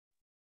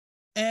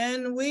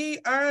And we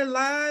are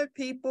live,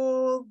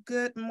 people.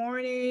 Good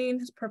morning.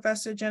 It's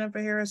Professor Jennifer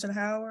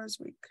Harrison-Hauer,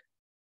 week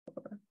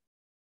 4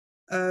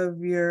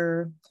 of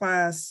your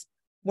class.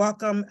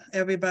 Welcome,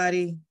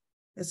 everybody.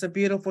 It's a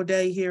beautiful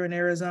day here in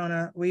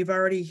Arizona. We've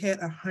already hit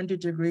 100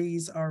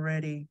 degrees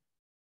already.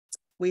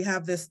 We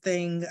have this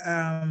thing,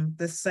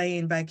 this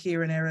saying back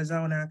here in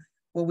Arizona,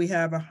 where we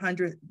have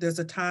 100, there's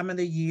a time of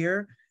the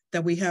year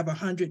that we have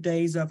 100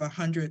 days of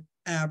 100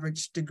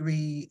 average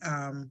degree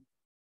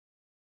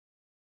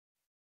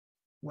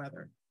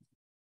weather.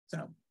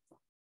 So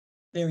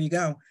there you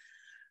go.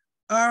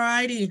 All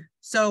righty.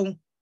 So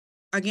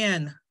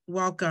again,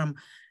 welcome.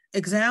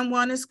 Exam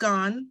 1 is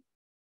gone.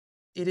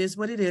 It is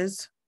what it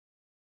is.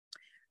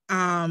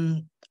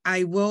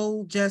 I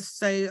will just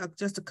say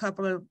just a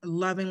couple of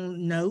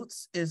loving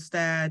notes is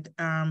that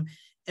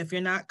if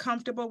you're not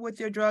comfortable with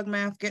your drug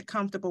math, get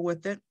comfortable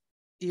with it.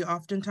 You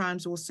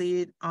oftentimes will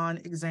see it on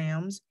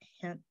exams.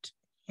 Hint,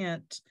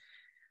 hint.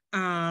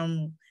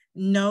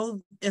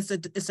 No, it's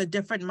a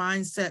different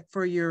mindset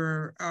for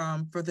your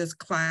for this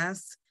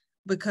class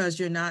because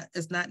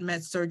it's not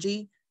med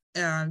surgery.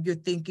 You're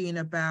thinking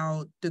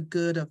about the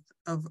good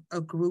of a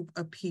group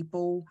of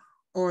people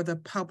or the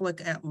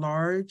public at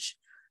large.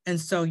 And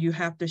so you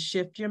have to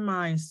shift your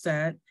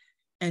mindset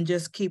and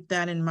just keep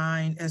that in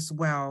mind as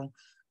well.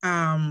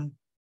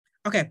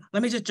 Okay,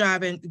 let me just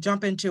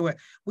jump into it.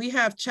 We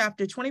have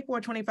chapter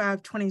 24,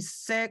 25,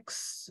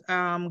 26,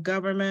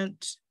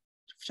 government,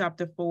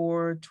 chapter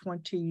 4,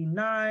 29,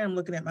 I'm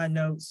looking at my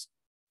notes,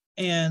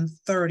 and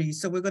 30.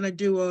 So we're gonna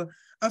do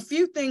a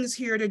few things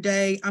here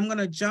today. I'm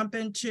gonna jump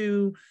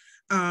into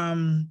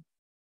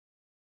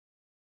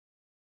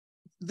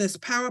this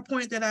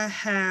PowerPoint that I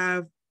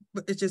have,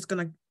 but it's just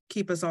gonna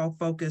keep us all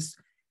focused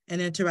and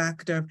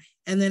interactive.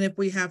 And then if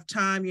we have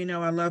time, you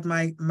know, I love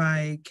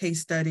my case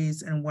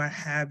studies and what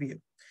have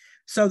you.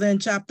 So then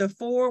chapter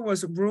 4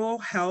 was rural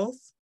health.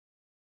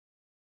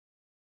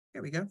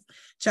 Here we go.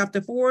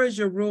 Chapter 4 is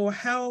your rural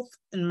health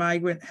and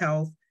migrant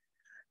health.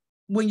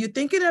 When you're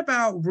thinking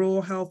about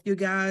rural health, you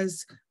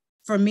guys,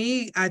 for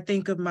me, I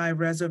think of my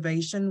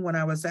reservation when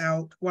I was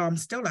out, well, I'm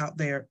still out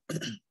there,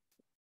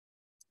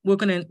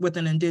 working with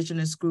an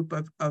indigenous group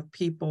of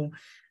people.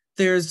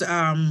 There's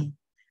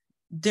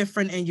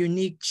different and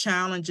unique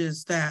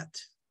challenges that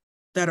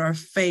are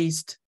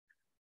faced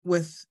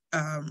with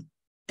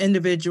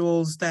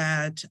individuals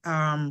that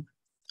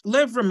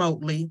live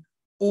remotely,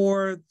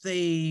 or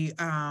the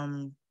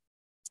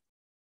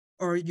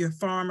or your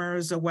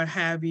farmers or what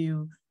have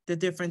you, the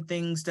different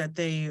things that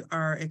they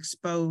are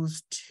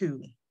exposed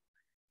to.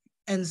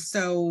 And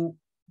so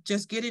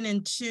just getting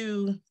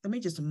into, let me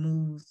just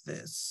move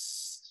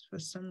this. For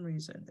some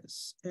reason,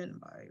 it's in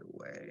my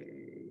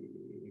way.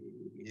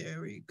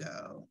 There we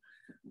go.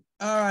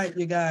 All right,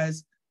 you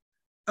guys.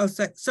 Oh,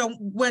 so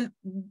when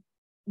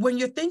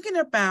you're thinking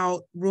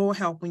about rural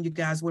health, when you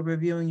guys were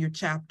reviewing your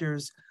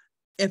chapters,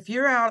 if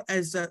you're out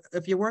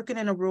if you're working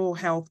in a rural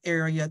health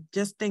area,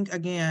 just think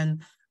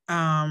again,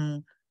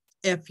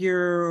 if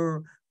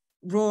your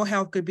rural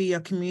health could be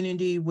a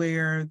community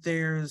where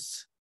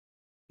there's,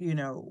 you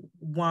know,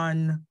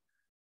 one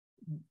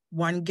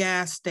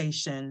gas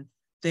station,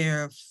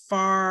 they're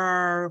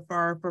far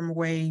from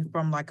away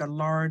from like a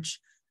large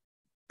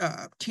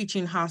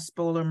teaching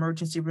hospital,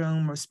 emergency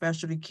room, or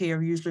specialty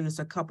care. Usually it's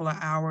a couple of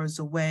hours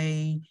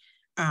away.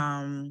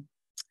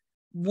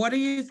 What do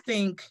you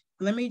think?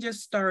 Let me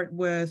just start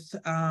with,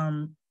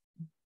 I'll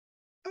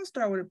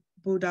start with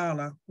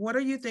Budala. What do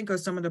you think are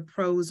some of the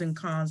pros and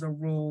cons of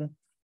rural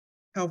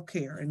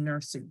healthcare and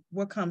nursing?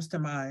 What comes to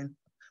mind?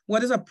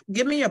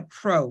 Give me a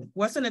pro.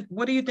 What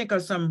do you think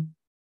are some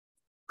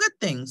good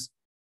things,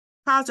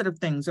 positive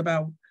things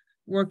about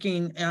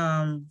working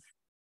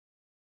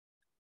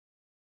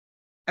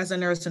as a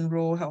nurse in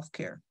rural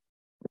healthcare?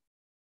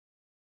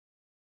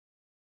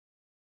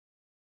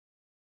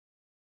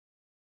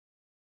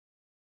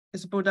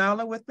 Is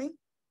Budala with me?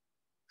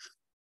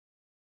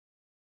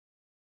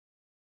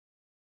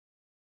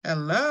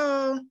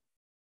 Hello?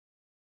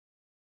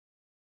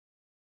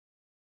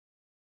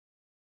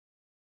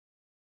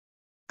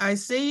 I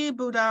see you,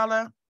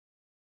 Budala.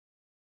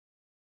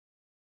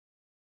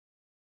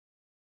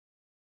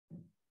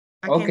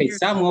 Okay,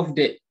 some of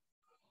the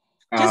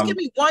just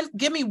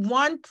give me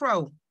one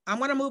pro. I'm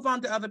gonna move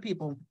on to other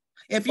people.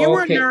 If you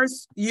were a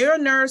nurse,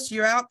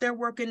 you're out there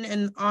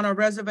working on a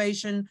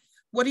reservation.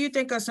 What do you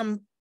think are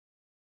some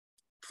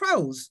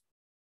pros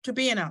to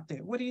being out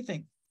there? What do you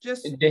think?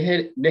 Just the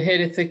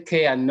health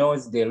care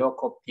knows the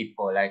local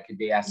people, like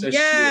the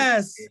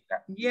association.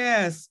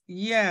 Yes.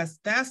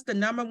 That's the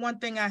number one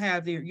thing I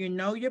have there. You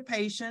know your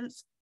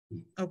patients,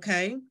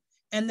 okay?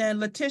 And then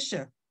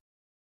Letitia.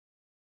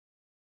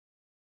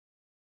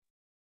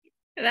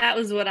 That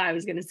was what I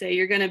was going to say.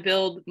 You're going to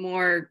build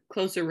more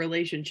closer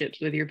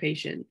relationships with your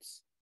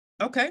patients.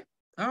 Okay.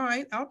 All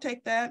right. I'll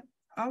take that.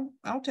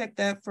 I'll take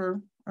that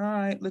for, all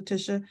right,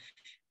 Letitia.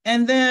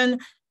 And then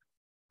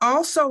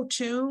also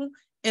too,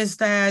 is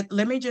that,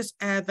 let me just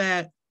add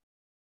that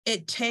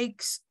it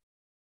takes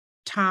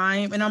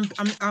time, and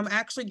I'm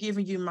actually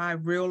giving you my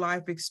real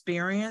life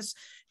experience,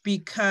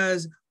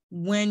 because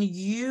when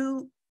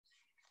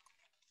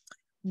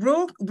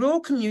rural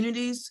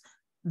communities,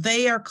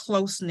 they are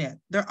close-knit.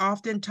 They're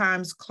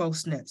oftentimes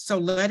close-knit. So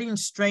letting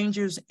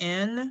strangers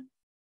in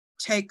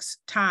takes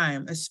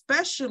time,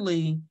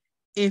 especially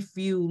if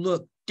you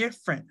look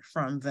different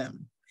from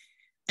them.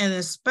 And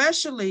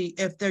especially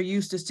if they're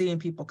used to seeing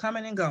people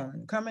coming and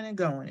going,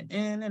 and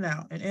in and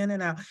out, and in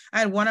and out. I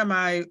had one of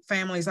my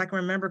families, I can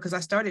remember, because I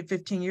started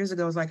 15 years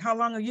ago, was like, how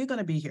long are you going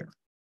to be here?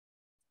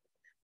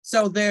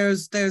 So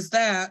there's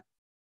that.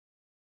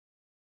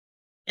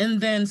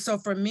 And then, so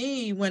for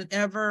me, when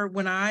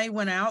I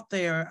went out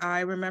there,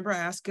 I remember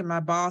asking my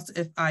boss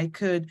if I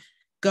could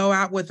go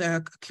out with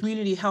a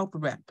community health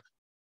rep,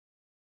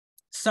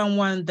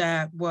 someone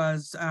that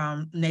was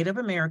Native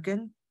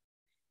American,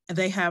 and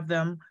they have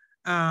them.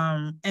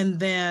 And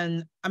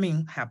then,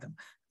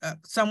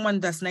 someone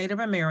that's Native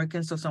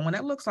American, so someone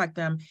that looks like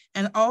them,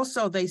 and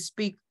also they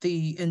speak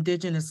the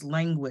indigenous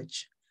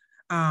language.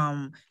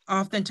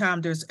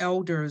 Oftentimes there's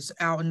elders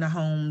out in the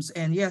homes,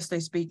 and yes,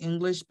 they speak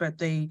English,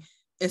 but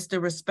it's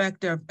the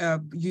respect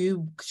of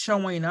you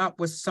showing up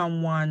with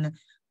someone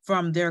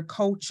from their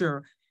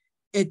culture.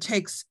 It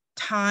takes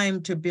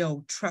time to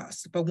build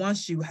trust, but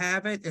once you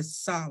have it, it's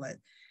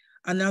solid.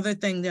 Another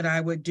thing that I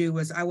would do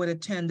is I would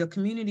attend the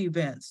community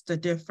events, the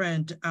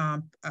different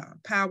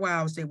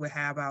powwows they would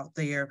have out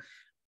there.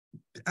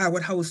 I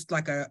would host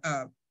like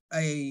a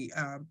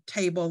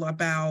table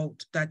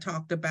that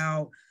talked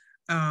about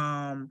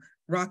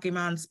Rocky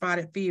Mountain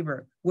spotted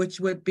fever, which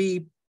would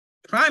be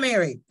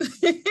primary.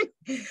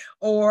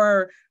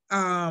 Or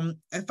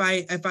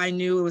if I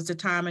knew it was the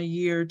time of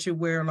year to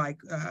where,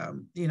 like,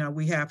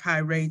 we have high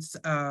rates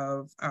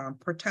of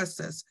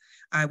pertussis,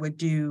 I would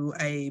do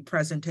a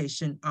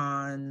presentation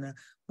on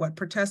what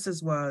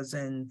pertussis was,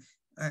 and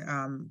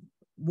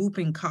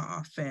whooping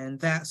cough and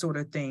that sort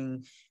of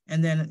thing.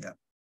 And then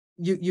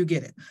you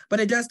get it. But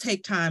it does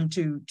take time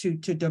to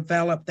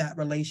develop that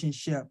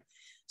relationship.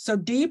 So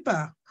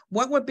Deepa,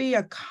 what would be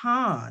a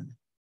con?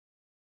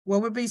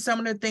 What would be some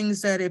of the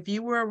things that, if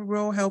you were a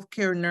rural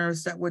healthcare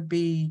nurse, that would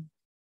be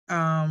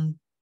a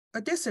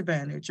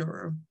disadvantage,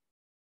 or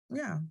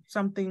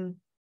something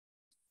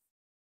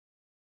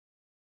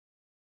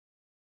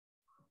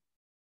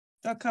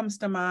that comes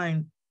to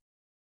mind?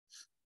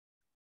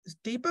 Is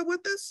Deepa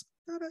with us?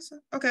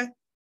 Okay.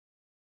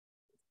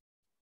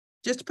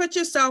 Just put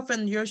yourself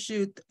in your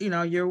shoes.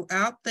 You're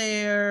out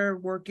there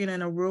working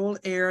in a rural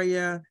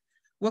area.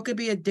 What could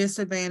be a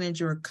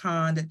disadvantage or a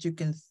con that you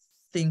can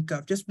think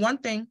of? Just one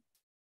thing.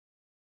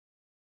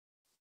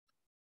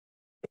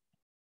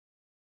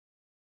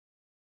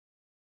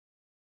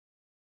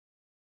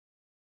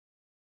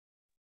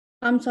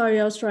 I'm sorry,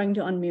 I was trying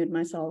to unmute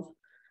myself.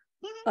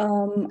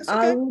 Okay.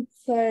 I would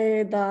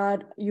say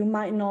that you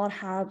might not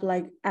have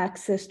like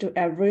access to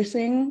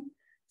everything,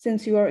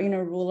 since you are in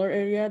a rural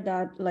area,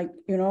 that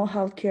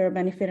healthcare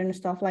benefit and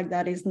stuff like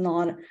that is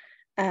not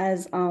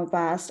as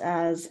vast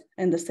as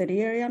in the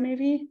city area,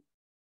 maybe.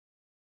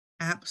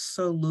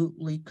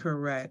 Absolutely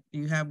correct.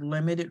 You have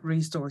limited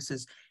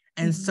resources.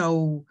 And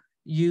so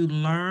you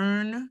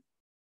learn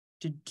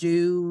to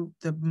do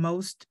the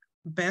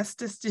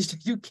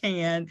bestest you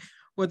can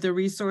with the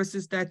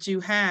resources that you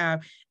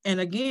have.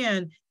 And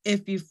again,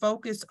 if you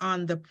focus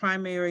on the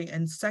primary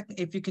and second,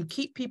 if you can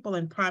keep people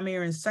in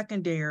primary and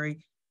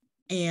secondary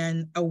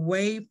and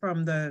away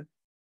from the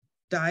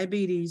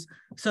diabetes.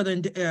 So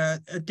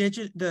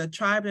the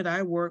tribe that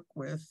I work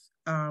with,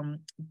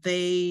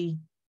 they,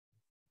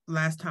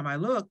 last time I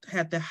looked,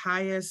 had the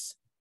highest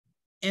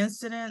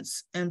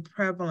incidence and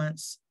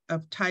prevalence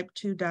of type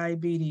 2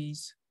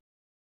 diabetes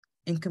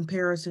in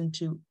comparison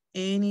to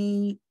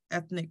any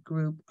ethnic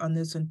group on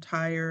this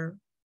entire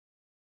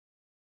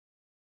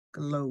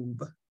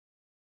globe.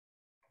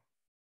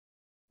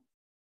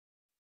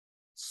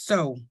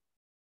 So,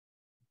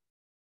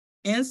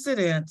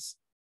 incidence,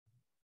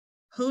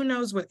 who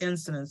knows what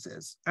incidence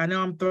is? I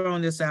know I'm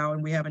throwing this out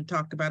and we haven't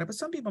talked about it, but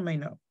some people may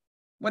know.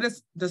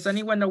 Does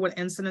anyone know what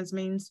incidence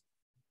means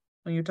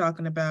when you're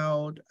talking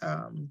about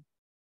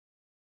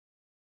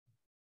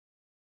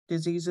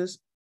diseases?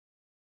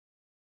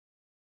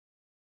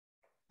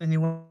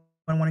 Anyone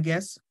want to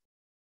guess?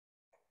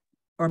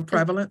 Or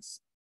prevalence?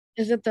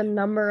 Is it the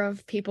number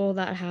of people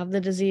that have the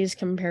disease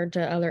compared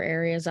to other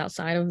areas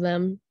outside of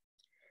them?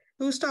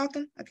 Who's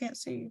talking? I can't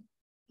see you.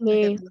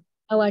 Me,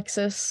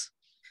 Alexis.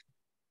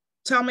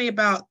 Tell me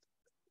about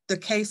the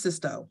cases,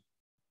 though.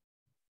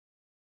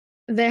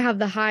 They have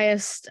the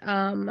highest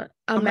amount.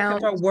 I'm looking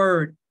for a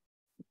word.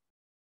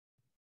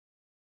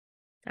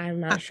 I'm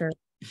not sure.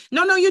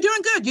 No, you're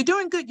doing good. You're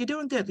doing good. You're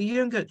doing good. You're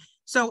doing good.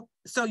 So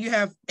you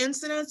have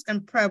incidence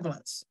and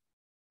prevalence.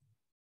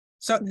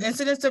 So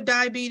incidence of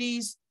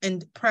diabetes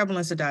and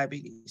prevalence of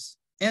diabetes.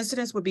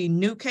 Incidence would be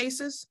new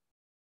cases.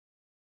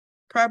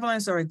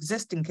 Prevalence are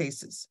existing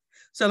cases.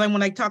 So then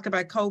when I talked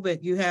about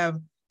COVID,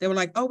 they were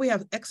like, oh, we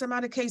have X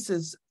amount of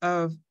cases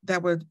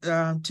that were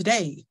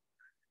today.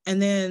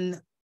 And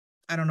then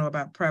I don't know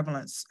about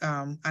prevalence.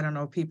 I don't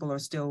know if people are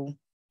still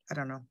I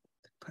don't know,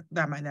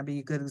 that might not be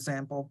a good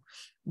example,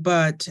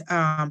 but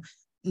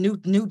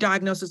new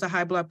diagnosis of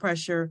high blood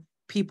pressure,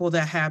 people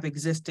that have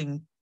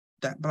existing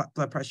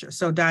blood pressure.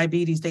 So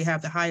diabetes, they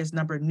have the highest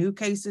number of new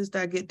cases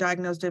that get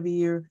diagnosed every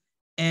year,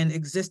 and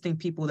existing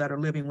people that are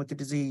living with the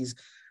disease.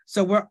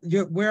 So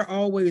we're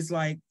always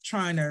like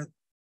trying to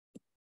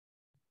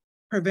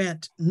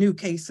prevent new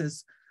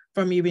cases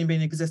from even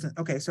being existent.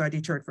 Okay, so I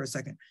detoured for a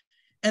second.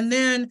 And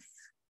then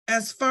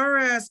as far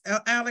as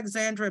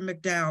Alexandra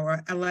McDowell,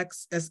 or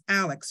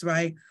Alex,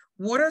 right?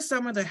 What are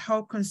some of the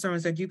health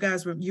concerns that you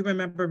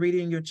remember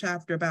reading your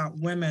chapter about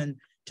women?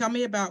 Tell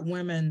me about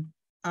women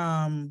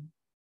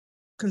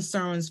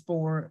concerns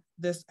for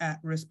this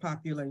at-risk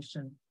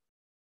population.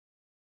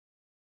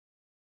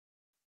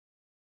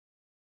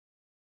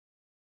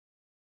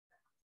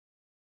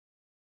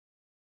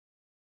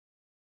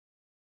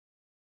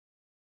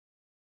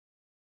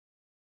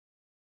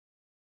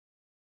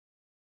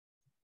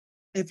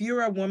 If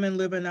you're a woman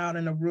living out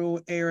in a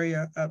rural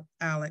area of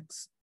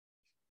Alex,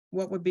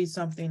 what would be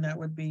something that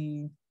would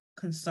be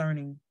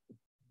concerning?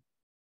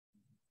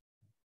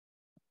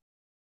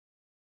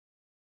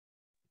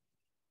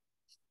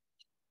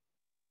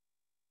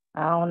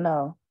 I don't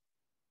know.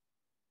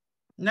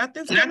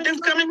 Nothing's coming.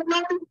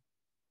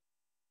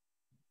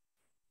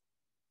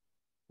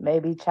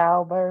 Maybe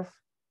childbirth.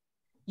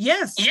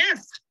 Yes.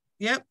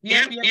 Yep.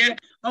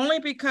 Only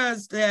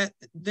because that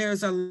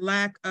there's a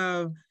lack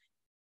of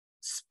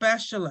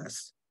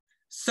specialists.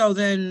 So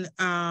then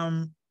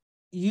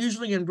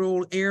usually in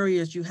rural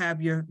areas, you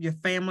have your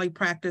family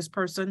practice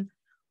person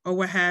or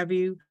what have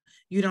you.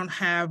 You don't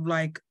have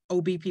like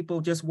OB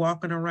people just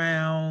walking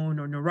around,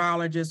 or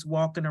neurologists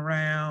walking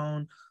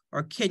around,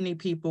 or kidney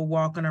people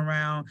walking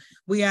around.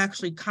 We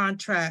actually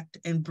contract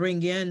and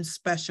bring in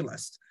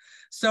specialists.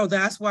 So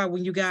that's why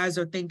when you guys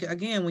are thinking,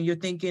 again, when you're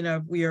thinking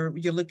of, you're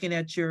looking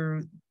at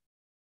your,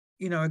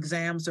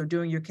 exams or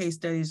doing your case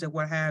studies or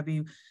what have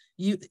you,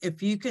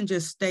 if you can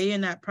just stay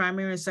in that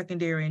primary and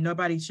secondary, and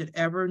nobody should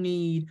ever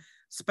need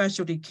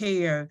specialty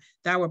care,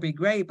 that would be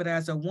great. But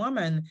as a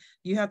woman,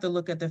 you have to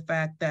look at the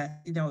fact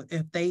that,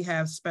 if they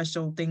have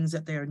special things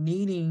that they're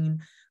needing,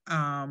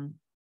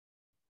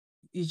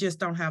 you just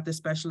don't have the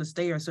specialists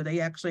there. So they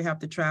actually have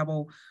to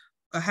travel,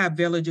 have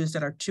villages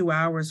that are 2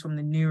 hours from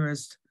the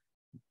nearest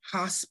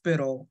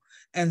hospital.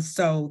 And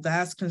so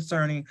that's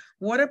concerning.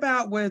 What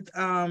about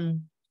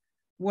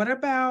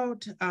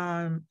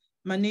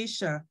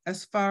Manisha,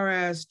 as far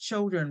as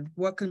children,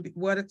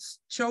 what it's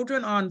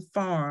children on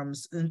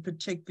farms in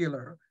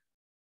particular?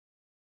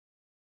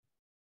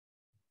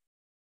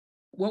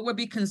 What would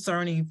be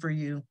concerning for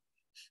you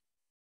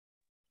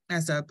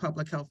as a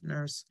public health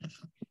nurse?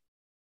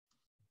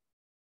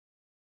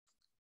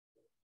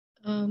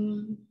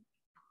 Hold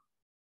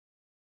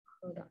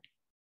on.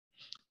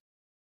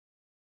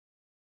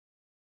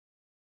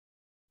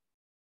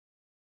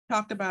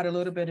 Talked about a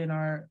little bit in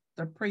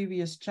the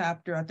previous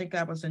chapter. I think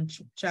that was in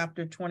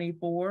chapter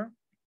 24.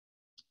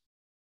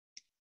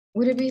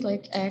 Would it be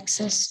like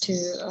access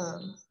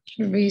to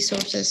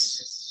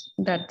resources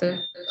that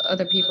the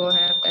other people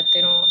have that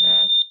they don't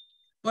have?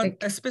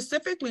 But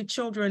specifically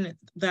children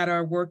that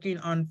are working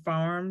on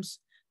farms.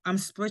 I'm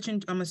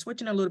switching a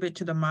little bit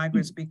to the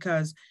migrants,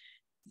 because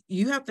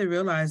you have to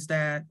realize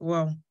that,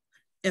 well,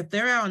 if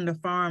they're out on the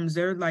farms,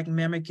 they're like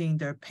mimicking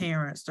their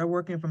parents. They're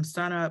working from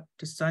sun up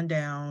to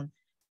sundown.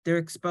 They're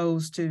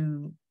exposed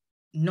to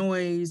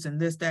noise and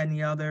this, that, and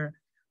the other.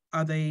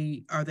 Do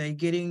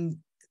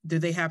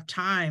they have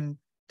time,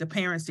 the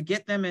parents, to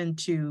get them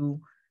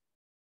into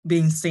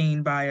being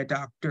seen by a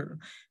doctor?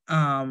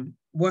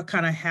 What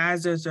kind of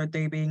hazards are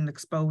they being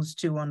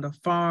exposed to on the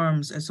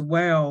farms as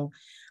well?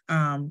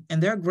 And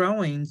they're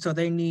growing, so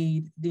they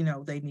need,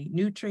 they need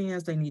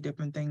nutrients, they need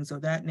different things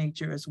of that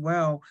nature as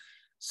well.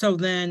 So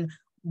then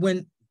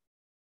when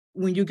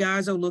you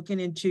guys are looking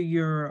into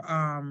your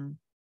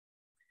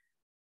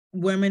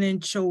women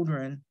and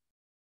children,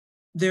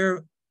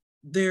 they're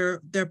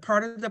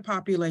part of the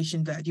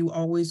population that you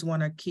always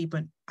want to keep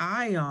an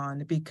eye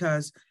on,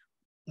 because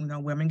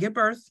women give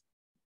birth.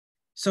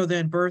 So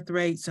then birth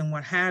rates and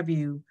what have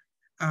you,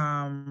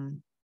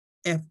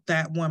 if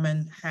that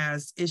woman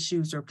has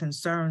issues or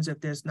concerns,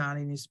 if there's not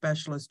any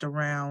specialist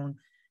around,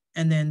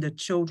 and then the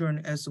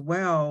children as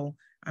well,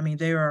 I mean,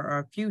 they are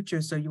our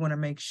future. So you want to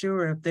make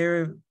sure if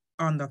they're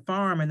on the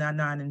farm and they're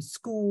not in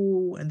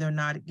school and they're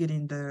not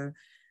getting the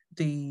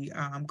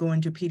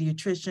going to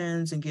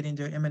pediatricians and getting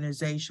their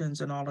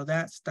immunizations and all of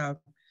that stuff,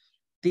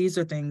 these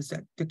are things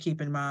that to keep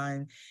in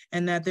mind.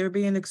 And that they're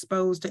being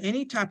exposed to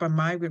any type of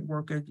migrant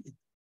worker,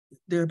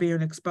 they're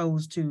being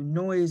exposed to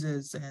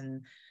noises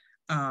and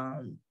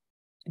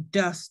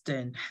dust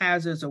and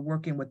hazards of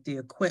working with the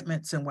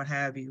equipments and what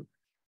have you,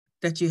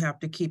 that you have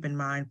to keep in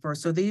mind for.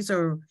 So these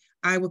are,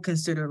 I would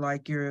consider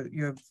like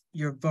your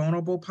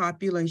vulnerable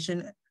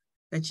population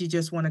that you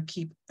just want to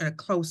keep a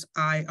close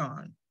eye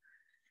on.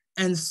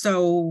 And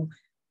so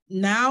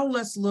now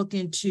let's look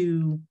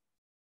into,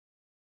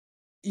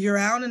 you're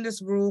out in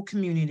this rural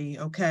community,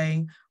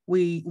 okay?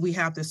 We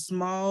have this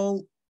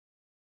small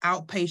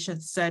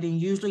outpatient setting.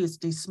 Usually it's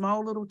these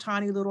small little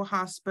tiny little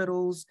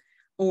hospitals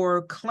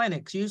or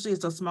clinics. Usually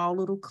it's a small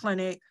little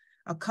clinic,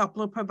 a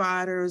couple of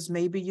providers.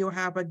 Maybe you'll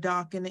have a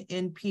doc and an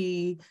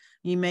NP.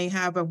 You may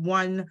have a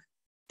one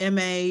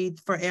MA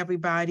for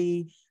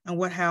everybody and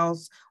what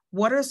else.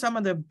 What are some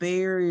of the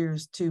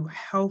barriers to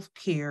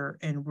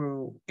healthcare in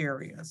rural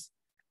areas?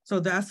 So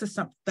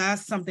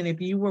that's something,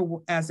 if you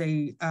were as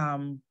a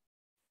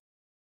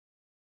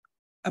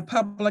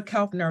public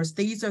health nurse,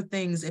 these are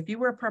things, if you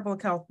were a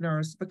public health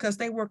nurse, because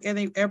they work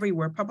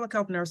everywhere, public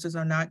health nurses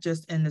are not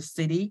just in the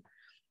city.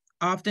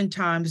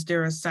 Oftentimes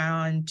they're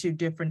assigned to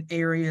different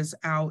areas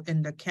out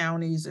in the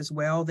counties as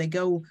well.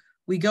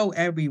 We go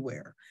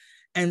everywhere.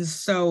 And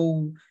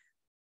so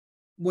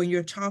when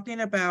you're thinking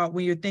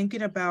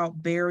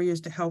about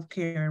barriers to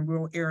healthcare in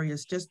rural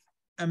areas, just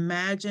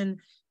imagine,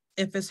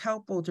 if it's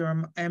helpful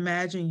to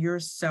imagine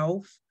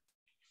yourself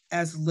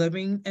as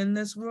living in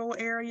this rural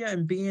area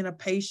and being a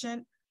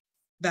patient,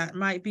 that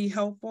might be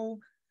helpful.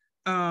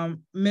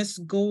 Ms.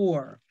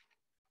 Gore,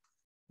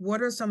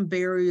 what are some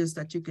barriers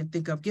that you can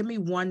think of? Give me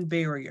one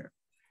barrier,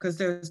 because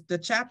there's the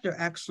chapter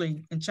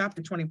actually in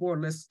chapter 24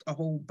 lists a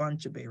whole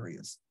bunch of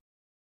barriers.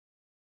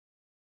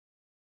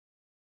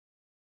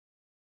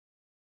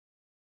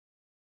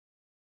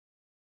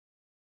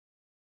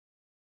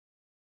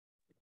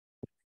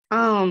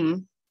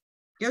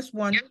 Just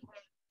one.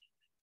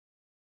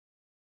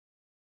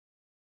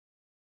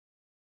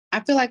 I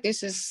feel like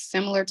this is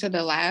similar to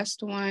the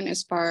last one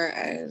as far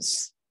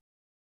as,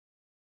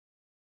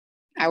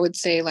 I would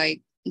say,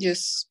 like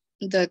just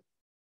the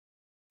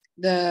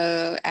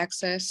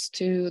access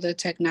to the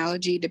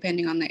technology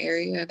depending on the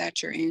area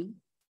that you're in.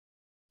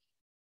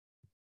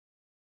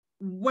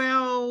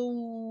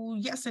 Well,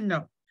 yes and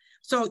no.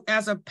 So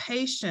as a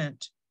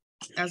patient,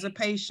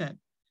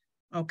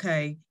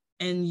 okay,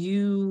 and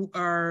you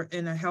are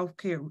in a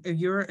healthcare, if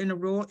you're in a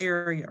rural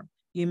area,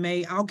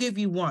 I'll give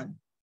you one.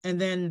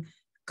 And then,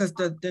 because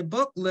the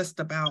book lists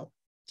about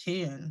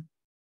 10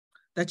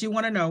 that you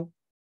want to know,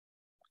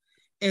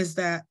 is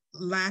that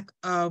lack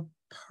of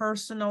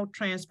personal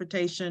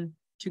transportation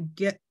to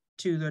get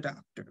to the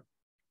doctor.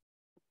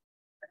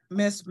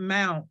 Miss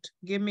Mount,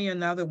 give me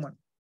another one.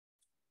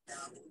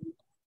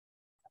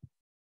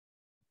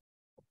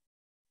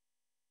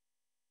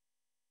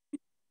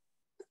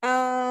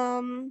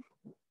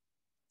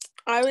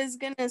 I was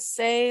gonna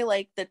say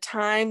like the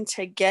time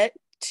to get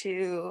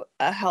to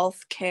a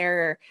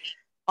healthcare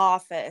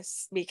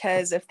office,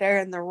 because if they're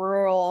in the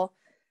rural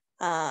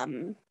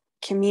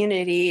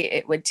community,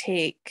 it would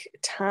take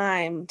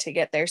time to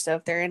get there. So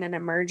if they're in an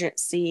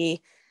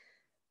emergency,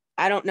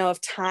 I don't know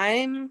if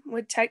time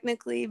would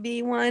technically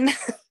be one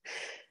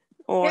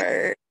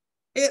or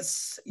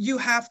you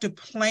have to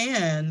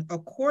plan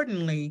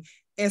accordingly.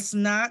 It's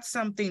not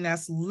something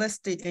that's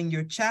listed in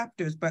your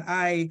chapters, but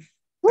I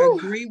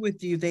agree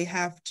with you. They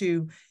have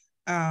to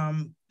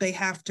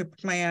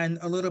plan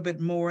a little bit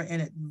more in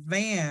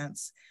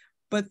advance.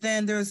 But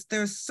then there's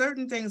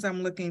certain things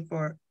I'm looking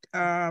for.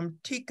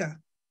 Tika.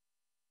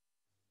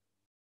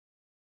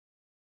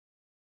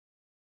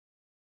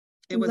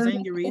 It was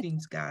in your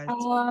readings, guys.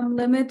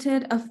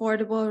 Limited,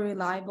 affordable,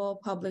 reliable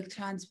public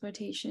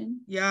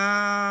transportation. Yes.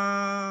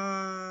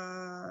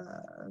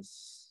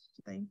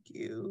 Thank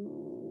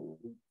you.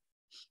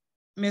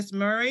 Miss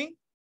Murray?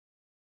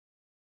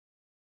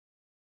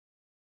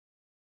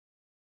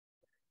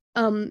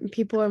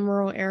 People in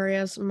rural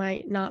areas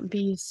might not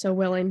be so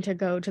willing to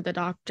go to the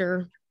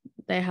doctor.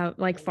 They have,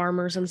 like,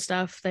 farmers and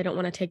stuff. They don't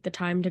want to take the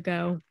time to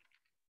go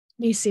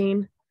be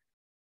seen.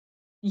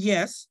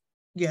 Yes.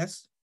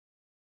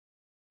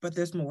 But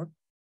there's more.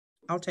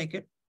 I'll take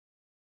it.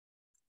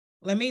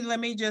 Let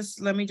me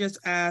just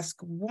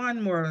ask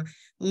one more.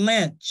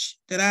 Lynch,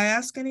 did I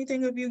ask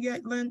anything of you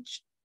yet,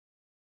 Lynch?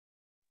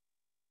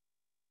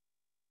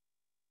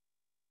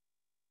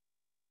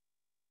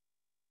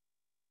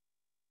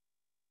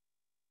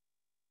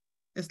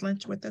 Is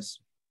Lynch with us?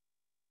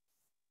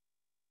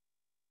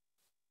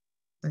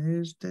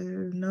 There's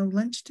no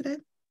Lynch today?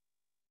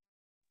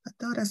 I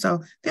thought I saw.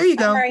 There you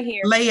go. I'm right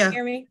here. Leah. Can you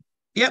hear me?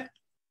 Yep.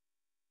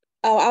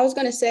 Oh, I was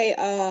gonna say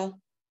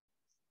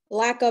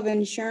lack of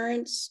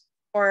insurance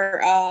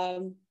or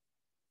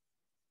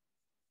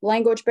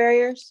language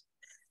barriers.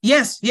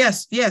 Yes.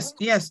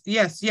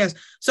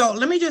 So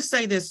let me just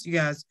say this, you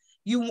guys.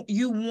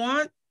 You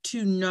want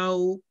to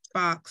know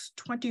Fox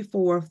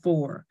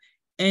 24/4,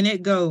 and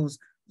it goes,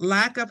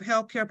 lack of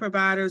healthcare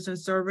providers and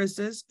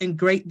services and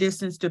great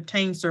distance to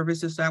obtain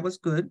services. That was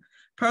good.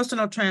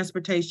 Personal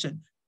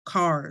transportation,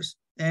 cars.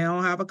 They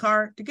don't have a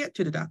car to get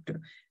to the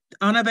doctor.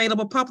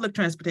 Unavailable public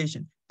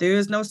transportation. There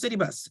is no city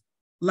bus.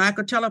 Lack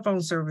of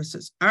telephone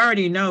services. I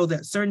already know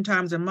that certain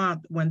times a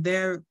month when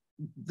they're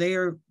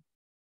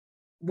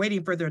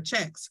waiting for their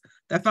checks,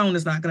 that phone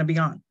is not going to be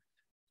on.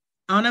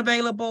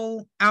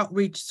 Unavailable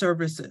outreach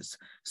services.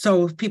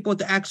 So people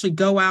to actually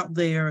go out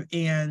there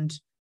and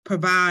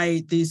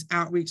provide these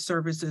outreach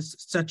services,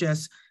 such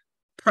as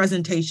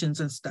presentations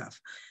and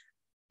stuff.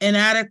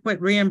 Inadequate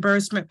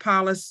reimbursement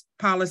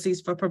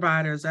policies for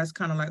providers. That's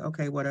kind of like,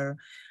 okay, whatever.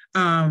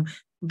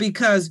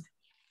 because,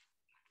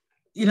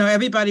 you know,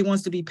 everybody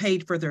wants to be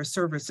paid for their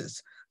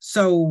services.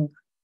 So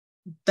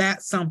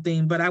that's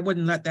something, but I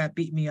wouldn't let that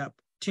beat me up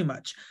too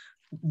much.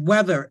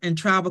 Weather and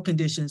travel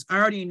conditions. I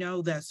already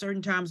know that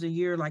certain times of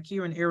year, like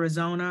here in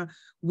Arizona,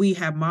 we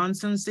have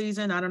monsoon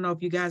season. I don't know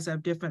if you guys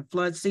have different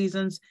flood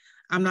seasons.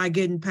 I'm not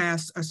getting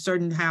past a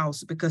certain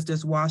house because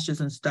there's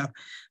washes and stuff.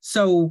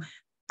 So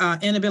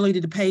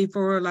inability to pay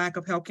for, lack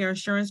of healthcare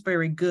insurance,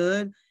 very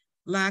good.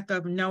 Lack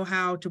of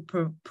know-how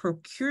to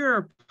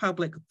procure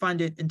public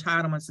funded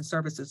entitlements and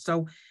services.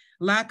 So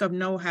lack of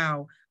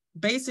know-how,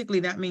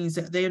 basically that means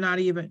that they're not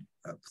even,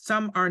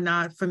 some are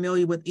not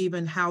familiar with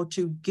even how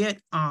to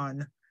get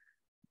on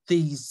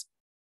these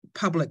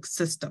public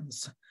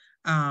systems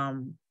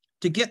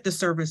to get the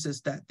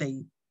services that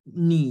they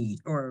need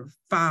or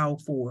file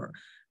for.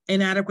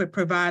 Inadequate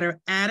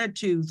provider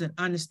attitudes and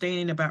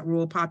understanding about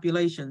rural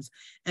populations.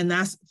 And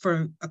that's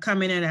for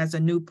coming in as a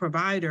new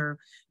provider.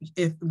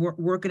 If we're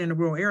working in a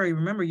rural area,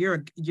 remember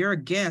you're a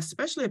guest,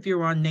 especially if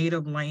you're on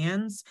native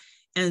lands.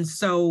 And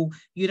so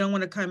you don't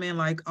want to come in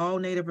like all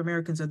Native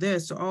Americans are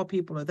this, or all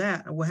people are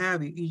that, or what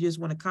have you. You just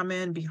want to come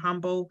in, be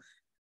humble,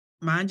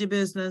 mind your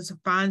business,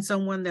 find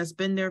someone that's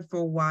been there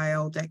for a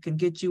while that can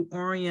get you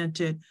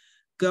oriented.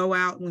 Go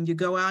out, when you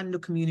go out in the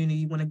community,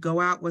 you want to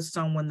go out with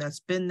someone that's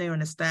been there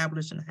and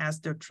established and has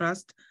their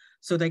trust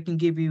so they can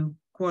give you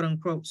quote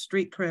unquote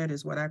street cred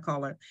is what I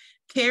call it.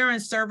 Care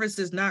and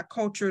services not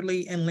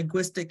culturally and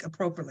linguistic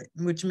appropriate,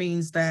 which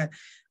means that,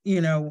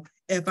 you know,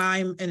 if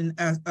I'm in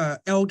a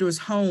elder's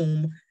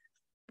home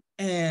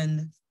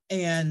and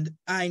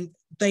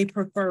they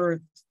prefer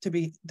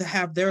to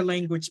have their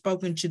language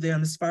spoken to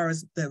them as far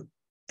as the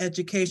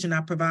education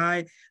I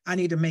provide, I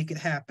need to make it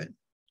happen.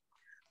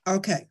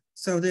 Okay,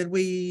 so did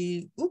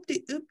we,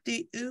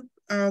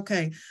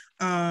 okay.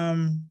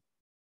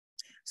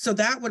 So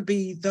that would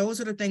be, those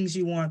are the things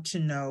you want to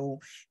know.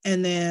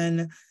 And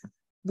then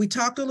we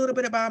talked a little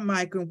bit about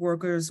migrant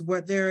workers,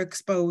 what they're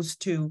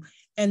exposed to.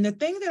 And the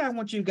thing that I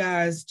want you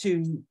guys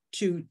to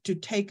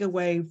take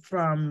away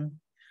from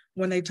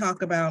when they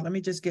talk about, let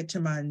me just get to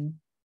my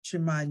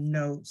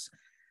notes.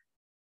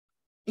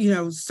 You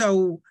know,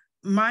 so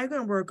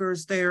migrant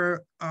workers,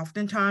 they're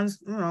oftentimes,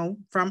 you know,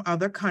 from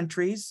other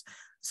countries.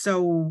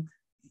 So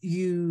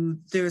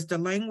there's the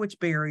language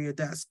barrier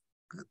that's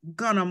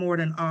gonna more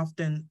than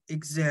often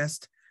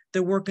exist.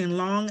 They're working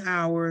long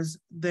hours,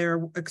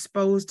 they're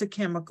exposed to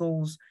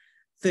chemicals,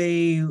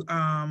 you're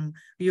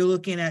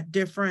looking at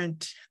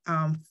different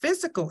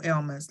physical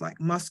ailments like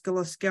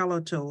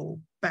musculoskeletal,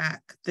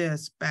 back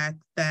this, back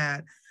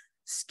that,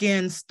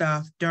 skin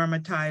stuff,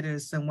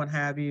 dermatitis and what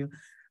have you.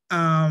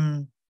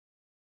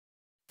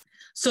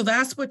 So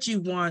that's what you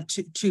want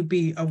to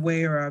be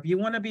aware of. You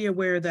want to be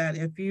aware that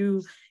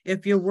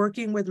if you're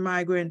working with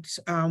migrant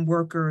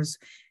workers,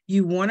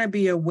 you want to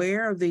be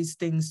aware of these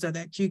things so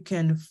that you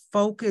can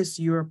focus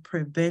your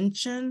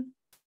prevention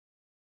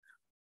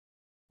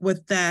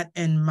with that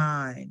in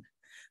mind.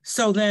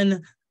 So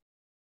then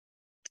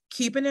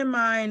keeping in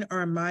mind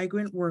our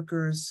migrant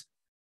workers,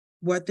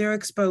 what they're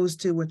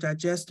exposed to, which I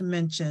just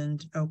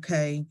mentioned,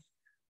 okay,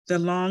 the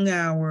long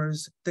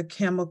hours, the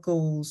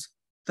chemicals,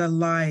 the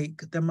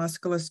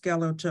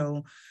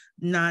musculoskeletal,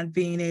 not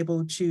being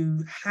able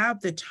to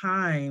have the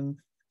time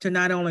to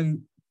not only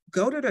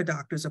go to their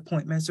doctor's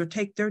appointments or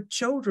take their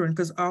children,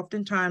 because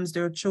oftentimes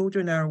there are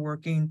children that are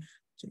working,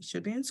 they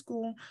should be in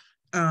school.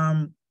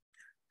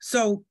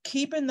 So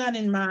keeping that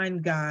in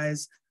mind,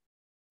 guys,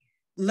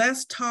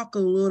 let's talk a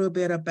little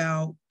bit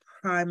about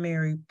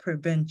primary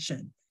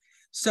prevention.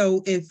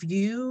 So if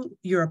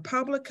you're a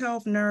public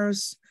health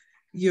nurse,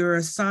 you're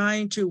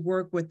assigned to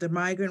work with the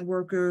migrant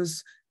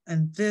workers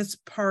in this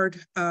part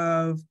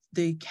of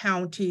the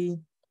county,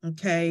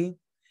 okay?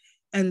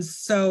 And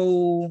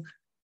so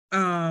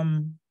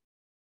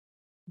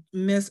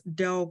Miss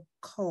Del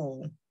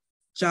Cole,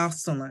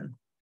 Jocelyn,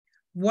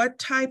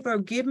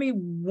 give me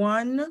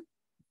one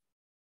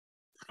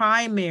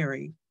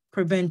primary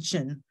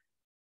prevention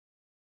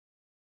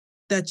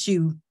that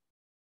you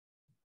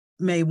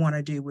may want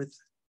to do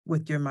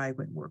with your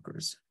migrant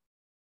workers.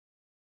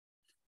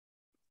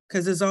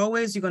 Because as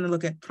always, you're going to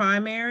look at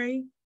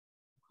primary,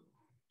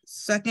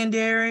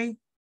 secondary,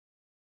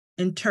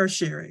 and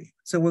tertiary.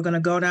 So we're going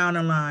to go down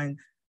the line.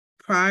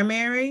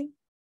 Primary,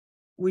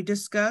 we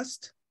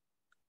discussed.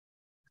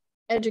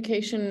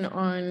 Education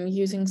on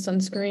using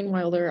sunscreen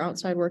while they're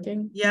outside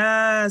working.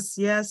 Yes,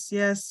 yes,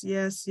 yes,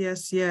 yes,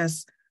 yes,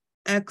 yes.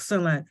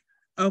 Excellent.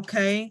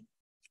 Okay.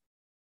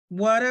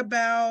 What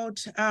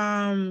about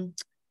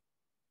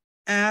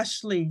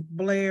Ashley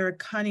Blair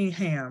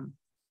Cunningham?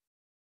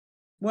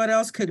 What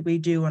else could we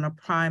do on a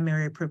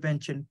primary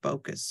prevention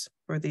focus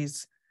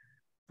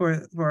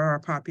for our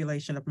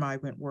population of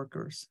migrant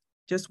workers?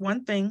 Just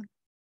one thing.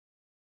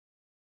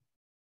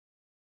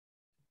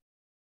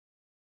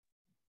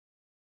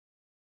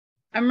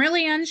 I'm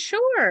really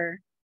unsure.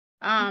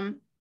 I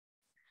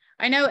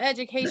know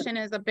education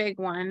is a big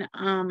one.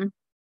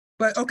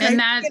 But okay. And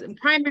that's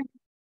primary.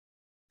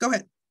 Go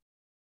ahead.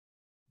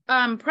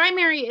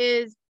 Primary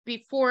is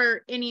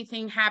before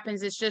anything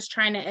happens, it's just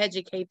trying to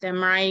educate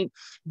them, right?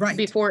 Right.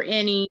 Before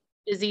any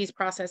disease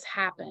process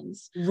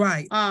happens.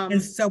 Right.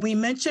 And so we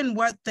mentioned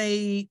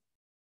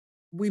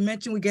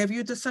we gave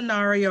you the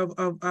scenario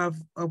of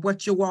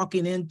what you're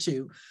walking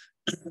into.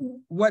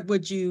 What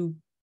would you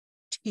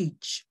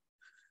teach?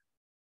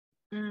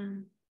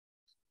 The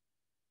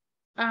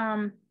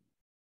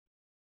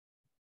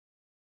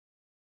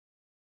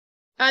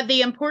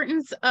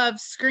importance of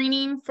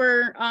screening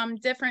for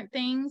different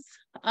things.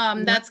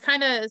 That's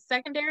kind of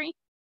secondary.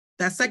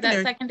 That's secondary.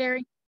 Is that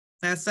secondary?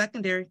 That's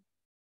secondary.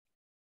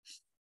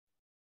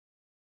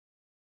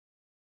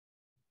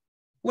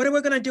 What are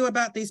we going to do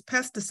about these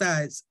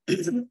pesticides?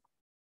 Can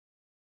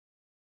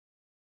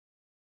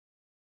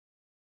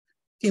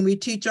we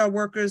teach our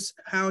workers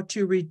how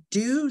to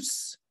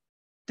reduce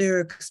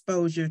their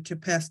exposure to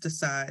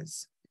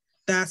pesticides?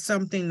 That's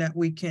something that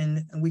we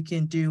can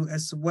do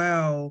as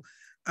well,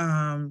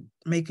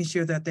 making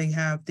sure that they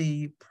have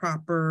the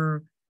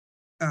proper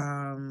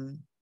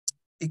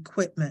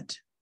equipment,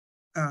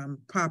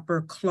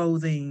 proper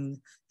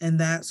clothing, and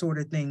that sort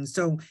of thing.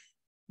 So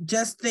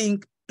just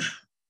think,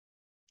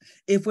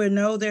 if we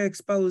know they're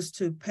exposed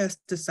to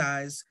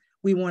pesticides,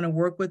 we want to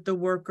work with the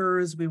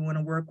workers, we want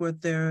to work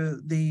with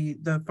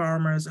the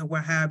farmers or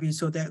what have you,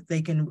 so that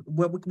they can,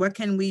 what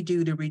can we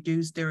do to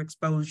reduce their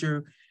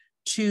exposure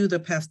to the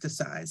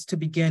pesticides to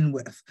begin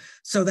with?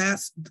 So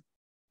that's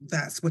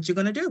what you're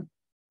going to do.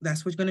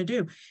 That's what you're going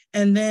to do.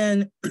 And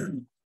then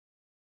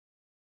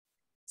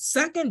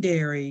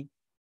secondary,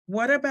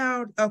 what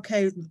about,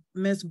 okay,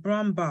 Ms.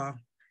 Brumbaugh,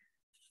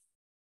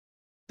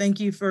 thank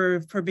you for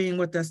being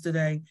with us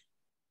today.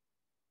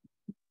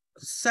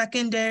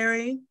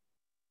 Secondary,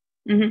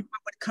 what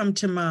would come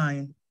to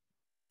mind?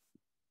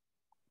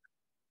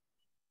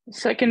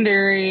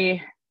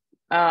 Secondary,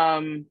 I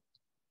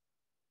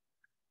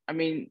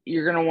mean,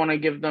 you're going to want to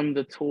give them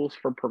the tools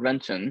for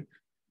prevention.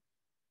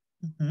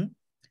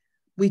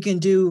 We can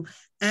do,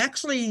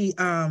 actually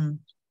kind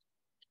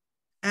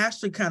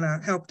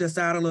of helped us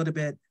out a little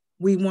bit.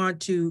 We want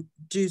to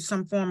do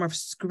some form of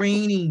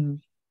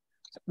screening.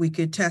 We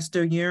could test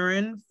their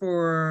urine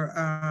for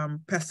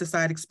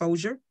pesticide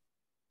exposure.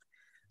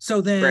 So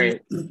then,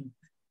 right.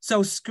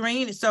 So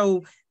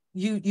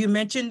you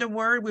mentioned the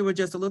word, we were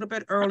just a little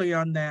bit early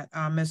on that,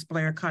 Ms.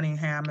 Blair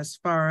Cunningham, as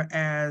far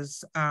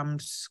as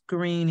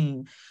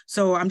screening.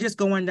 So I'm just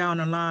going down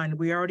the line.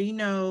 We already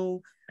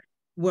know,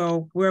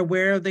 well, we're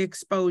aware of the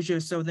exposure.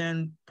 So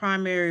then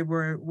primary,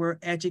 we're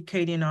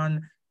educating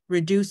on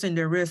reducing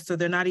the risk so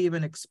they're not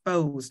even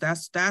exposed.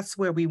 That's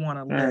where we want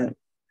to live.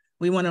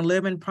 We want to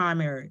live in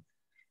primary.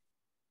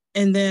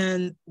 And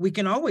then we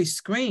can always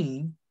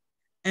screen.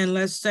 And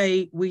let's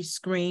say we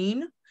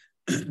screen,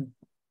 just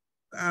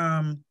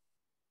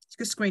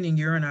screening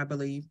urine, I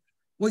believe.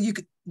 Well, you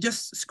could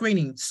just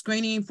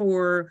screening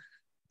for,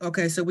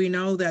 okay, so we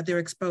know that they're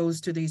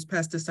exposed to these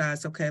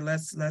pesticides. Okay,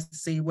 let's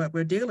see what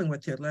we're dealing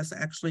with here. Let's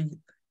actually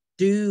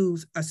do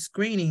a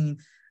screening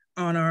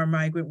on our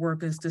migrant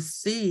workers to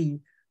see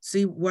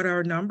what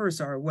our numbers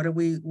are. What are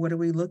we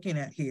looking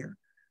at here?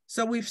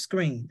 So we've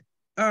screened.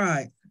 All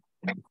right.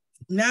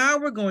 Now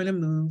we're going to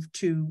move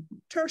to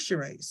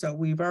tertiary. So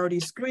we've already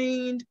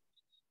screened.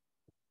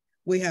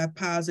 We have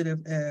positive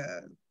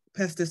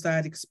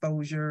pesticide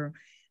exposure.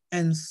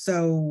 And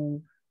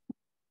so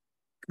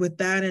with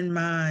that in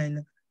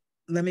mind,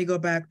 let me go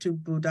back to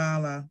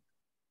Budala.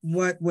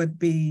 What would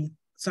be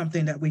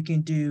something that we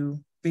can do?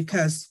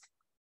 Because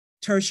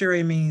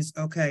tertiary means,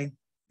 okay,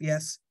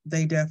 yes,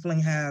 they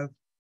definitely have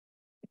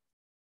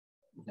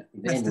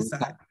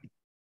pesticide.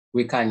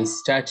 We can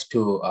start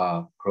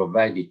to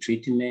provide the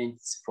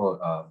treatments for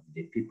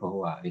the people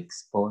who are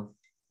exposed.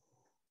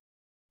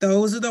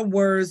 Those are the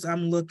words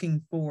I'm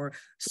looking for.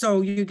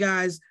 So you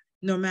guys,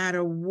 no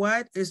matter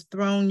what is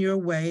thrown your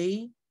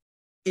way,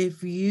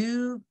 if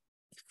you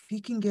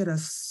can get a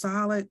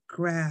solid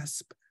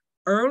grasp,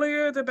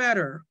 earlier the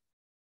better,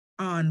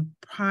 on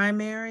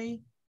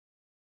primary,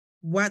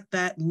 what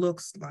that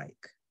looks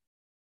like.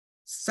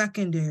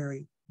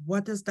 Secondary,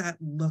 what does that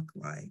look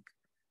like?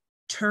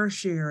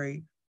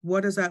 Tertiary,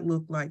 what does that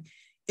look like?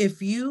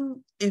 If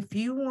you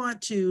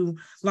want to,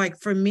 like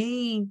for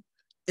me,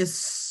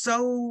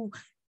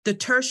 the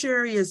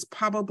tertiary is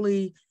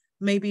probably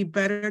maybe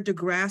better to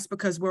grasp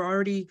because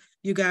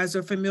you guys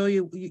are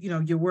familiar,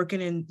 you're working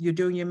in, you're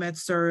doing your med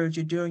surg,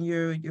 you're doing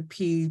your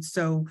peds,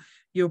 so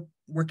you're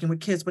working with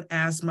kids with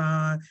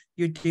asthma,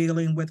 you're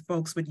dealing with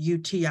folks with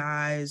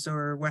UTIs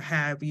or what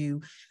have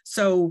you.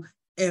 So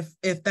if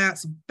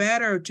that's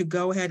better to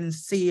go ahead and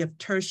see if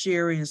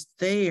tertiary is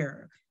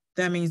there,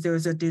 that means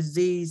there's a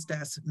disease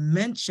that's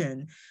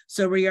mentioned.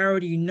 So we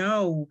already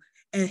know,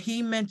 and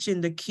he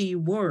mentioned the key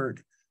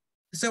word.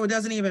 So it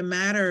doesn't even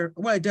matter,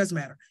 well, it does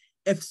matter.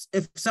 If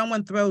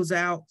someone throws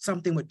out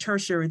something with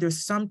tertiary,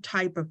 there's some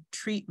type of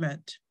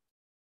treatment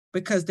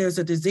because there's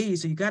a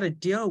disease, so you got to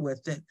deal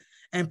with it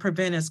and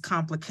prevent its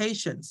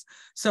complications.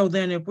 So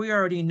then if we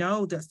already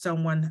know that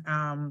someone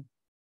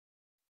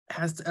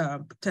has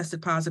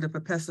tested positive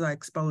for pesticide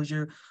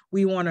exposure,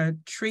 we want to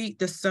treat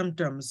the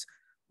symptoms,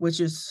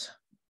 which is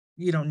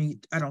you don't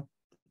need, I don't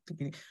think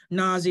you need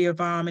nausea,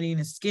 vomiting,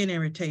 and skin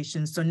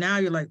irritation. So now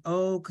you're like,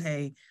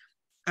 okay,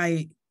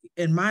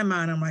 in my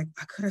mind, I'm like,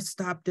 I could have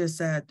stopped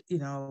this at,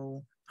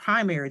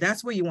 primary.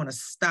 That's where you want to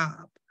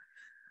stop.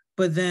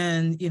 But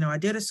then, I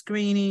did a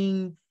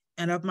screening,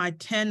 and of my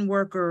 10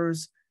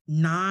 workers,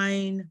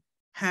 9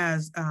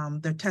 has,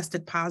 they're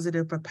tested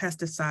positive for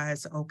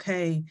pesticides.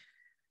 Okay.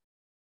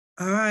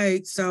 All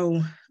right.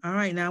 So, all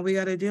right, now we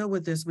got to deal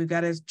with this. We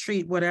got to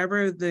treat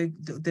whatever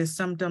the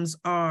symptoms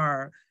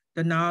are,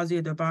 the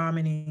nausea, the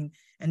vomiting,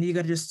 and you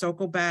got to just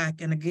circle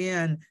back. And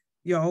again,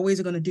 you're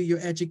always going to do your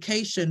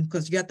education,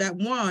 because you got that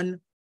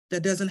one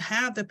that doesn't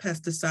have the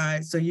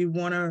pesticide. So you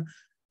want to,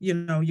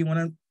 you want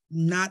to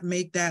not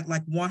make that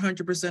like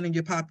 100% of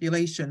your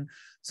population.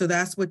 So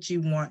that's what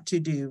you want to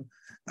do.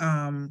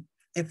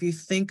 If you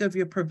think of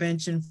your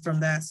prevention from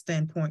that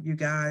standpoint, you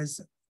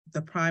guys,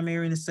 the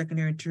primary and the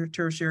secondary and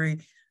tertiary,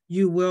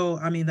 you will,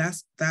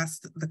 that's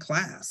the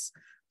class.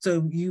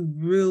 So you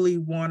really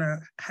want to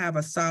have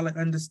a solid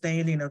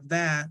understanding of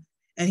that.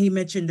 And he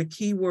mentioned the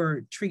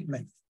keyword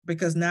treatment,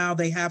 because now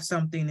they have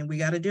something and we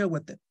got to deal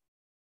with it.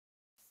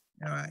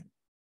 All right.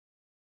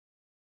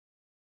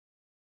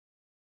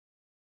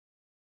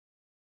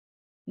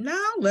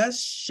 Now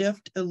let's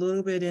shift a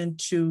little bit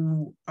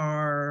into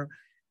our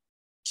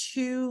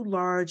 2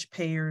 large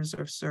payers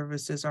of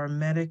services, our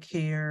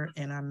Medicare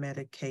and our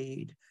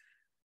Medicaid.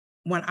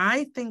 When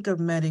I think of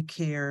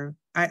Medicare,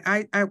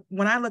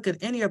 when I look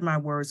at any of my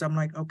words, I'm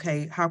like,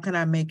 okay, how can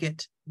I make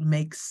it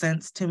make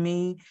sense to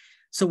me?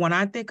 So when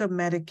I think of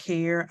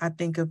Medicare, I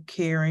think of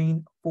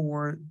caring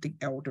for the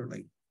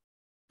elderly.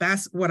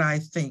 That's what I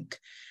think.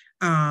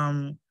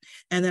 And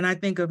then I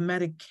think of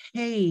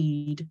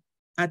Medicaid.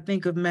 I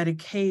think of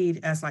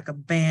Medicaid as like a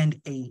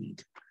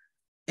Band-Aid,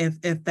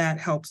 if that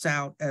helps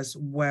out as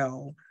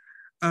well.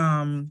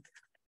 And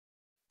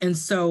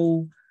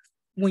so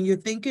when you're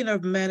thinking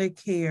of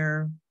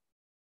Medicare,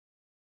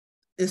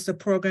 it's a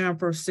program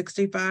for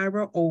 65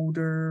 or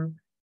older,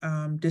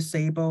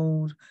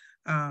 disabled.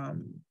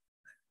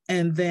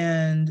 And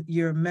then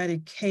your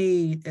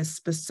Medicaid is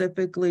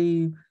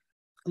specifically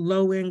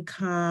low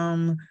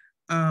income,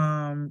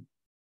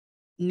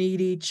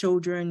 needy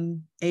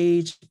children,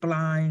 aged,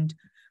 blind.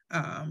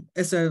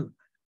 It's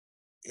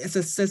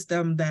a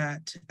system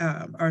that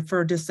are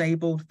for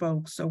disabled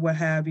folks or what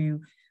have you,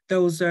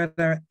 those that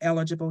are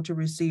eligible to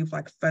receive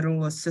like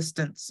federal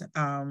assistance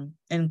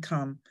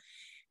income.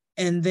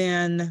 And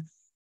then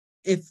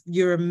if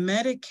your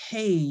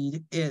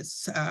Medicaid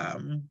is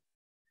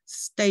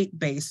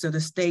state-based, so the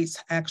states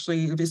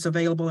actually, if it's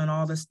available in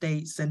all the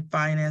states, and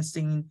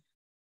financing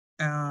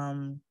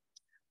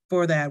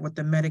for that with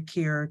the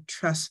Medicare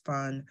Trust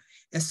Fund.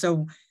 And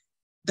so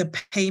the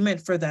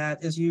payment for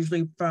that is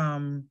usually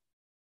from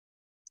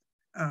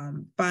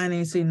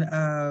financing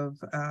of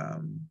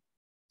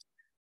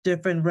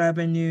different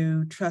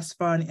revenue, trust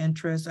fund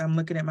interest. I'm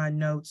looking at my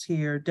notes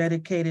here,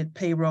 dedicated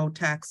payroll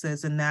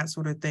taxes and that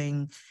sort of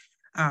thing.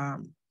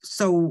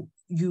 So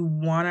you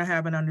want to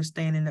have an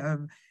understanding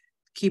of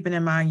keeping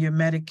in mind your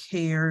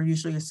Medicare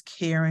usually is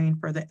caring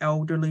for the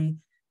elderly.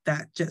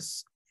 That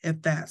just,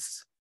 if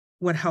that's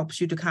what helps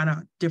you to kind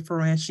of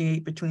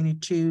differentiate between the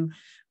two.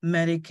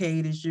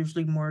 Medicaid is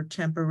usually more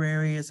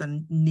temporary, as a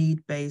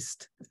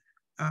need-based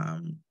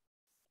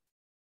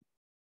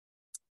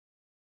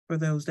for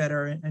those that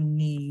are in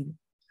need.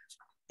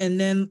 And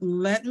then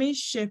let me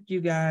shift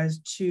you guys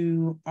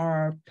to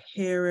our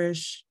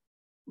parish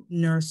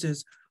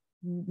nurses.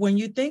 When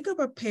you think of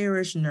a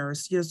parish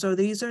nurse, so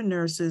these are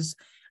nurses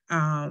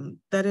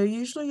that are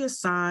usually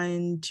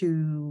assigned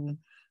to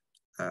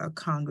a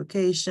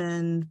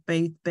congregation,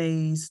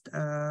 faith-based,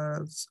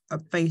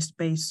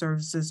 faith-based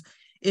services.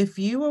 If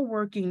you are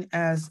working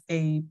as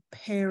a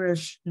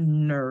parish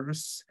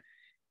nurse,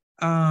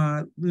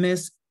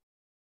 Miss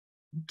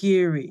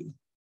Geary,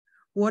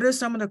 what are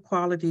some of the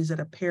qualities that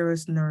a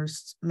parish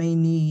nurse may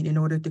need in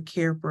order to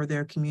care for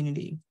their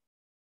community?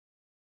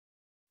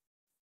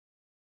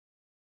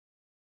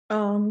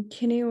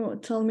 Can you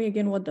tell me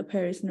again what the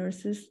parish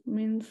nurses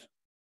means?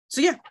 So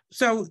yeah,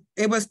 so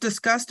it was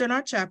discussed in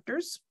our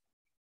chapters.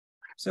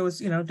 So it's,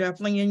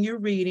 definitely in your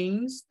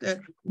readings that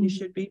you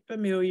should be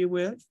familiar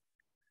with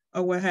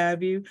or what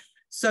have you.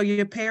 So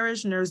your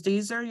parish nurse,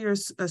 these are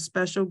a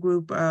special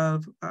group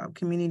of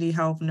community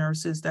health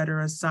nurses that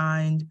are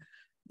assigned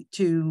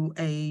to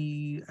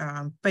a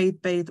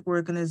faith-based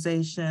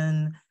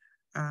organization,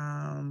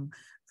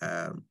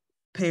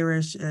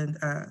 parish, and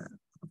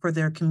for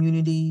their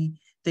community.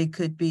 They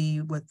could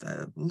be with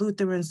a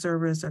Lutheran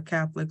service or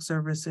Catholic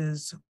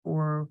services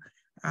or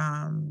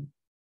the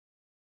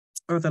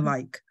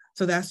like.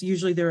 So that's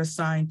usually they're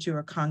assigned to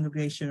a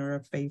congregation or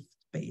a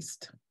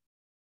faith-based.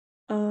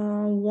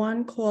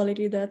 One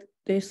quality that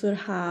they should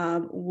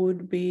have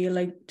would be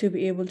like to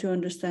be able to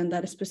understand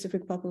that a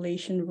specific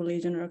population,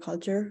 religion, or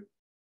culture.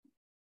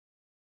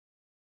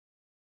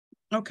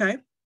 Okay,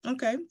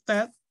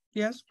 that,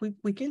 yes,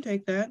 we can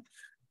take that.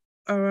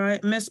 All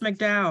right, Miss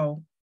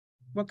McDowell,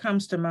 what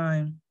comes to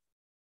mind?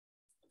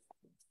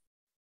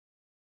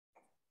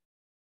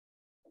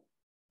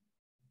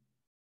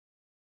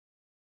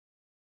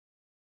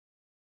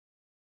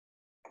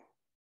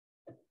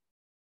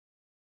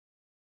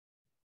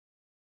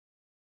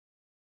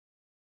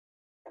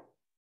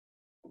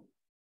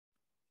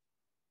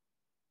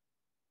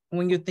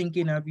 when you're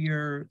thinking of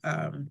your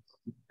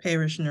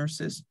parish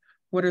nurses,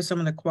 what are some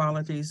of the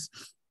qualities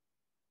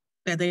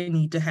that they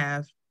need to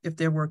have if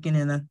they're working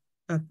in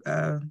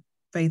a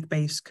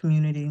faith-based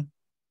community?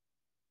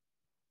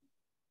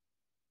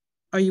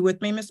 Are you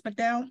with me, Ms.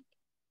 McDowell?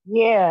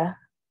 Yeah.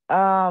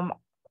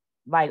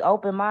 Like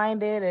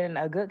open-minded and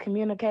a good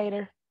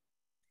communicator.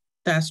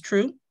 That's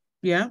true.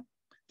 Yeah.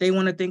 They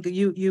want to think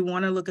you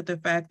want to look at the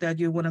fact that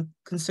you want to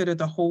consider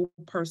the whole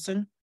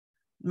person,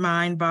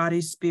 mind, body,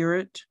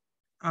 spirit,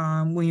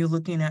 when you're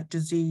looking at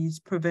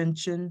disease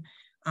prevention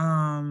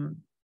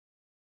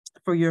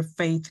for your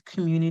faith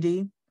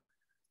community.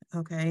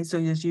 Okay,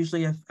 so there's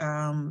usually a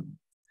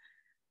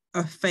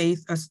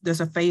faith,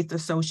 there's a faith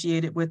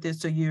associated with it.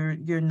 So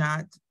you're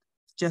not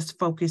just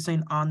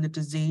focusing on the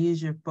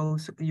disease, you're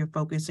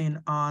focusing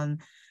on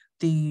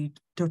the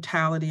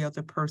totality of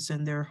the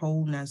person, their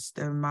wholeness,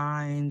 their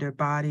mind, their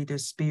body, their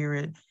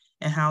spirit,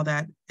 and how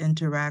that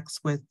interacts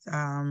with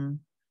and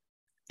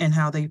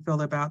how they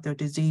feel about their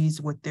disease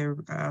with their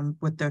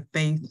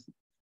faith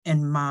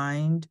and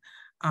mind.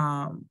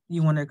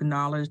 You want to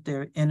acknowledge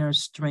their inner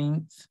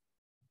strength.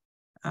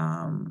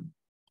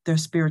 Their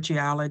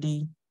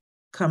spirituality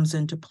comes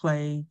into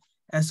play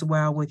as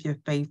well with your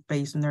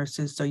faith-based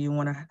nurses. So you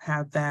want to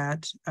have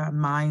that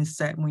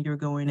mindset when you're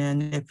going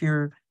in. If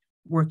you're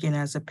working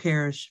as a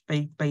parish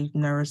faith-based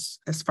nurse,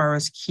 as far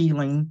as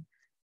healing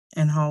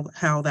and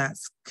how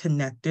that's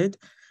connected.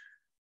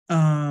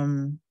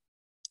 You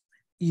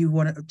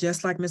want to,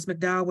 just like Ms.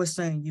 McDowell was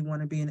saying, you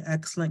want to be an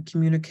excellent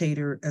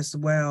communicator as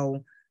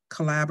well.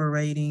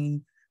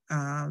 Collaboration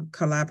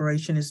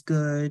is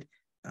good,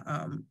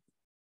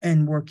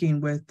 and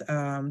working with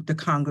the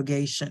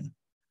congregation.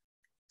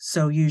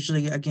 So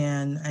usually,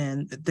 again,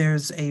 and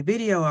there's a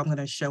video I'm going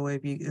to show you.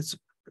 It's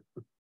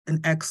an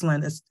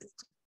excellent, it's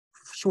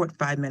short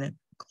 5-minute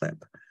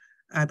clip,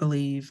 I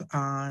believe,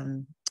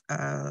 on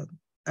an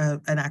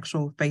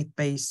actual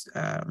faith-based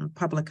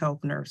public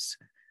health nurse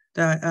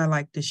that I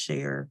like to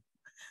share.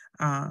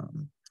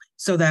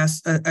 So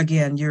that's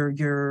again,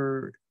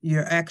 you're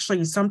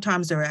actually,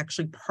 sometimes they're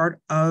actually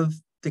part of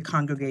the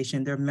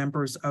congregation. They're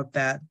members of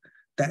that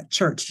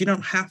church. You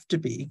don't have to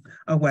be,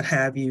 or what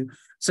have you.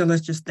 So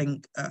let's just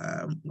think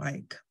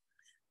like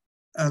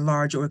a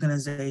large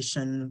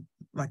organization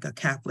like a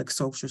Catholic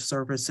Social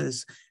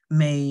Services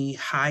may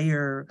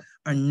hire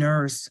a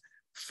nurse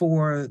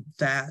for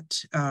that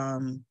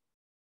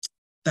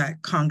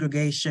that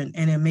congregation,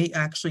 and it may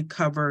actually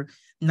cover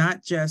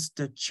not just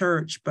the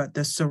church, but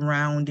the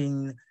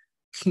surrounding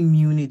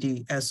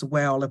community as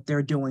well, if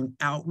they're doing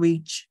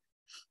outreach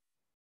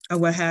or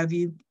what have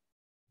you.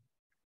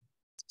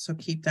 So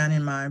keep that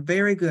in mind.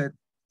 Very good.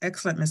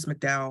 Excellent, Ms.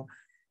 McDowell.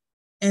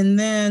 And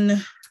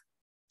then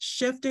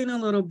shifting a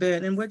little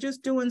bit, and we're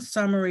just doing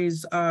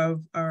summaries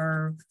of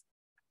our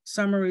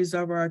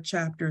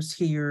chapters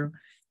here.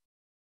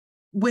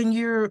 When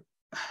you're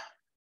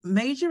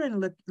majoring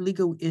in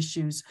legal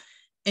issues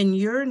in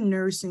your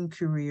nursing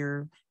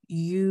career,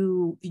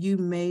 you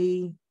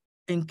may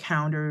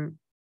encounter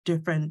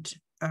different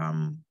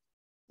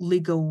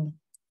legal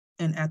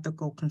and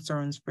ethical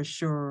concerns for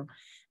sure.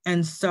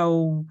 And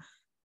so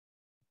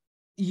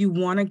you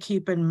want to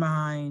keep in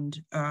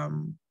mind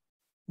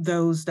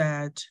those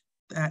that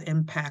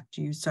impact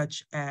you,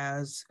 such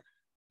as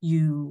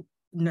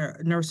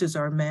nurses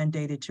are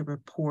mandated to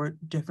report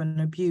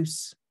different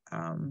abuse,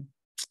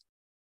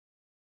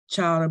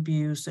 child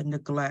abuse and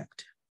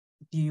neglect.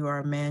 You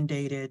are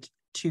mandated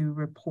to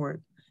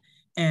report,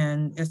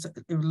 and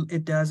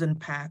it does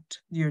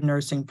impact your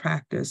nursing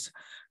practice.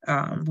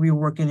 If you're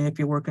working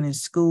in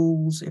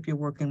schools, if you're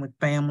working with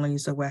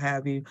families or what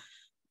have you,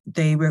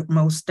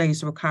 most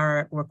states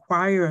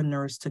require a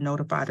nurse to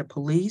notify the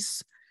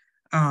police,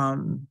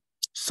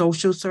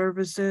 social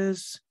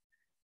services,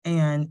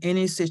 and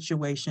any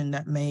situation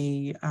that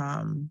may,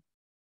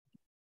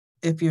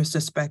 if you're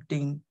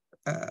suspecting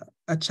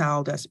a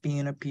child that's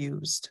being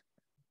abused.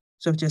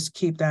 So just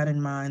keep that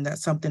in mind.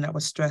 That's something that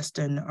was stressed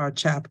in our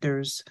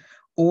chapters.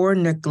 Or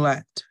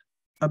neglect,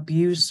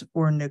 abuse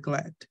or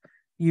neglect,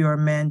 you are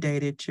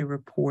mandated to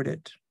report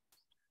it.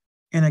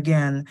 And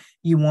again,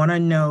 you want to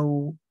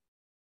know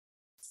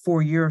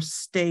for your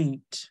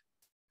state,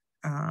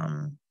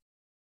 the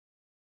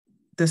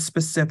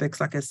specifics.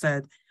 Like I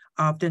said,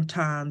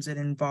 oftentimes it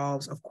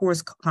involves, of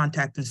course,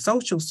 contacting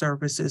social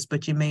services,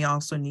 but you may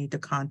also need to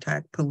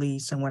contact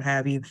police and what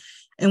have you.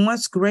 And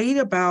what's great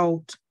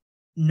about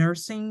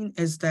nursing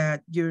is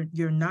that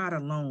you're not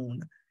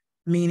alone,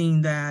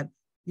 meaning that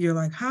you're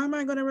like, how am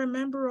I going to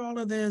remember all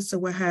of this or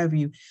what have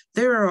you?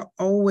 There are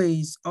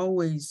always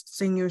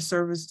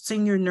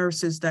senior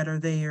nurses that are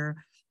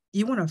there.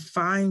 You want to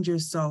find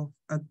yourself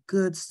a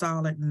good,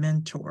 solid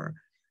mentor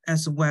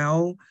as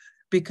well,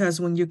 because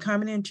when you're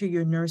coming into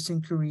your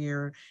nursing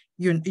career,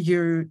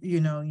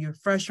 you're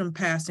fresh from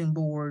passing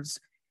boards,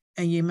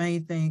 and you may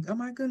think, oh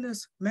my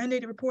goodness,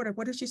 mandated reporter,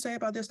 what did she say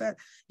about this, that?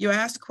 You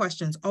ask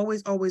questions,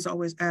 always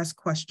ask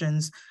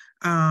questions,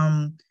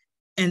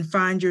 and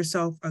find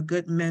yourself a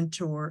good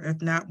mentor,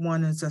 if not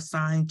one is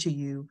assigned to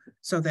you,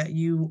 so that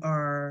you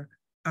are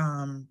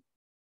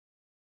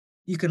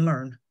you can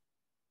learn.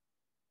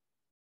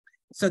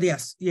 So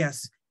yes,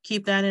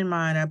 keep that in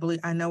mind.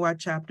 I know our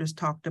chapters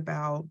talked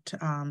about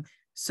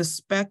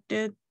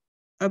suspected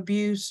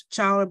abuse,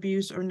 child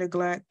abuse or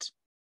neglect.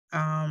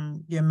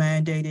 You're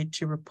mandated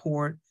to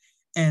report.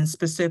 And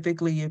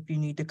specifically, if you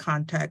need to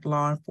contact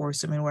law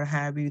enforcement, what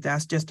have you,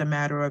 that's just a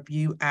matter of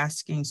you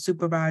asking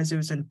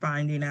supervisors and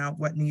finding out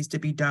what needs to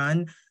be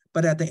done.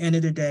 But at the end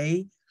of the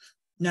day,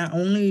 not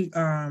only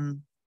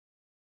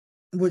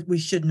what we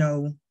should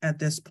know at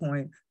this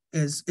point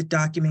is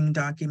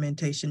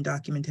documentation,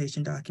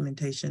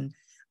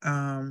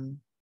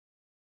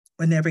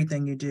 in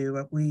everything you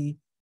do.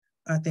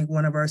 I think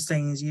one of our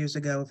sayings years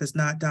ago, if it's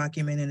not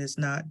documented, it's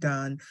not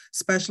done,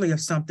 especially if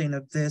something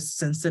of this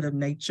sensitive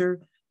nature,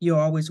 you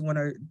always want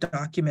to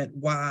document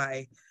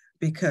why,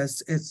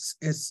 because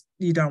it's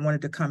you don't want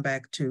it to come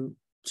back to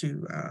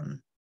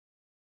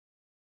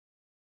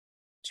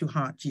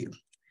haunt you.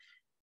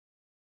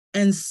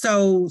 And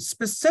so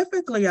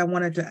specifically, I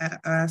wanted to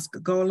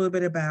talk a little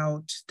bit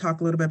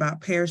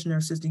about parish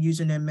nurses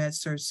using their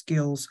med-surg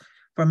skills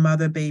for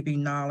mother-baby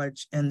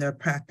knowledge and their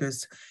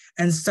practice.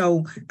 And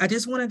so I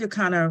just wanted to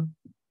kind of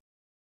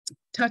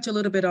touch a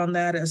little bit on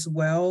that as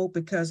well,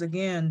 because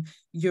again,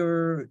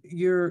 you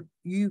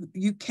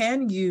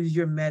can use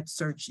your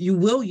med-surg, you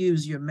will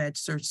use your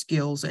med-surg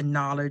skills and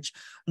knowledge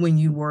when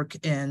you work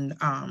in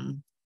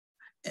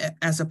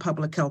as a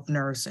public health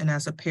nurse and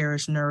as a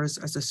parish nurse,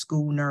 as a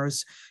school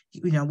nurse.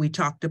 We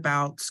talked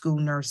about school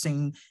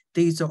nursing.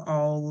 These are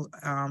all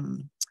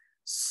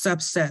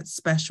subset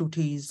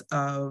specialties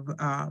of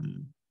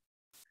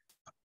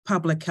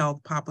public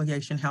health,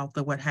 population health,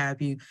 or what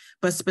have you.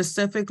 But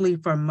specifically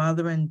for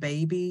mother and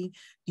baby,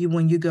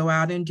 when you go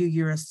out and do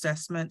your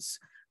assessments,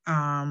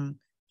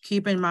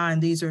 keep in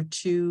mind these are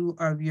two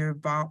of your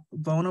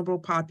vulnerable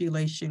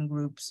population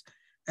groups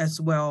as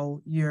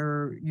well,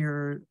 your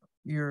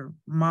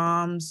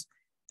moms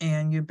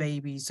and your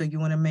babies. So you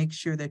want to make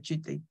sure that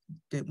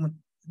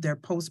their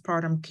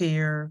postpartum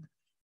care,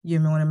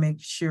 you want to make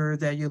sure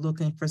that you're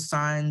looking for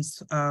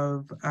signs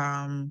of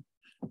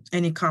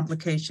any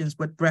complications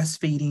with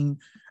breastfeeding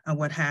and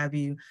what have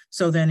you.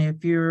 So then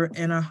if you're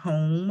in a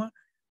home,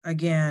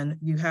 again,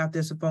 you have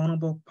this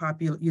vulnerable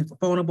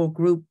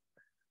group.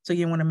 So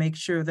you want to make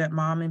sure that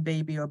mom and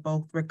baby are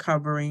both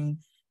recovering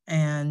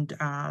and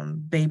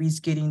babies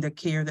getting the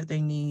care that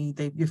they need.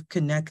 You've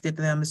connected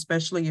them,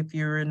 especially if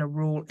you're in a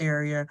rural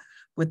area,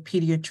 with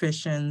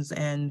pediatricians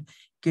and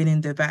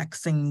getting the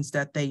vaccines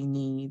that they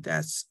need.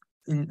 That's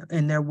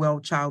in their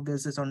well child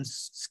visits on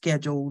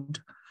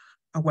scheduled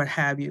or what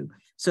have you.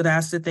 So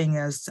that's the thing,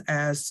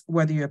 as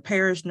whether you're a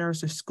parish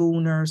nurse or school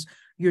nurse,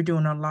 you're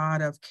doing a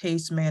lot of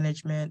case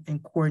management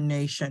and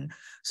coordination.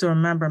 So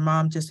remember,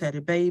 mom just had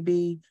a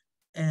baby,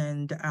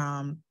 and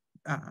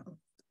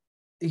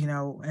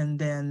and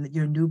then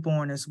your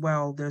newborn as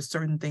well. There's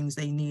certain things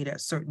they need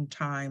at certain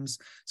times.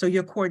 So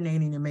you're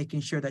coordinating and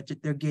making sure that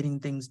they're getting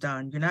things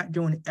done. You're not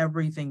doing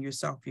everything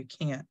yourself. You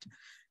can't.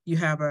 You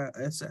have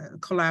it's a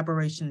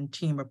collaboration and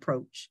team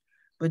approach,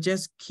 but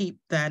just keep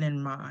that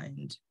in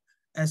mind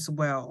as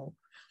well.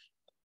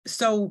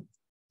 So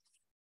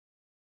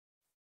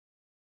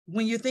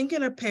when you're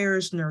thinking of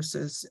parish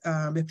nurses,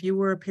 if you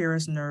were a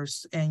parish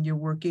nurse and you're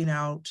working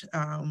out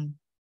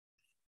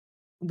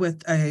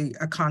with a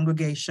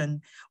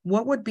congregation,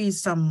 what would be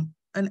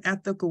an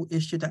ethical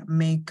issue that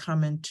may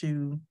come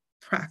into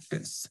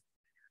practice?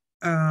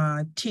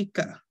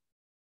 Tika,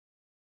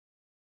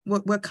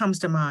 what comes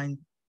to mind?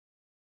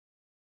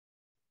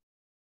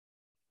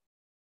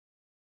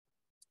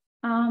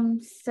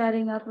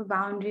 Setting up a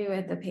boundary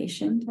with the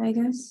patient, I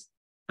guess.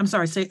 I'm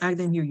sorry, I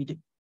didn't hear you.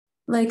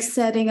 Like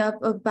setting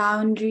up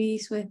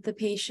boundaries with the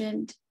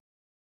patient.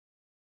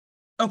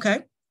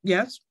 Okay,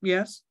 yes,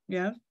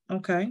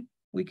 okay,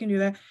 we can do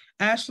that.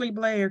 Ashley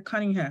Blair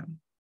Cunningham.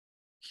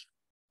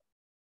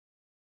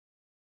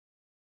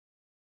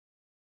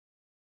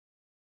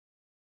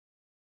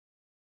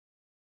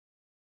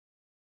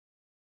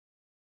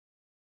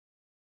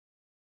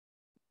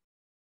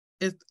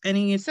 Is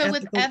any so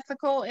ethical? With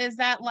ethical, is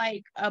that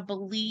like a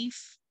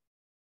belief?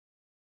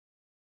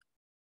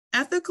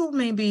 Ethical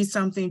may be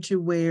something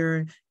to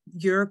where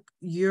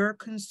your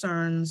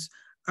concerns,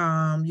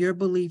 your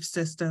belief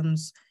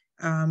systems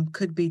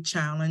could be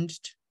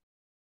challenged.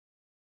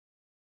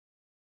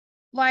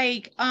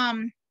 Like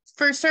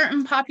for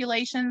certain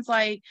populations,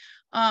 like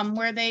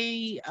where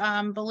they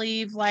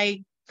believe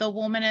like the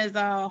woman is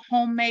a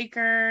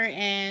homemaker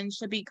and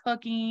should be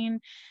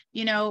cooking,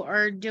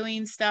 or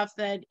doing stuff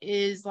that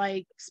is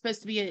like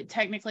supposed to be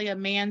technically a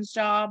man's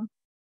job.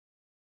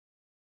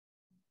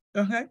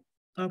 Okay.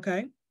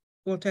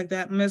 We'll take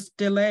that. Ms.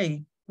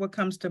 DeLay, what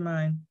comes to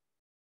mind?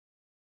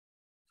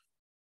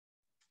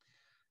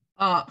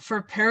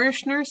 For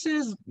parish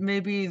nurses,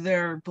 maybe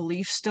their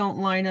beliefs don't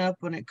line up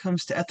when it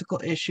comes to ethical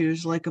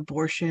issues like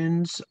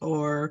abortions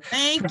or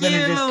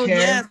preventative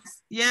care.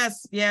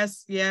 Yes.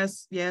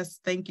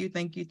 Thank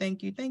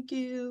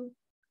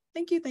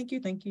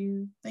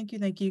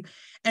you.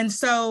 And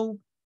so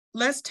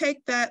let's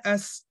take that a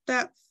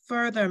step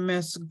further,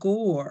 Ms.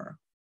 Gore.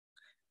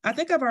 I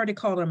think I've already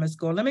called her Ms.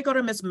 Gore. Let me go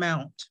to Ms.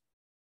 Mount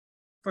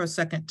for a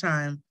second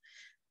time.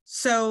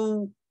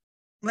 So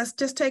let's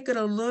just take it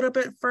a little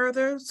bit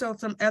further. So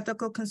some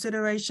ethical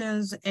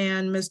considerations,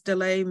 and Ms.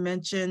 DeLay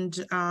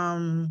mentioned,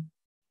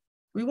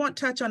 we won't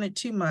touch on it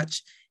too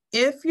much.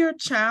 If you're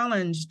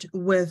challenged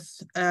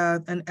with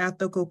an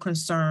ethical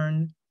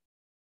concern,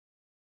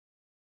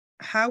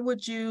 how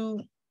would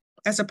you,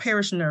 as a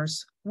parish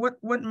nurse, what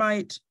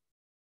might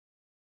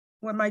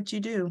you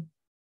do?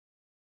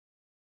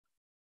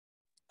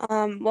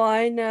 Well,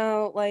 I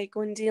know, like,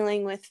 when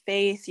dealing with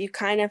faith, you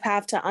kind of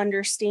have to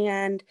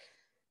understand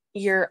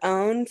your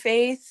own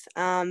faith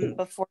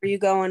before you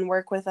go and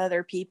work with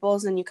other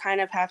people's, and you kind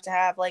of have to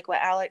have, like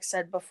what Alex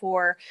said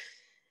before,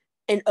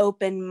 an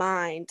open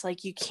mind.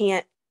 Like, you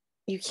can't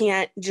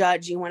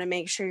judge. You want to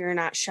make sure you're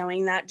not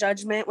showing that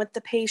judgment with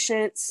the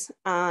patients,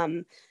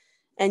 and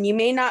you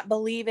may not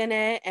believe in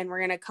it, and we're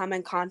going to come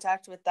in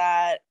contact with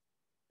that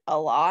a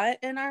lot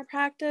in our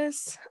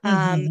practice.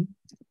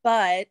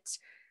 But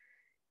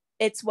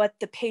it's what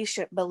the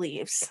patient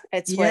believes.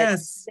 It's what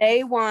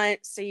they want.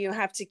 So you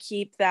have to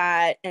keep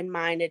that in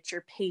mind. It's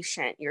your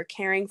patient. You're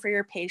caring for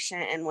your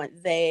patient and what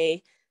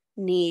they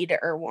need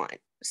or want.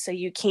 So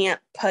you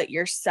can't put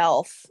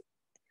yourself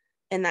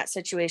in that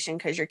situation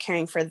because you're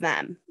caring for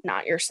them,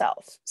 not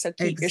yourself. So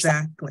keep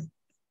yourself.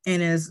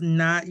 And it's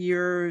not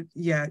your,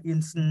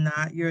 it's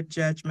not your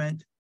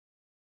judgment.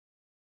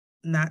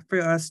 Not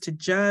for us to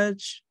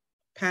judge,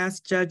 pass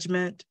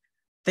judgment,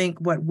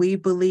 think what we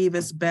believe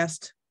is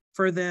best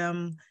for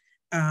them.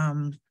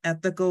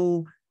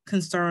 Ethical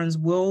concerns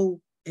will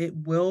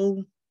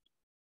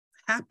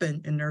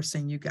happen in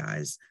nursing, you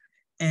guys.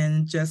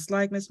 And just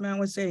like Ms. Mount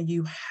was saying,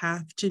 you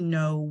have to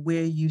know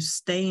where you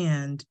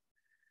stand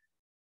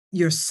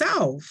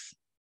yourself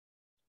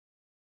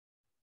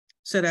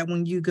so that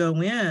when you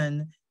go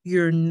in,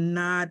 you're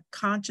not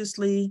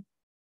consciously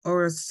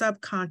or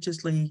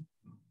subconsciously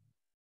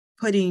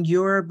putting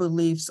your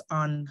beliefs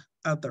on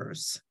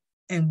others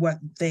and what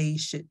they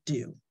should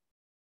do.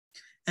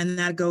 And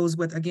that goes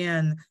with,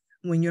 again,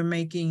 when you're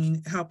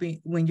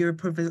when you're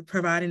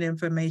providing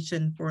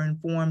information for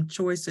informed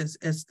choices,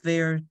 it's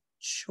their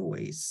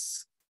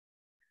choice.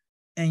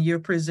 And you're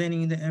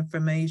presenting the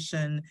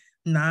information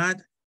not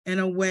in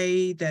a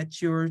way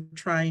that you're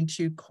trying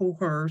to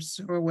coerce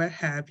or what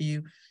have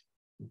you.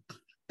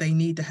 They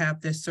need to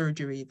have this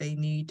surgery. They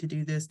need to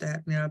do this,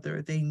 that, and the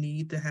other. They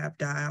need to have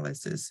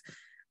dialysis.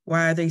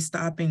 Why are they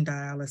stopping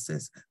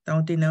dialysis?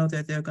 Don't they know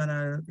that they're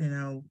gonna,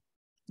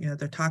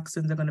 their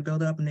toxins are gonna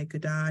build up and they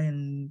could die,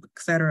 and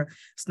et cetera.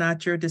 It's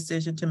not your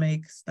decision to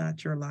make. It's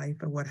not your life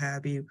or what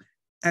have you.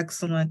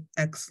 Excellent,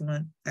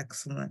 excellent,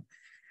 excellent.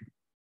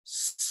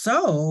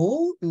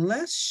 So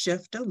let's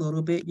shift a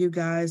little bit, you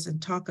guys,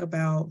 and talk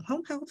about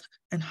home health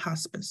and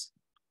hospice.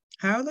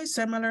 How are they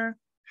similar?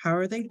 How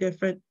are they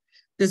different?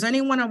 Does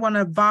anyone want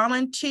to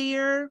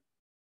volunteer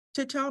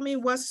to tell me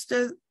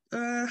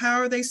how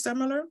are they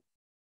similar?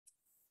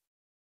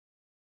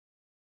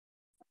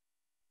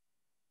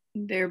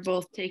 They're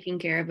both taking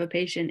care of a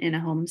patient in a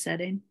home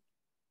setting.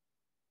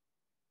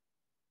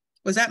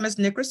 Was that Ms.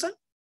 Nickerson?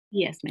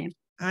 Yes, ma'am.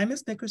 Hi,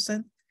 Ms.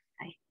 Nickerson.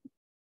 Hi.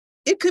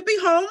 It could be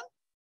home.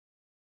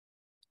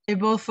 They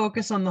both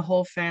focus on the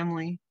whole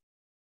family.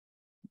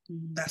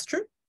 That's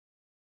true.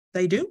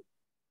 They do.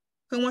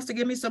 Who wants to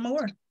give me some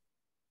more?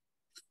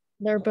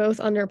 They're both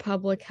under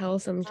public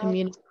health and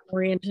community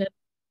oriented.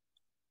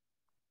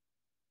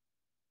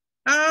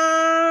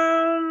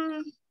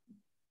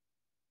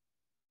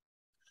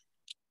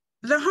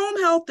 The home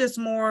health is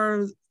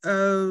more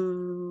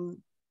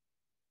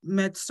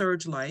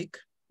med-surg like,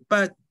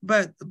 but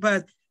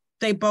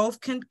they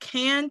both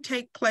can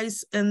take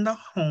place in the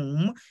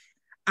home.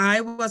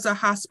 I was a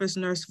hospice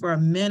nurse for a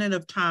minute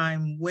of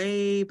time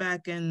way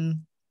back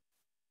in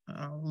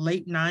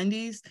late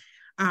 90s.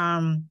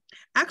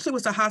 Actually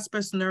was a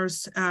hospice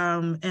nurse,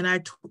 and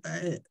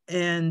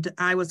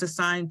I was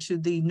assigned to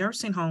the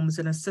nursing homes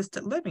and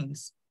assisted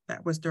livings.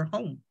 That was their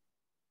home.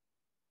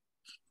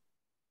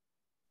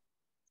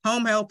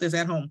 Home health is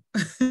at home.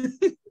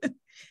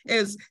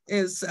 If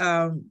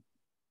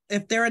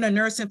they're in a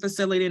nursing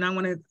facility and I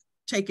want to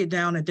take it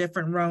down a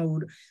different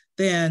road,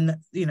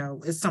 then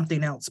it's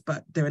something else,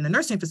 but they're in a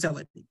nursing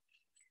facility.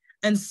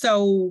 And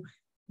so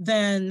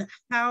then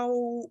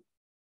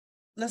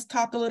let's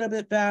talk a little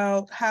bit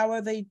about how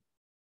are they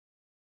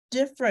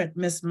different,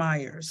 Ms.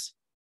 Myers?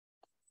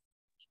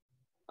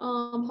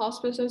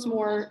 Hospice is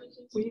more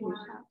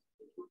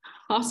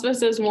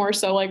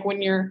so like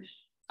when you're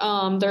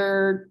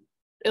their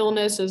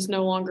illness is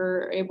no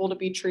longer able to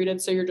be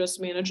treated, so you're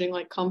just managing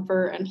like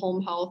comfort, and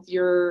home health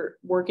you're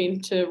working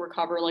to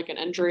recover like an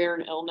injury or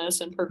an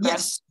illness and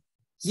progress.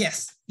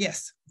 Yes.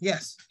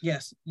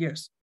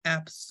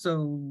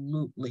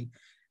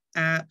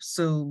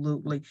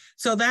 Absolutely.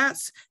 So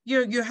that's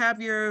you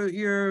have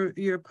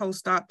your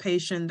post-op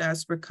patient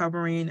that's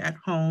recovering at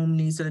home,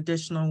 needs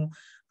additional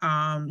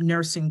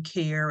nursing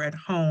care at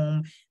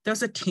home.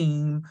 There's a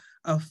team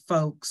of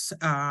folks.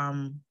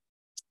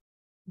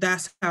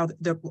 That's how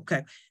they're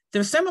okay.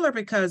 They're similar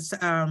because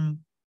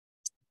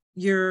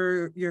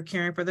you're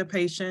caring for the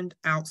patient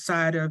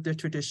outside of the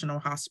traditional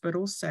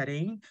hospital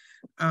setting.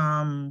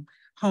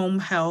 Home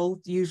health,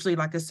 usually,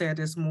 like I said,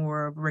 is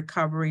more of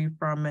recovery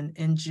from an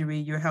injury.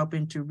 You're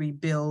helping to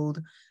rebuild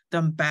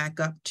them back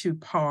up to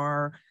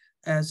par,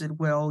 as it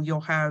will. You'll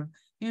have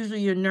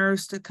usually your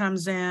nurse that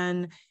comes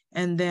in,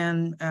 and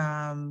then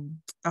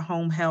a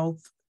home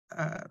health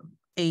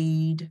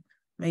aide,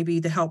 maybe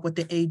to help with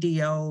the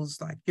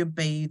ADLs, like your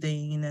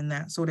bathing and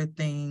that sort of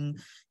thing.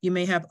 You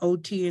may have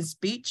OT and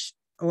speech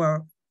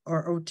or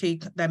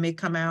OT that may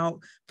come out.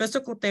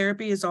 Physical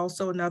therapy is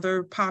also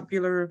another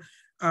popular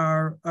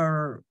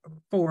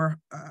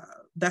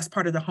that's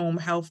part of the home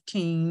health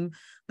team.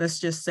 Let's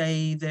just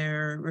say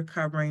they're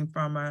recovering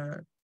from a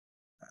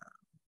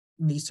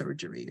knee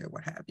surgery or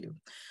what have you.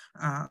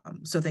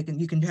 So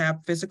you can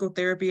have physical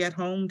therapy at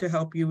home to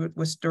help you with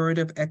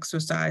restorative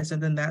exercise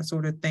and then that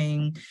sort of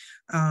thing.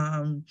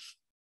 And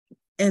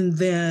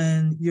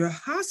then your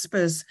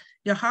hospice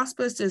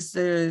is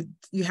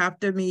you have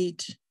to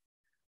meet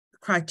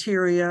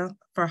criteria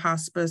for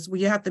hospice.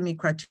 Well, you have to meet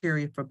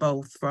criteria for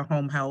both, for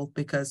home health,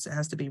 because it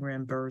has to be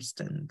reimbursed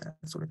and that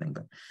sort of thing.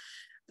 But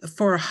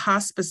for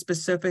hospice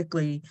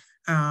specifically,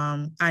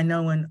 I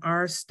know in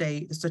our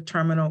state, it's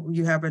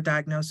you have a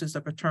diagnosis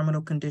of a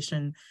terminal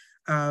condition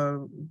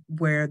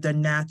where the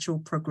natural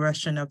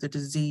progression of the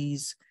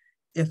disease,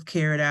 if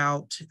carried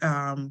out,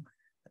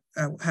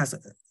 has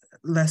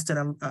less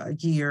than a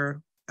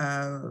year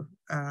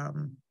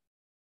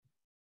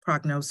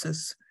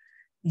prognosis.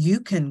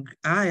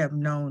 I have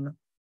known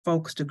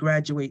folks to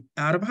graduate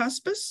out of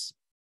hospice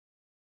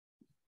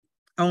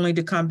only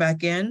to come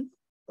back in,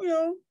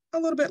 a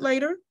little bit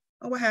later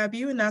or what have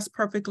you, and that's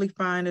perfectly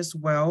fine as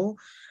well.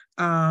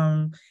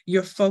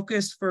 Your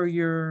focus for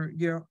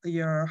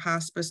your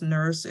hospice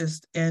nurse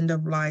is end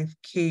of life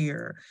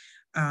care.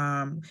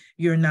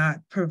 You're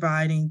not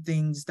providing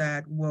things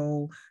that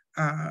will,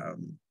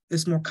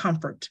 it's more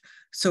comfort.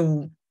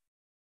 So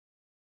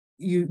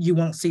you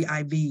won't see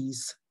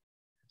IVs.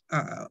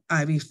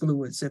 IV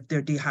fluids if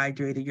they're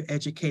dehydrated. You're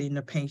educating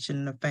the patient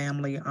and the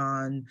family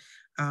on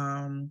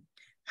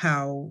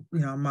how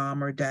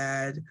mom or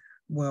dad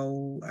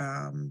will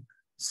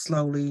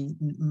slowly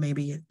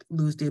maybe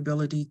lose the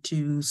ability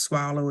to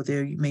swallow.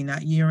 They may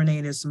not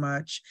urinate as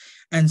much,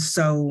 and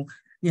so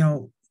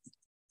to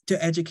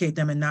educate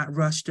them and not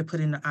rush to put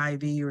in an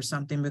IV or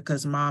something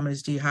because mom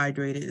is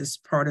dehydrated is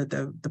part of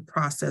the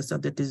process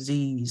of the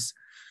disease.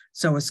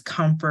 So it's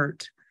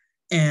comfort.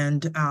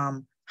 And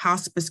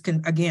hospice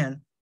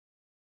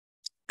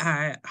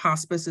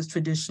hospice is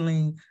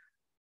traditionally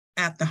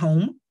at the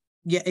home.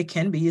 Yeah, it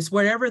can be. It's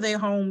wherever their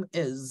home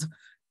is.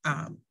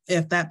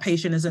 If that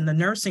patient is in the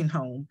nursing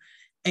home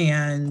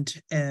and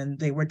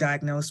they were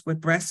diagnosed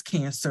with breast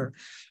cancer,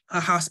 a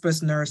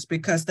hospice nurse,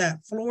 because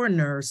that floor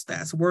nurse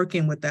that's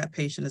working with that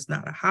patient is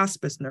not a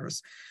hospice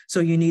nurse. So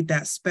you need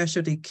that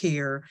specialty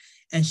care,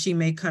 and she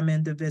may come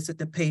in to visit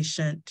the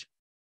patient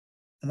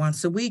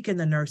once a week in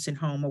the nursing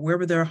home or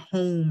wherever their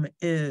home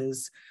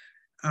is.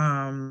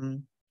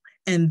 And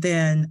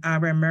then I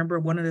remember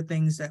one of the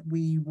things that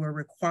we were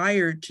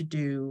required to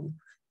do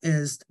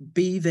is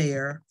be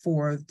there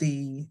for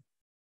the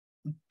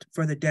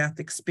death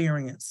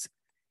experience.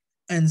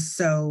 And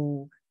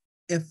so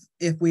if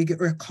we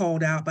are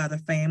called out by the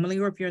family,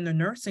 or if you're in the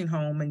nursing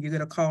home and you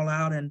get a call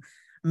out and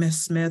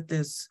Miss Smith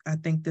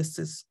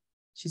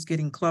she's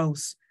getting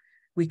close,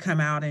 we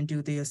come out and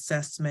do the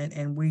assessment,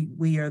 and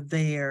we are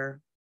there.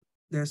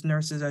 There's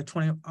nurses are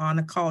on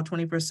the call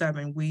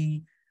 24/7.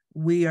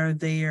 We are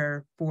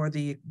there for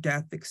the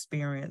death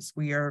experience.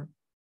 We are,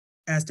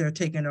 as they're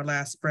taking their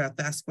last breath.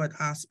 That's what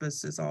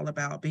hospice is all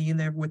about, being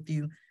there with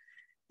you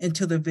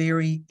until the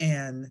very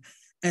end.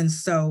 And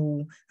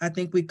so I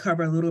think we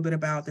cover a little bit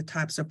about the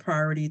types of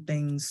priority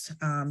things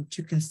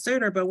to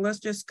consider, but let's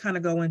just kind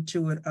of go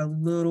into it a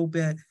little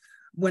bit.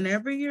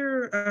 Whenever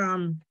you're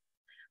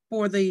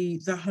for the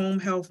home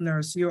health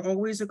nurse, you're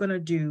always going to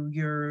do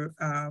your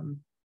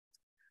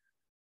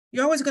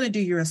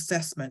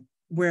assessment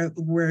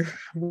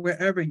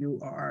wherever you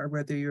are,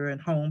 whether you're in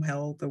home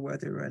health or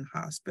whether you're in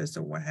hospice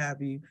or what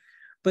have you.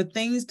 But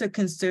things to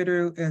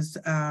consider is,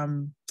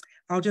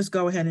 I'll just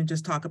go ahead and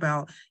just talk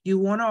about, you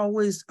want to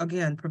always,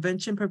 again,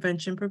 prevention.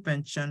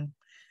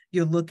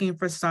 You're looking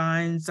for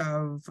signs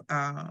of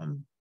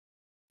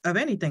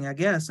anything, I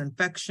guess,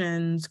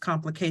 infections,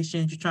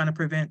 complications. You're trying to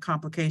prevent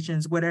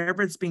complications,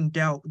 whatever it's being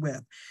dealt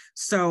with.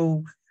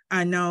 So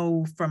I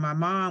know from my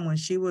mom, when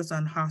she was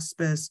on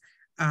hospice,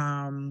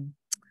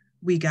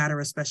 we got her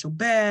a special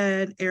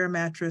bed, air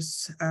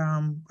mattress,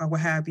 or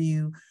what have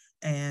you,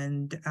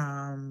 and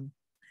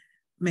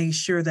make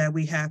sure that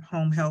we have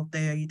home health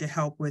there to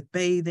help with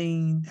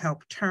bathing,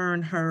 help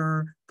turn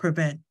her,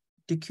 prevent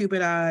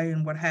decubiti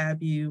and what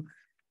have you.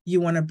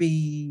 You want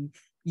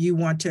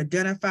to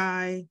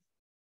identify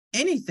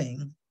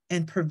anything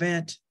and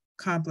prevent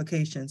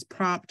complications,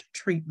 prompt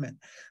treatment.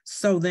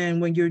 So then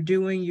when you're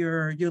doing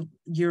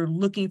you're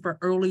looking for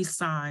early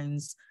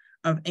signs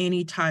of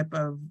any type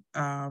of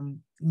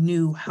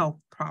new health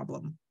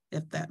problem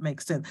if that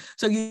makes sense.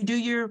 So you do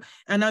your,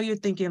 I know you're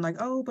thinking like,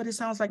 oh, but it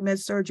sounds like med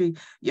surgery.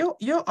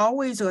 You're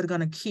always going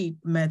to keep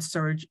med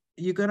surg.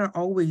 You're going to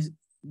always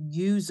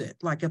use it.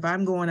 Like if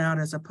I'm going out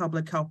as a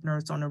public health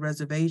nurse on a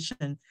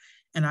reservation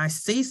and I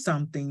see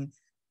something,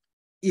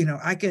 you know,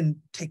 I can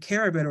take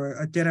care of it or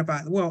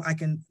identify, well, I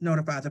can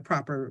notify the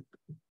proper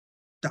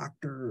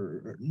doctor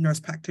or nurse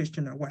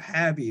practitioner, what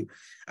have you.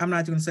 I'm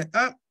not going to say,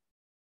 oh,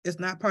 it's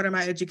not part of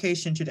my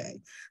education today.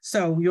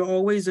 So you're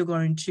always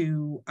going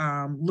to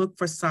look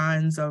for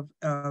signs of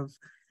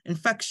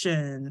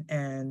infection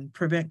and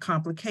prevent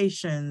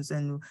complications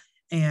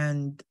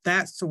and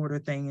that sort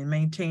of thing, and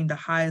maintain the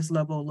highest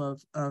level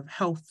of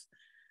health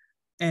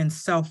and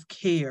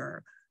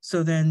self-care.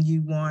 So then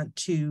you want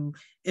to,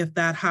 if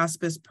that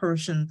hospice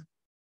person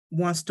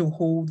wants to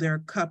hold their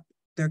cup,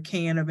 their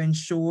can of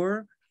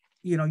Ensure,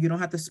 you know, you don't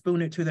have to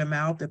spoon it to their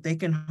mouth. If they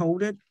can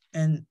hold it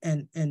and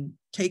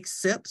take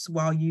sips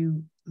while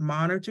you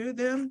monitor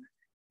them,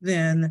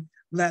 then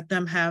let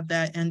them have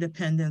that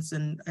independence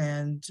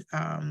and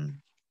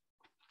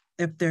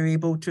if they're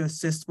able to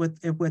assist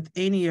with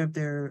any of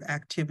their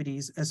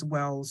activities as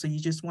well. So you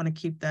just want to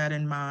keep that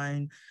in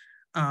mind.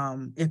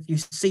 If you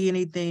see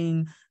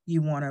anything,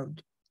 you want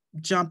to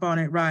jump on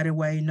it right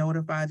away,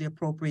 notify the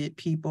appropriate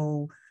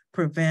people,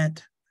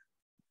 prevent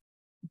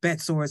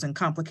bed sores and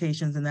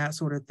complications and that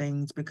sort of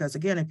things. Because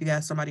again, if you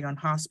got somebody on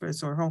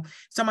hospice or home,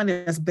 somebody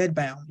that's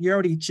bedbound, you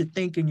already should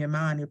think in your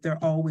mind, if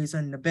they're always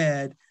in the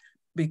bed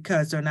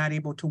because they're not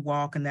able to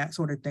walk and that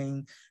sort of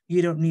thing,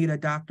 you don't need a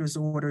doctor's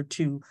order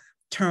to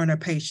turn a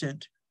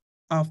patient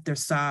off their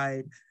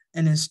side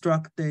and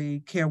instruct the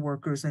care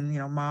workers. And, you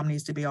know, mom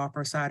needs to be off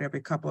her side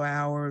every couple of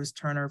hours,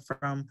 turn her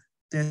from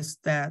this,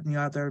 that, and the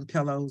other,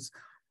 pillows,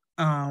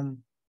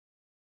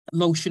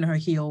 lotion her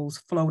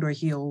heels, float her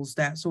heels,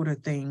 that sort of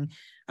thing.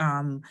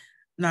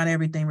 Not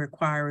everything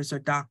requires a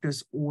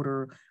doctor's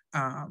order.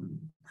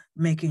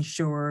 Making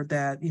sure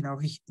that, you know,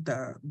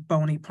 the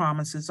bony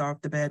promises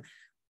off the bed.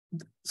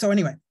 So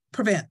anyway,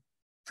 prevent.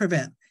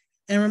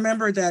 And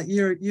remember that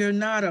you're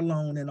not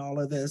alone in all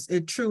of this.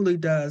 It truly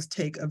does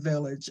take a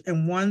village.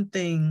 And one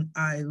thing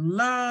I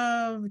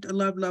love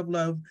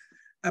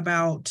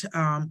about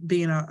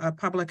being a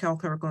public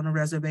health worker on a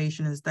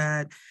reservation is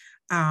that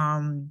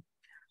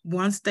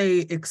once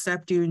they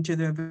accept you into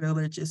their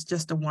village, it's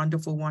just a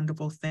wonderful,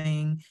 wonderful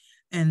thing.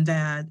 And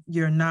that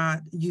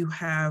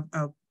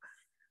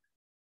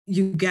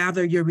you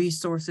gather your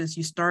resources,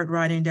 you start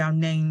writing down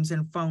names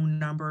and phone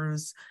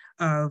numbers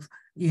of,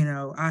 you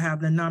know, I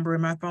have the number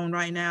in my phone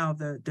right now,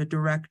 the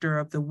director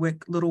of the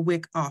Little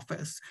WIC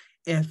office.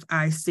 If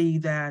I see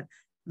that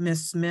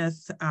Miss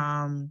Smith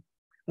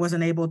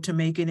wasn't able to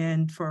make it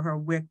in for her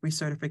WIC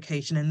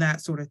recertification and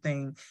that sort of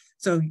thing.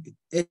 So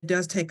it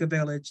does take a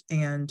village,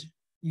 and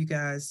you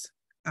guys,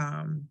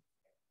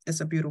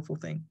 it's a beautiful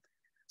thing.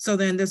 So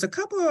then there's a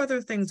couple of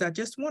other things I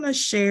just want to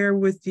share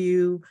with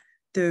you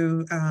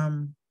to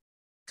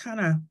kind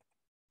of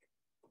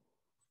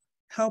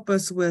help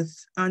us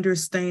with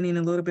understanding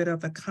a little bit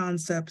of the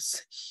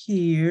concepts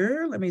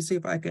here. Let me see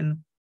if I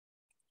can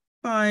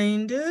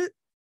find it.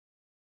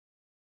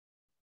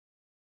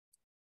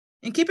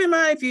 And keep in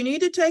mind, if you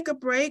need to take a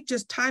break,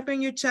 just type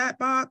in your chat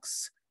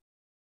box,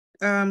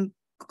 go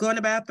in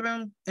the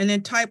bathroom, and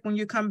then type when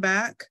you come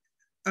back.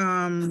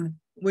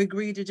 We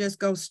agreed to just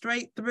go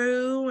straight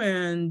through,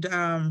 and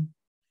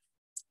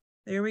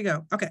there we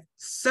go. Okay,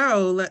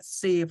 so let's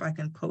see if I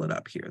can pull it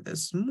up here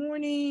this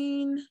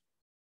morning.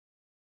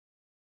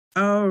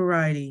 All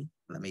righty,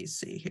 let me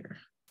see here.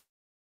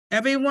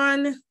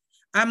 Everyone,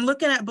 I'm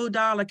looking at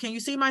Budala. Can you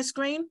see my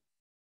screen?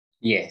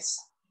 Yes.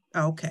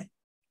 Okay.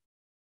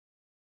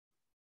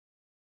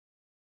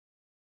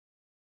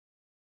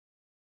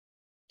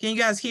 Can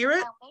you guys hear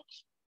it?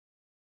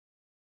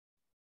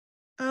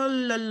 Oh,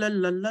 la, la,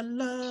 la, la,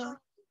 la.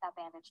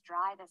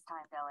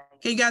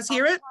 Can you guys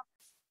hear it?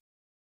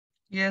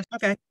 Yes.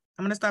 Okay,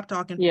 I'm gonna stop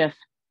talking. Yes.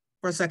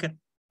 For a second.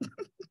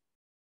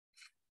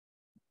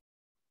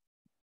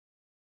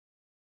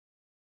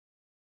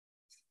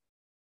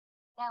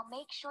 Now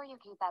make sure you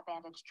keep that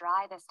bandage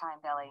dry this time,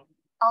 Billy.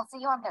 I'll see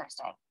you on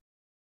Thursday.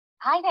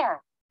 Hi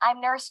there, I'm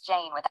Nurse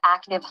Jane with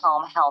Active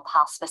Home Health,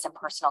 Hospice, and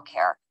Personal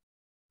Care.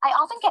 I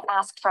often get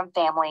asked from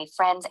family,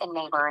 friends, and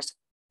neighbors,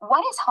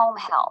 what is home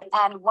health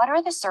and what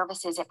are the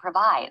services it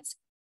provides?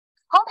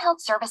 Home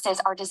health services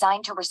are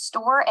designed to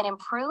restore and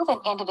improve an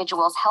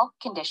individual's health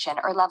condition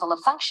or level of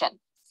function.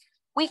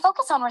 We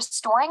focus on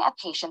restoring a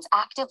patient's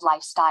active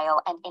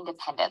lifestyle and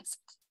independence,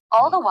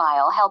 all the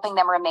while helping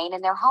them remain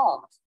in their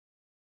home.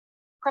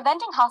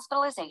 Preventing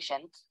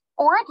hospitalization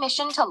or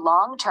admission to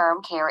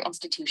long-term care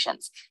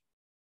institutions.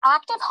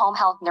 Active home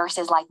health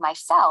nurses like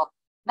myself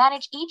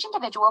manage each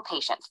individual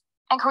patient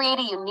and create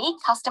a unique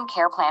custom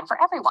care plan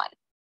for everyone.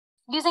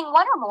 Using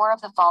one or more of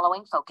the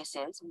following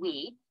focuses,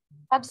 we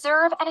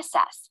observe and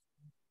assess.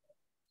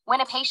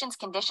 When a patient's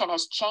condition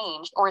has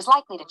changed or is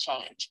likely to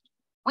change,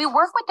 we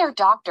work with their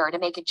doctor to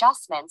make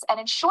adjustments and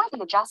ensure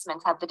the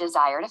adjustments have the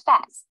desired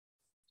effects.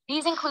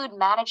 These include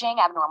managing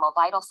abnormal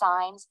vital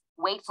signs,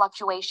 weight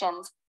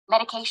fluctuations,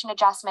 medication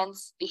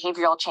adjustments,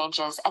 behavioral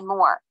changes, and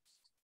more.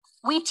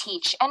 We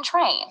teach and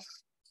train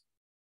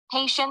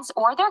patients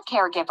or their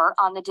caregiver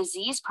on the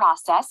disease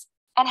process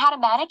and how to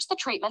manage the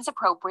treatments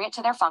appropriate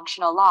to their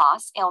functional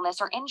loss, illness,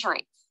 or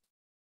injury,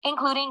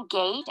 including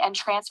gait and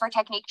transfer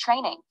technique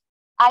training,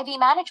 IV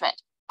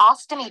management,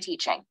 ostomy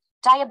teaching,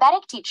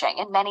 diabetic teaching,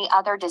 and many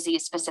other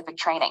disease-specific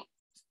training.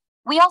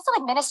 We also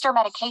administer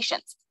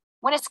medications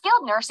when a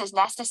skilled nurse is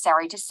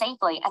necessary to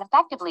safely and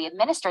effectively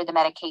administer the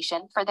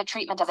medication for the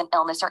treatment of an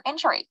illness or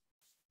injury,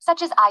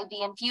 such as IV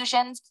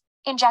infusions,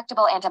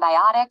 injectable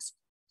antibiotics,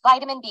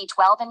 vitamin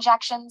B12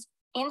 injections,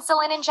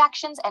 insulin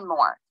injections, and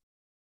more.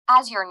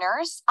 As your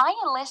nurse, I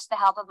enlist the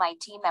help of my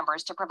team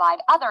members to provide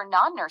other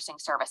non-nursing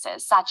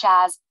services such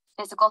as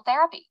physical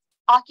therapy,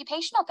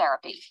 occupational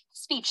therapy,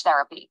 speech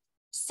therapy,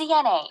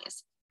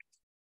 CNAs.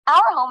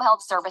 Our home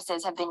health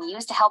services have been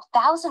used to help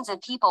thousands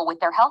of people with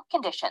their health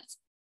conditions,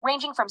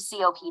 ranging from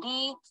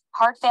COPD,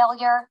 heart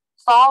failure,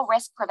 fall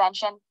risk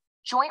prevention,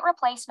 joint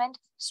replacement,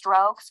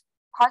 strokes,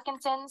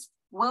 Parkinson's,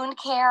 wound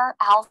care,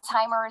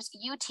 Alzheimer's,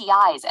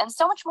 UTIs, and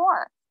so much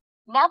more.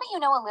 Now that you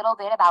know a little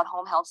bit about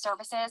home health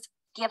services,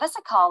 give us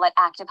a call at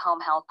Active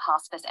Home Health,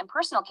 Hospice, and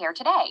Personal Care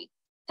today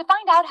to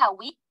find out how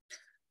we...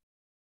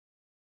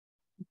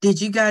 Did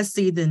you guys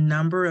see the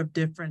number of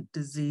different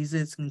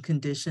diseases and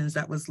conditions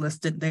that was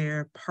listed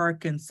there?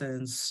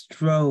 Parkinson's,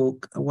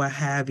 stroke, what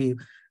have you.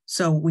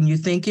 So when you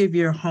think of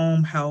your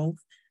home health,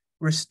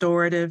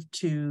 restorative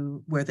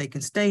to where they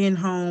can stay in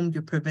home,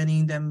 you're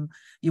preventing them,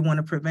 you want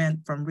to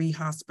prevent from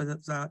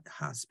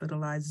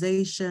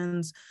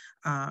hospitalizations.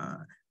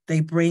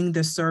 They bring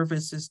the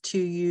services to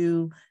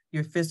you,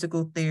 your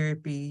physical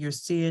therapy, your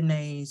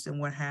CNAs, and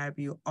what have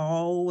you,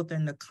 all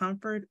within the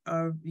comfort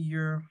of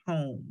your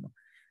home.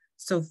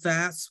 So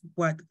that's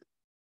what,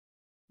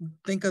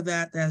 think of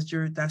that as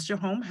that's your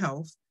home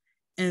health.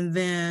 And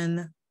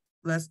then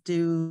let's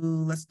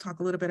talk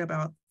a little bit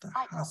about the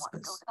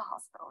hospice.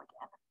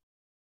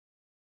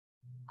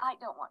 I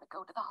don't want to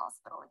go to the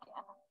hospital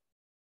again.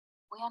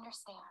 We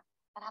understand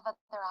and have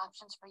other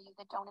options for you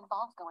that don't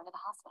involve going to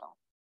the hospital.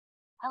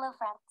 Hello,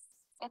 friends.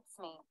 It's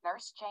me,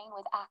 Nurse Jane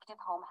with Active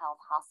Home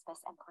Health,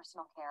 Hospice, and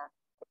Personal Care.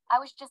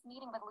 I was just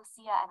meeting with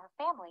Lucia and her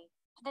family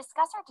to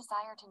discuss her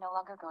desire to no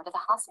longer go to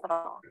the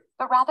hospital,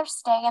 but rather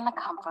stay in the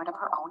comfort of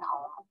her own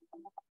home.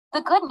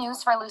 The good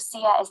news for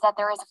Lucia is that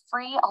there is a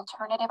free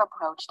alternative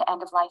approach to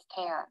end-of-life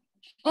care.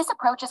 This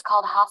approach is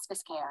called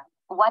hospice care.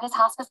 What is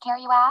hospice care,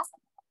 you ask?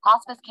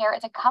 Hospice care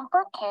is a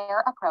comfort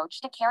care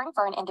approach to caring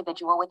for an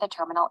individual with a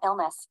terminal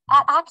illness.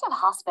 At Active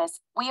Hospice,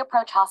 we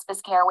approach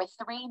hospice care with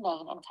three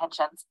main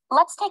intentions.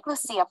 Let's take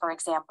Lucia, for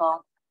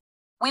example.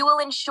 We will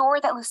ensure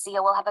that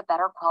Lucia will have a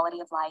better quality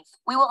of life.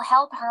 We will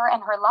help her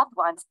and her loved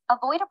ones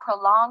avoid a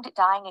prolonged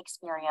dying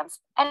experience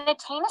and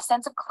attain a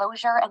sense of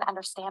closure and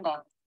understanding.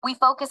 We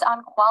focus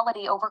on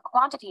quality over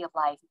quantity of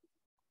life,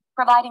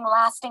 providing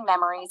lasting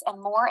memories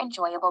and more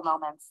enjoyable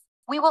moments.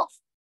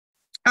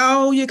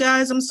 Oh, you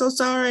guys, I'm so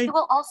sorry. We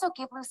will also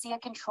give Lucia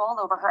control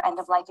over her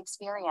end-of-life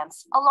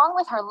experience. Along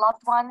with her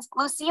loved ones,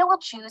 Lucia will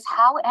choose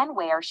how and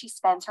where she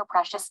spends her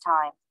precious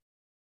time.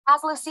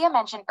 As Lucia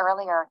mentioned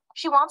earlier,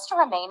 she wants to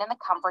remain in the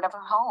comfort of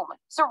her home,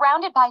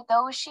 surrounded by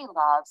those she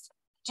loves,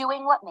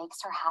 doing what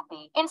makes her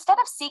happy. Instead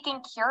of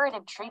seeking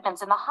curative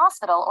treatments in the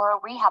hospital or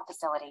a rehab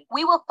facility,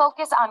 we will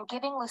focus on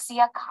giving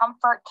Lucia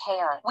comfort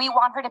care. We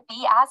want her to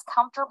be as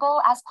comfortable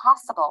as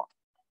possible.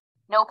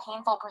 No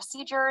painful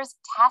procedures,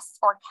 tests,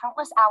 or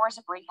countless hours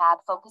of rehab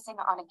focusing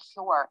on a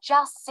cure,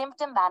 just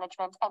symptom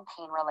management and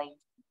pain relief.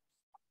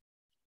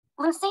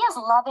 Lucia's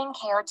loving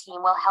care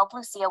team will help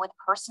Lucia with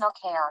personal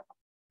care,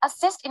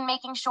 assist in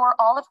making sure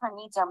all of her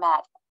needs are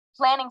met,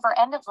 planning for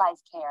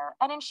end-of-life care,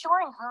 and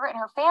ensuring her and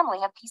her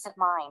family have peace of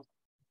mind.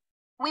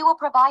 We will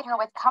provide her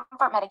with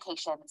comfort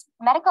medications,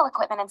 medical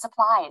equipment, and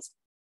supplies.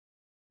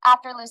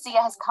 After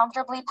Lucia has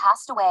comfortably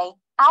passed away,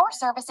 our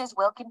services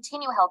will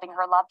continue helping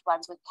her loved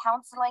ones with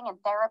counseling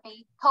and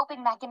therapy,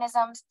 coping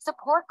mechanisms,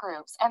 support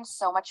groups, and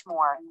so much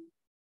more.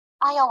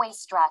 I always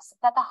stress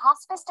that the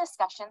hospice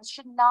discussions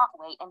should not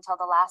wait until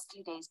the last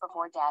few days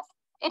before death.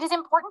 It is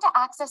important to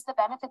access the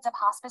benefits of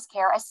hospice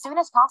care as soon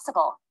as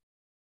possible.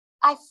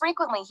 I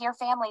frequently hear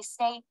families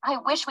state, "I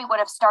wish we would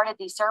have started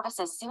these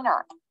services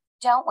sooner."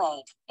 Don't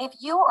wait.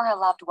 If you or a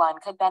loved one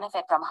could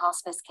benefit from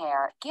hospice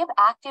care, give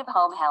Active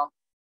Home Health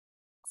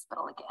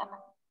Hospital again.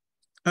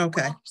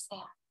 Okay. We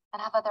understand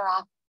and have other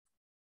options.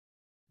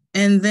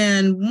 And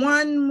then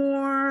one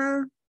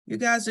more. You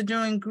guys are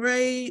doing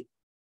great.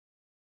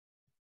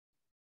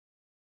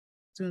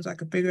 As soon as I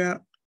can figure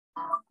out.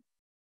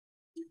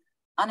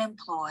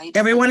 Unemployed.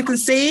 Everyone can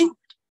see?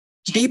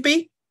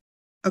 DP?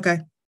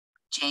 Okay.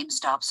 James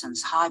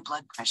Dobson's high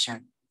blood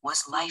pressure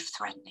was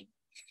life-threatening.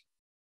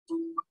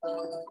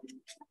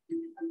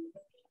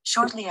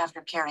 Shortly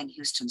after Karen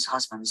Houston's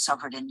husband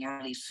suffered a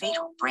nearly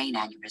fatal brain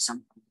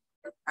aneurysm,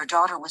 her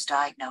daughter was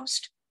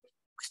diagnosed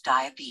with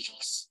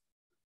diabetes.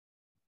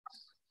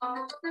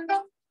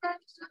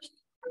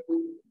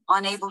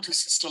 Unable to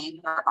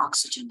sustain her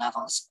oxygen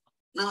levels,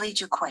 Lily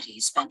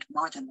Giacchetti spent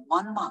more than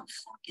 1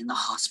 month in the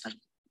hospital.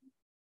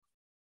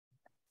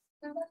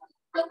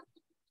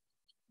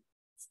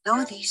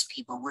 Though these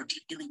people were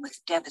dealing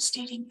with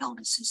devastating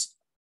illnesses,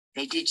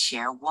 they did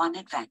share one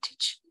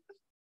advantage.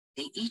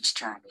 They each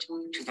turned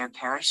to their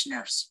parish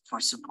nurse for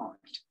support.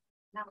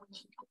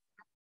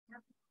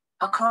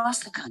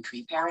 Across the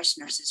country, parish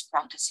nurses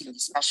practicing the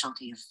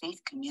specialty of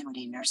faith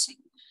community nursing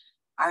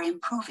are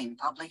improving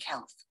public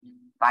health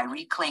by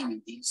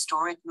reclaiming the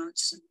historic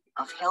roots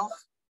of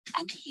health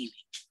and healing.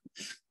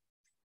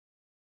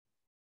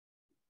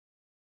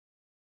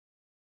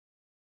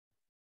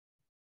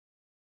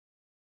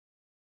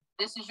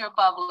 This is your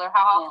bubbler.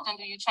 How often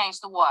do you change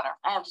the water?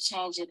 I have to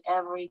change it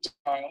every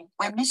day.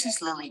 When Mrs.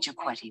 Lily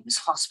Giacchetti was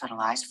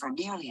hospitalized for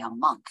nearly a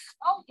month,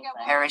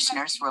 parish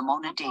nurse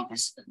Ramona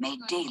Davis made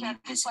daily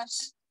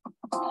visits.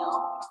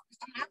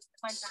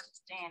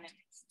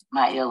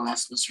 My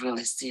illness was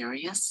really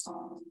serious,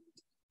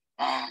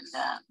 and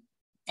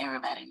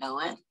everybody knew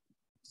it.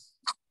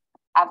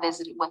 I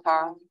visited with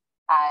her.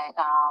 I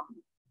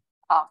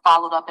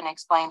followed up and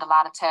explained a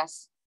lot of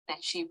tests that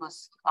she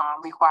was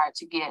required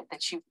to get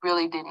that she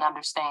really didn't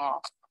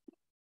understand.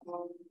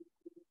 When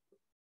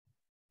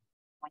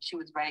she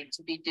was ready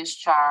to be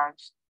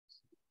discharged,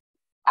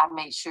 I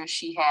made sure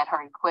she had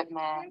her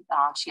equipment.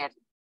 She had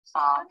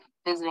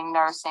visiting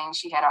nursing.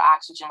 She had her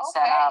oxygen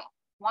set up.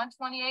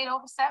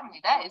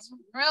 128/70. That is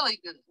really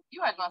good.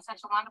 You are doing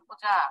such a wonderful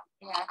job.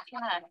 Yeah,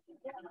 come on.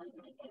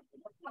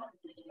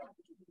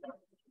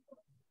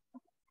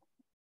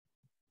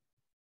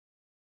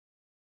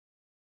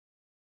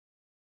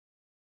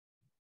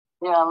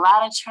 There are a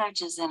lot of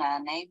churches in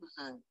our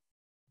neighborhood,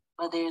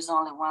 but there's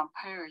only one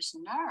parish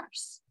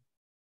nurse.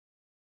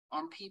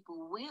 And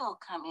people will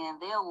come in,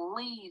 they'll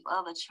leave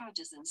other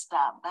churches and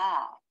stop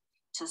by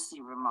to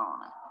see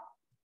Ramona.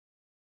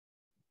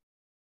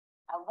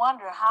 I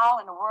wonder how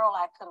in the world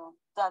I could have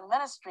done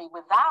ministry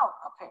without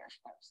a parish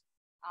nurse.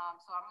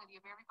 So I'm gonna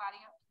give everybody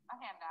a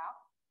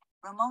handout.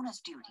 Ramona's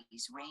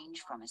duties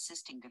range from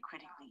assisting the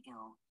critically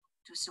ill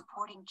to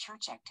supporting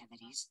church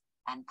activities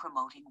and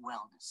promoting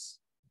wellness.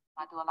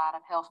 I do a lot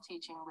of health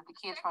teaching with the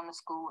kids from the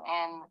school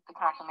and the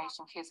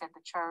confirmation kids at the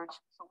church.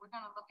 So we're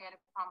going to look at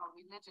it from a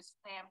religious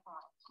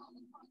standpoint.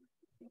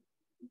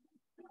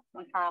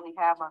 We currently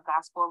have a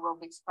gospel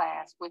aerobics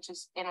class, which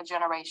is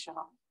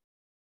intergenerational.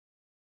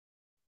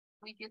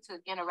 We get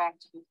to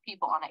interact with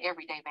people on an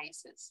everyday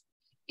basis.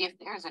 If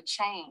there's a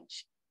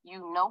change,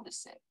 you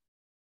notice it.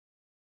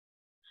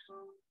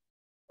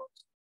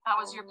 How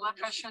was your blood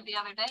pressure the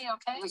other day?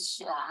 Okay. It was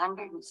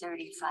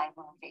 135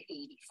 over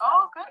 80.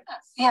 Oh,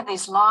 goodness. We have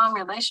these long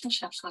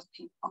relationships with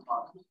people.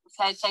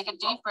 Okay, take a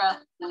deep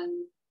breath.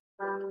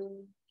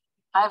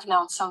 I've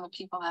known some of the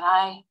people that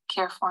I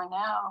care for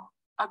now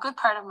a good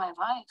part of my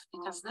life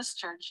because this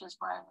church is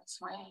where I was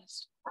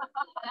raised.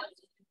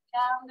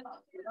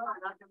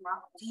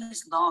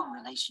 These long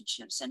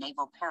relationships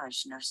enable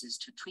parish nurses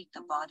to treat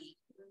the body,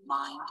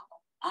 mind,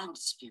 and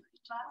spirit.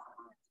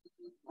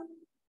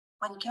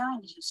 When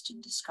Karen Houston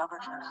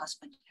discovered her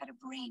husband had a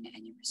brain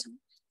aneurysm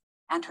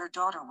and her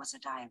daughter was a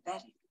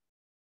diabetic,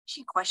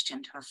 she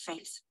questioned her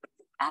faith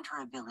and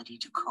her ability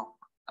to cope.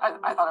 I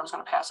thought I was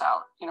going to pass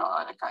out. You know,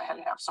 I had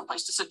to have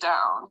someplace to sit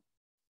down.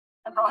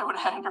 I probably would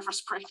have had a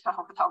nervous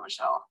breakdown without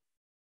Michelle.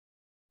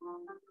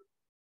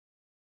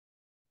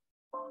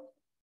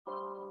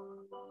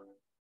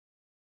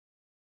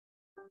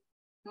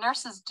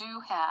 Nurses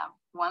do have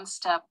one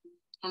step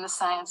in the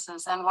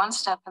sciences and one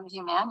step in the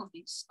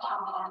humanities.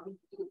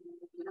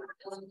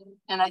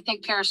 And I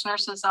think parish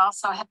nurses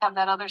also have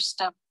that other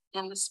step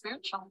in the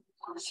spiritual.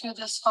 Through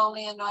this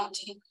holy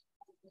anointing,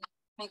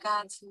 may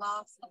God's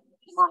love.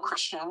 For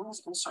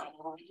Christians, and so,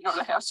 you know,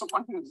 to have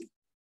someone who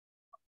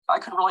I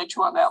could relate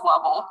to on that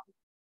level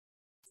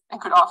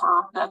and could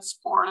offer that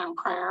support and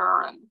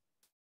prayer and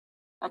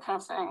that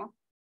kind of thing,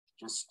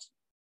 just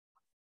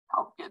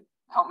help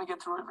me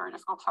get through a very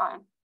difficult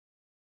time.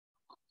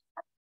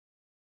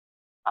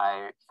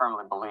 I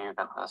firmly believe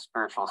that the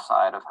spiritual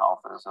side of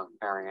health is a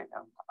very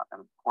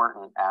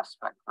important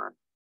aspect for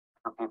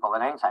people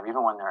at any time,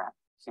 even when they're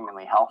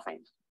seemingly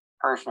healthy.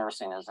 Parish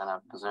nursing is in a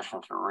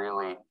position to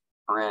really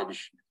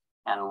bridge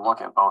and look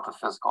at both the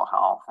physical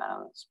health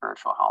and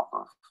spiritual health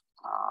of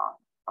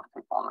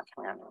people in the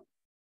community.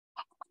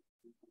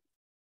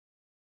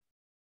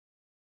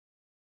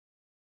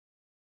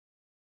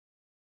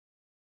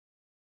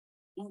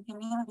 In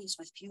communities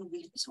with few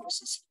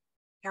resources,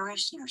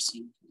 parish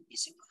nursing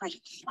is a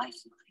critical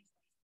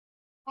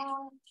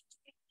lifeline.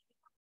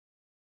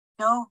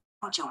 Joe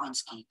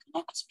Jawinski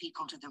connects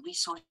people to the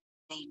resources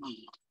they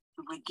need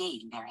to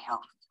regain their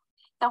health.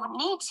 The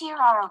needs here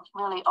are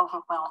really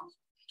overwhelming.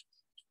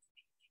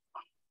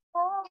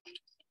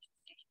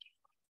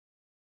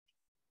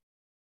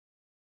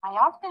 I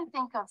often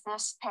think of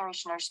this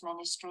parish nurse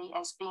ministry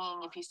as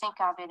being, if you think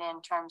of it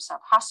in terms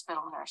of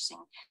hospital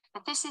nursing,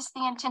 that this is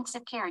the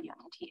intensive care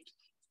unit here.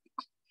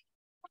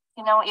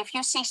 You know, if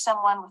you see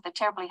someone with a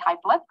terribly high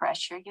blood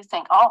pressure, you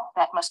think, oh,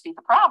 that must be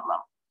the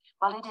problem.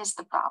 Well, it is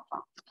the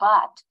problem,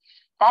 but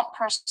that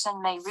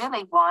person may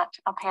really want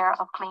a pair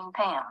of clean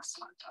pants.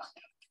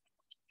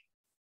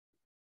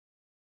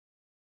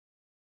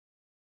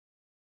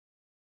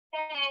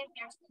 Hey,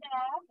 here's the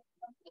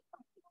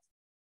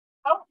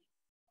Oh,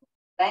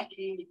 thank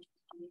you.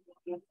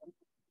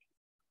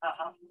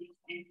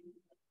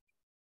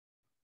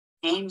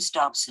 James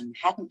Dobson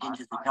hadn't been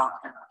to the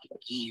doctor in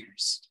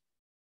years.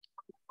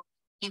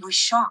 He was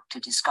shocked to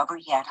discover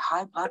he had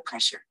high blood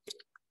pressure,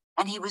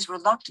 and he was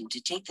reluctant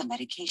to take the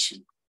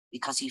medication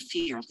because he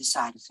feared the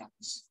side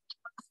effects.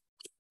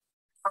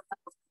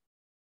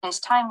 As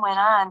time went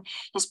on,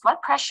 his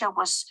blood pressure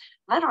was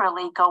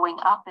literally going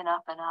up and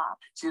up and up.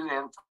 See,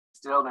 then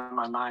still in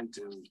my mind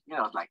to,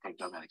 like take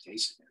the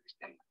medication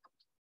every day.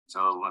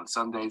 So when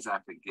some days I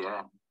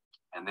forget,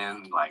 and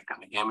then like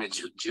an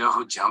image of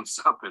Joe jumps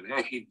up and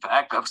hey,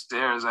 back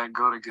upstairs, I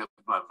go to get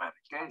my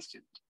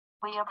medication.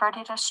 We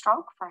averted a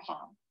stroke for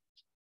him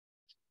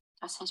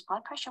because his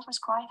blood pressure was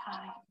quite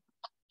high.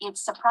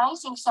 It's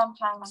surprising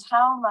sometimes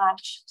how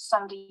much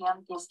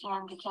sodium is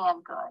in the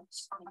canned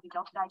goods.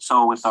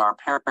 So with our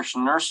parish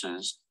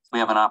nurses, we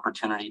have an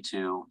opportunity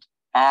to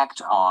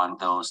act on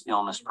those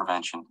illness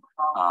prevention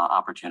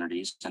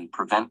opportunities and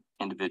prevent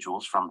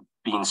individuals from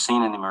being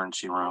seen in the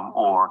emergency room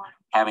or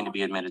having to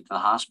be admitted to the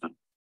hospital.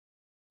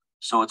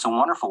 So it's a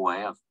wonderful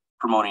way of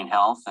promoting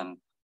health and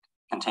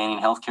containing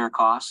healthcare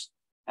costs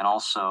and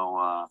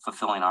also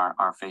fulfilling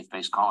our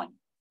faith-based calling.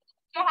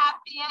 You're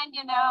happy and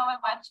you know and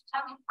what you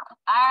tell me.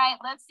 All right,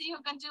 let's see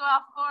who can do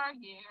all four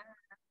here.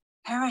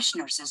 Parish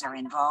nurses are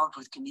involved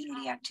with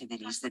community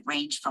activities that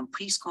range from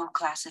preschool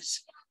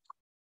classes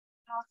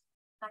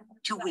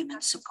to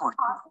women's support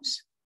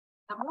groups.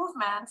 The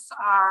movements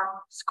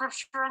are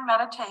scripture and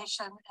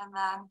meditation and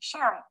then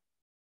sharing.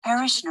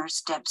 Parish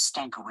nurse Deb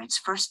Stankiewicz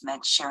first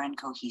met Sharon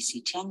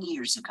Kohesi 10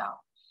 years ago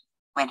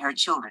when her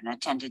children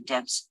attended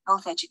Deb's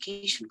health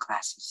education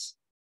classes.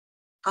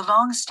 The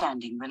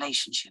long-standing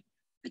relationship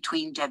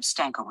between Deb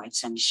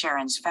Stankiewicz and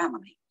Sharon's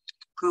family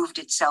proved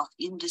itself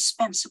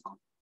indispensable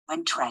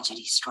when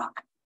tragedy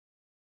struck.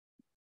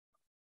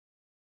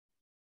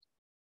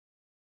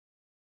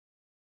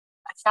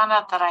 I found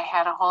out that I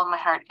had a hole in my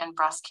heart and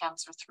breast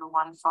cancer through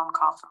one phone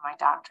call from my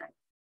doctor.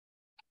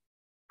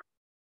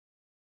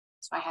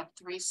 So I had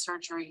 3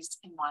 surgeries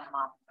in 1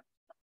 month.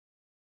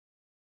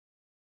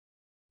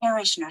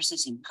 Parish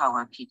nurses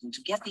empower people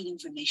to get the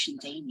information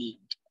they need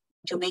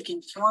to make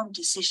informed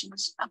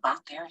decisions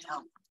about their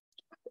health.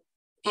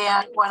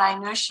 And when I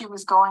knew she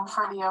was going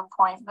for the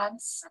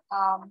appointments,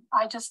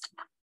 I just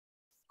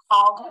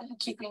called and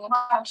keeping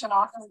attention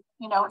off,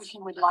 if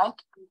you would like,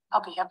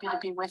 I'll be happy to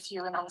be with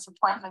you in those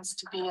appointments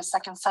to be a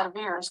second set of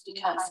ears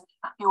because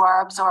you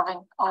are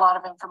absorbing a lot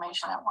of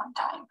information at one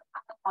time.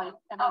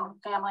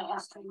 Family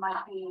history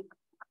might be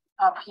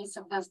a piece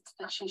of this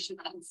that she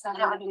should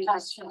consider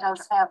because she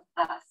does have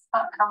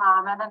her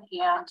mom in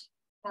hand.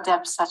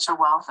 Deb's such a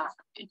wealth of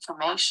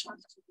information.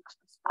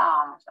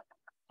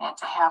 And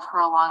to have her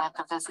along at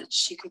the visit,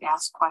 she could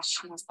ask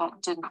questions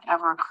that didn't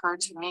ever occur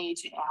to me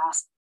to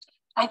ask.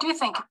 I do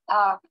think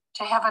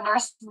to have a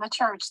nurse in the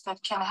church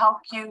that can help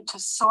you to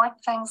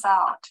sort things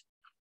out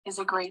is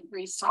a great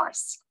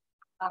resource.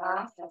 On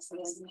earth as it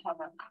is in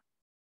heaven.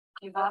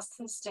 Give us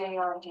this day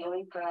our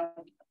daily bread.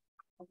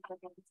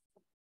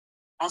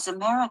 As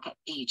America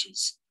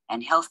ages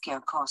and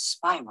healthcare costs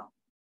spiral,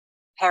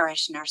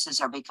 parish nurses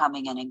are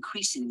becoming an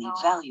increasingly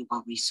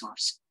valuable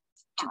resource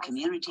to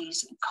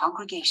communities and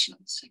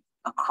congregations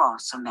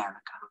across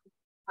America.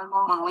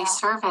 When we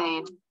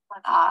surveyed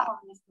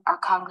our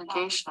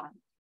congregation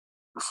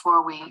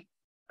before we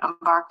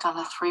embarked on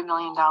the $3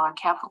 million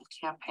capital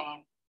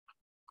campaign,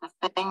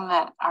 the thing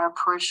that our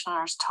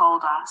parishioners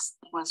told us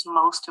was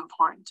most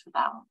important to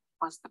them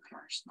was the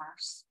parish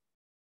nurse.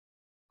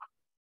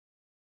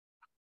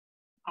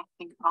 I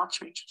think all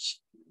churches should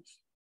have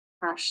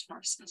parish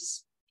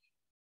nurses.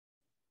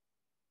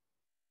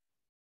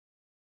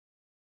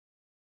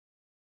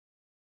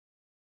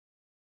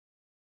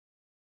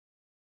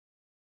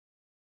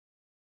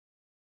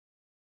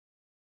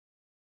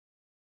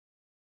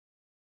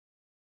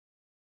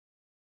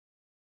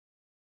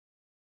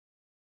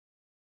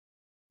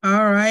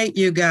 All right,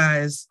 you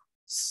guys.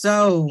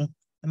 So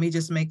let me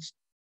just let's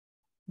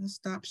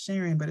stop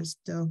sharing, but it's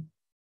still,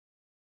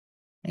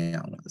 hang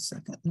on 1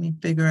 second. Let me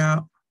figure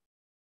out.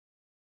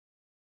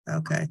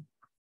 Okay.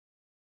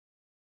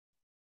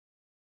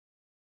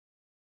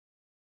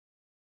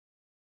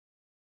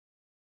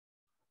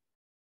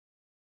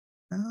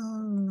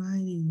 All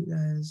righty, you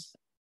guys.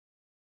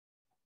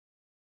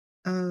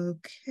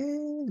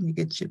 Okay, let me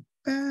get you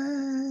back.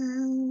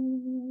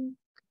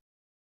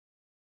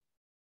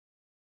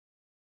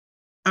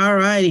 All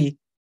righty.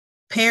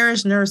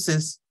 Parish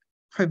nurses,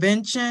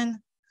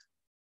 prevention,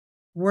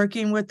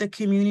 working with the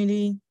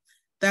community.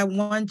 That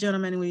one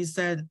gentleman, when he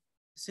said,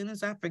 as soon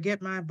as I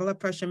forget my blood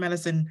pressure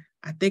medicine,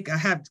 I think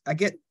I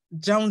get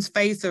Joan's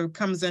face or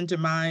comes into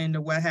mind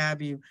or what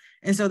have you.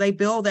 And so they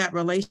build that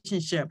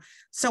relationship.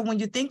 So when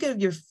you think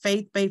of your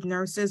faith-based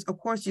nurses, of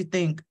course you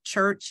think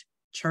church,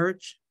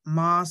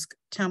 mosque,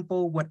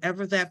 temple,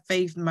 whatever that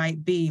faith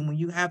might be. When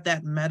you have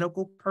that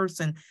medical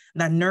person,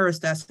 that nurse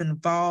that's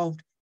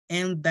involved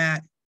in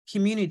that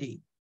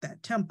community,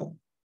 that temple,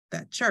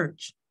 that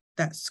church,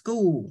 that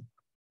school,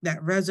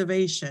 that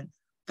reservation,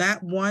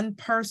 that one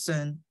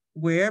person,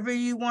 wherever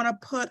you want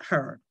to put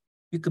her,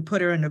 you could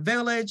put her in the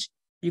village,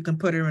 you can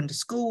put her in the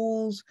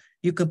schools,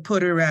 you can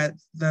put her at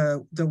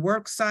the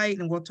work site,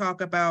 and we'll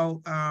talk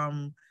about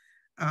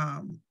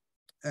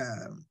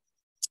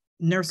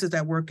nurses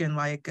that work in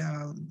like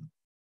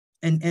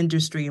in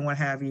industry and what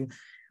have you.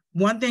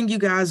 One thing you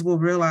guys will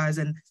realize,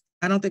 and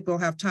I don't think we'll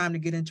have time to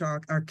get into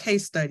our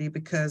case study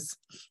because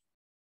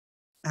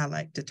I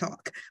like to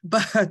talk,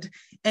 but,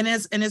 and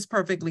it's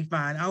perfectly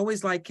fine. I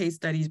always like case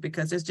studies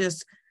because it's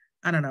just,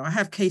 I don't know, I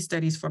have case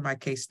studies for my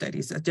case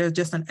studies. They're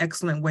just an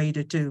excellent way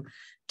to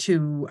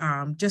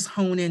just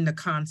hone in the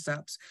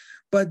concepts.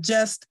 But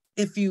just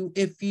if you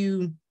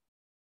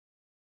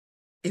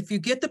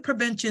get the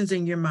preventions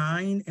in your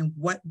mind and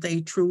what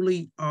they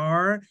truly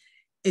are,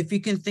 if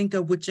you can think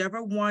of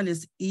whichever one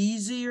is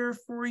easier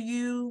for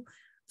you.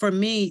 For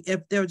me,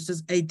 if there's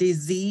just a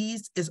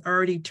disease is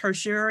already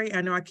tertiary, I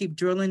know I keep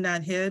drilling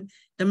that head,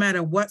 no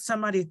matter what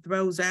somebody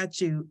throws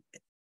at you,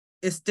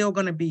 it's still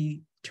going to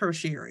be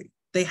tertiary.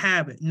 They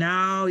have it.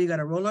 Now you got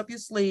to roll up your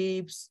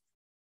sleeves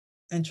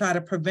and try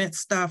to prevent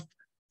stuff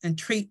and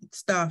treat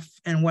stuff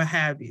and what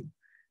have you.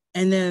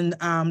 And then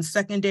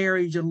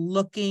secondary, you're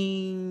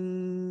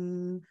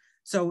looking,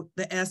 so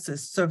the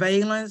S's,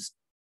 surveillance,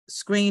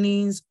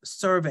 screenings,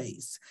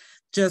 surveys,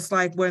 just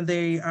like when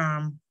they,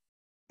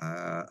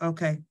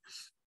 okay.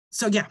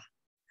 So yeah.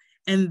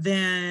 And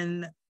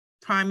then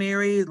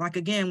primary, like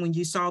again, when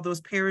you saw those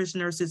parish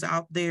nurses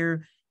out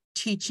there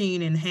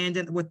teaching and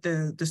handing with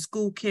the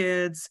school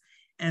kids,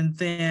 and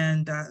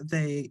then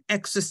the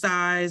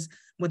exercise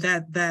with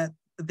the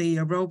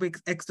aerobic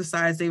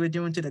exercise they were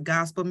doing to the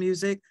gospel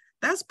music,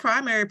 that's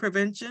primary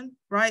prevention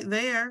right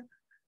there.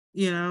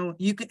 You know,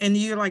 you can, and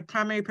you're like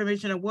primary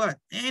prevention of what?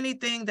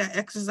 Anything that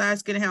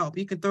exercise can help.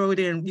 You can throw it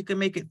in, you can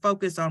make it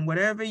focus on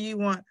whatever you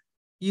want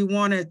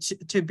it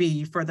to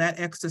be for that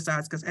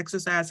exercise, because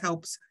exercise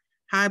helps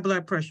high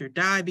blood pressure,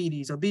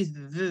 diabetes,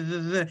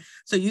 obesity.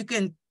 So you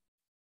can,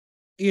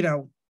 you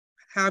know,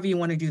 however you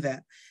want to do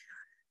that.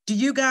 Do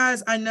you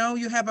guys, I know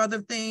you have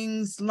other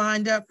things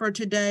lined up for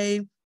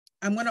today.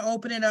 I'm going to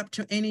open it up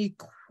to any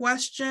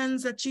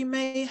questions that you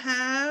may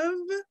have.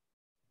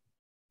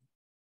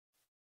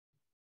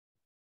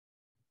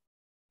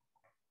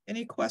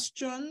 Any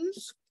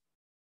questions?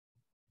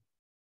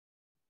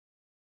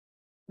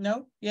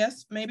 No?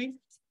 Yes? Maybe?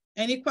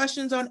 Any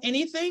questions on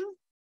anything?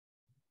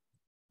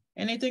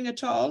 Anything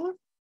at all?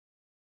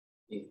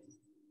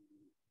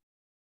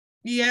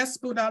 Yes,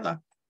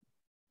 Budala.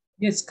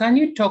 Yes, can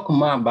you talk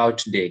more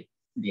about the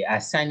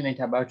assignment,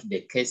 about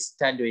the case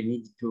study we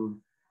need to,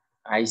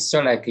 I saw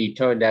like you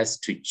told us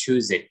to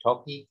choose a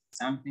topic,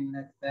 something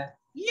like that.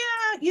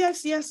 Yeah,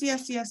 yes.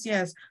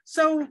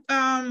 So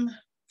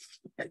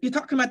you're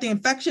talking about the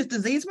infectious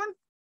disease one?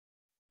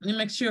 Let me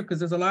make sure, because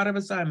there's a lot of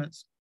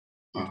assignments.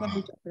 Which one are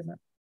you talking about?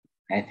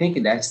 I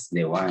think that's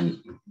the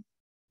one.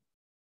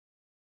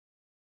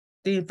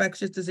 The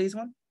infectious disease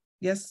one?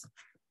 Yes.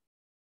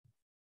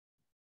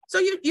 So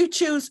you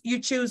choose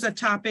a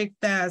topic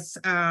that's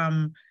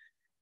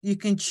you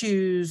can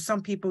choose,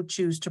 some people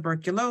choose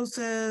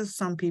tuberculosis,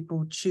 some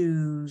people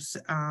choose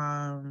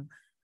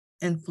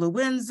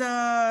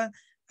influenza,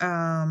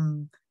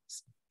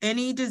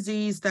 any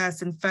disease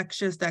that's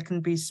infectious that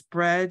can be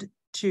spread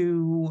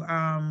to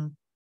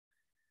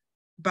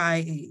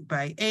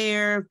by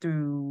air,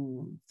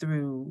 through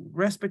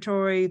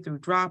respiratory, through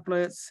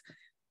droplets.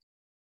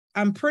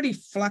 I'm pretty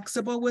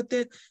flexible with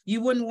it.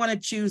 You wouldn't want to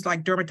choose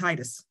like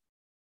dermatitis.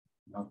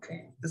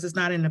 Okay. This is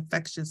not an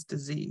infectious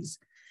disease.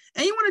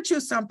 And you want to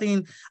choose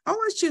something,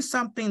 always choose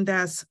something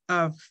that's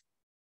of,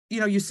 you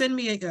know, you send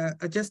me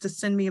just to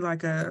send me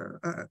like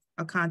a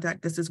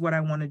contact, this is what I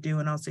want to do,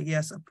 and I'll say,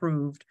 yes,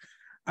 approved,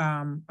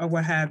 or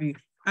what have you.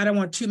 I don't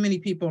want too many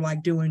people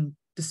like doing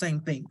the same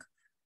thing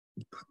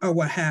or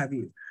what have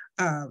you.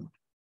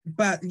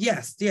 But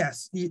yes,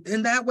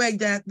 in that way,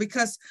 that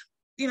because,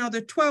 you know,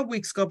 the 12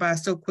 weeks go by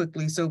so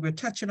quickly. So we're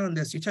touching on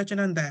this, you're touching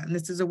on that. And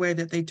this is a way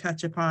that they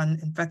touch upon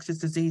infectious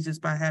diseases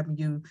by having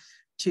you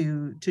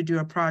to do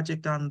a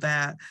project on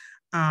that.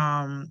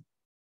 And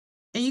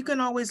you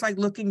can always like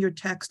look in your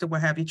text or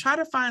what have you, try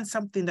to find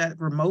something that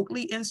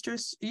remotely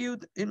interests you.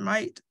 It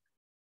might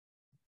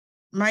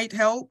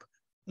help,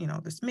 you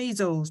know, this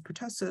measles,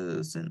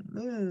 pertussis,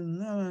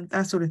 and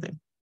that sort of thing.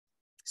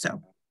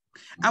 So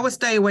I would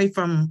stay away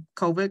from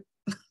COVID.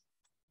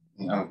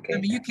 Okay. I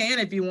mean, you can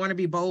if you want to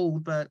be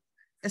bold, but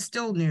it's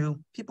still new.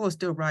 People are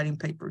still writing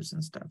papers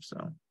and stuff.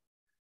 So,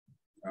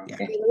 yeah.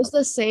 Are those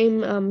the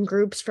same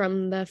groups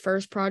from the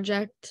first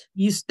project?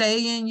 You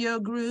stay in your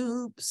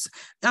groups.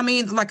 I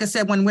mean, like I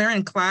said, when we're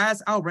in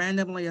class, I'll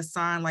randomly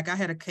assign, like I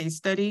had a case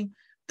study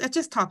that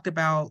just talked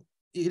about,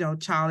 you know,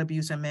 child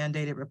abuse and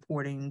mandated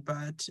reporting,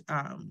 but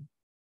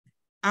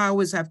I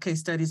always have case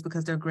studies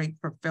because they're great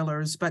for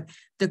fillers. But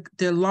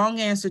the long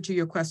answer to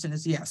your question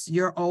is yes,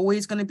 you're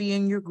always going to be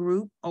in your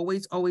group,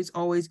 always,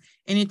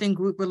 anything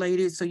group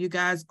related. So you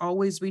guys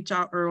always reach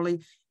out early.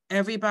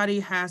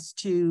 Everybody has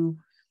to,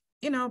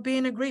 you know, be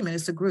in agreement.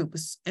 It's a group.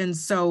 And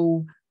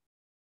so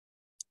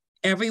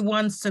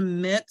Everyone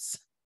submits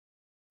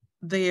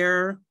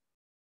their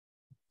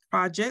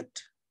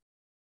project.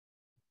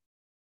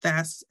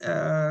 That's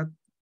I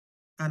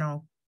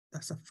don't,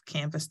 that's a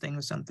Canvas thing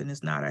or something.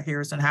 It's not a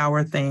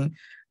Harrison-Hauer thing.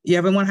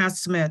 Everyone has to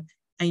submit,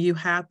 and you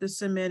have to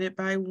submit it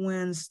by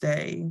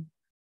Wednesday.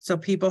 So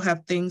people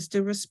have things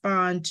to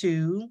respond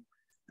to.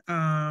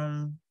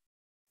 And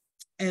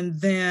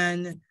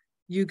then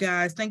you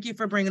guys, thank you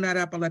for bringing that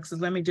up, Alexis.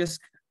 Let me just,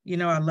 you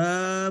know, I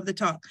love the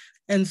talk.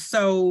 And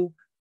so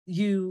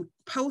you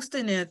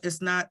posting it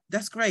is not,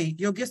 that's great.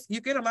 You get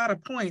a lot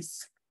of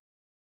points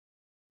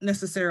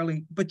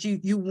necessarily, but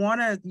you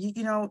want to,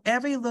 you know,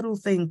 every little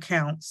thing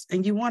counts,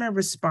 and you want to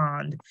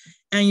respond,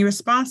 and your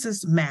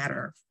responses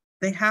matter.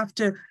 They have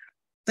to,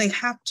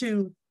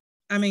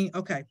 I mean,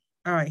 okay.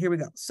 All right, here we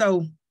go.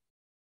 So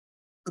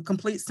a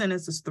complete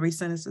sentence is 3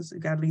 sentences. You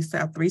got to at least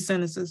have 3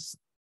 sentences.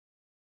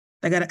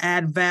 They got to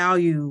add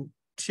value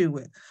to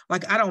it.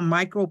 Like, I don't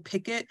micro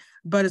pick it,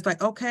 but it's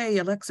like, okay,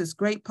 Alexis,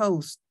 great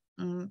post.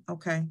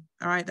 Okay,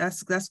 all right,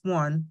 that's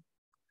one.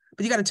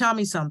 But you got to tell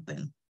me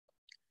something.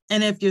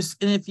 And if you're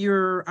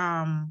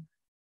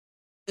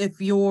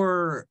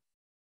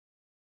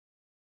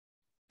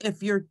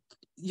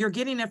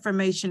getting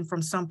information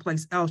from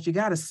someplace else, you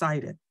got to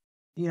cite it.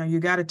 You know, you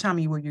got to tell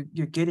me where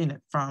you're getting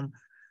it from.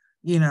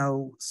 You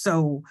know,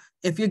 so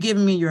if you're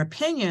giving me your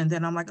opinion,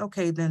 then I'm like,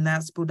 okay, then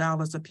that's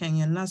Budala's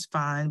opinion. That's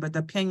fine, but the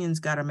opinion's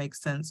got to make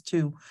sense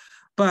too.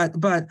 But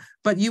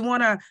you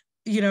want to,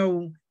 you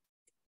know,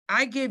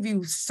 I give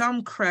you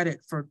some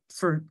credit for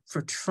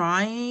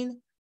trying,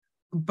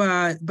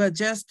 but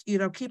just, you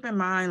know, keep in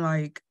mind,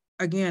 like,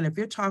 again, if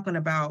you're talking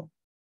about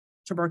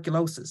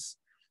tuberculosis,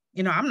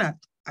 you know, I'm not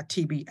a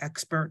TB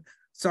expert,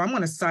 so I'm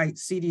going to cite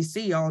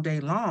CDC all day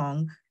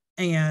long,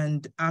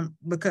 and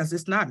because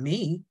it's not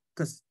me,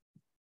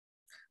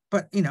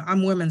 but, you know,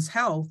 I'm women's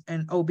health,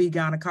 and OB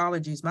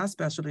gynecology is my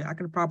specialty. I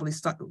can probably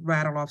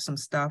rattle off some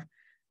stuff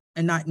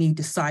and not need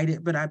to cite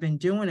it, but I've been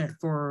doing it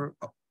for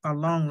a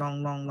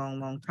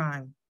long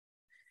time.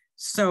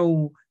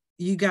 So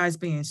you guys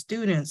being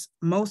students,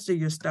 most of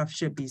your stuff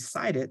should be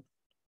cited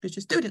because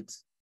you're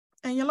students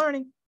and you're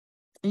learning.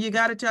 And you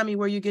got to tell me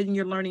where you're getting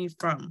your learning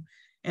from.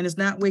 And it's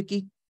not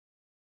wiki.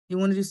 You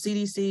want to do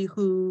CDC,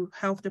 WHO,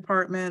 health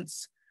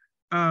departments,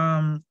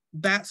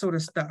 that sort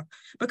of stuff.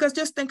 Because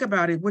just think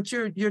about it. What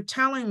you're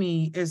telling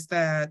me is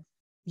that,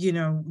 you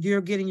know,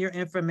 you're getting your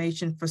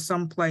information for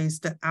some place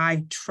that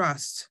I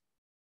trust.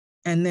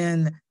 And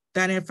then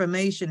that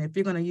information, if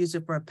you're going to use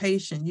it for a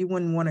patient, you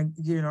wouldn't want to,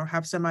 you know,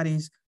 have somebody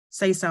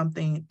say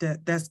something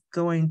that's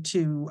going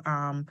to,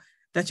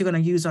 that you're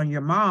going to use on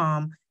your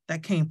mom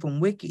that came from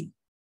wiki.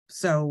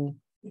 So,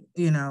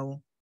 you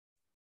know,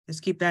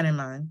 just keep that in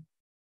mind.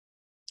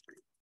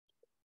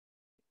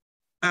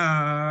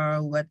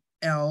 What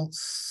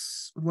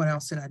else? What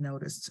else did I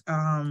notice?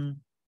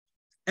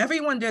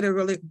 Everyone did a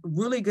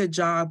really good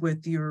job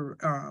with your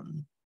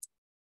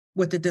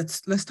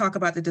let's talk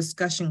about the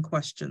discussion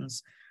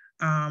questions.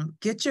 I'm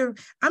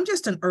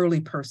just an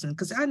early person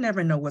because I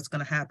never know what's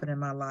going to happen in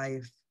my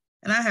life,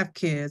 and I have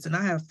kids and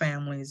I have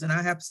families and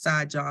I have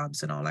side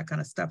jobs and all that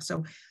kind of stuff.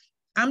 So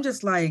I'm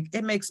just like,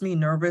 it makes me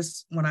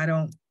nervous when I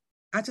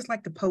just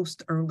like to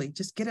post early,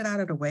 just get it out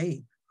of the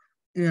way,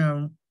 you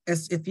know.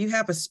 As if you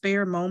have a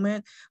spare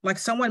moment, like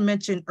someone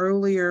mentioned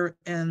earlier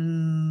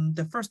in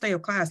the first day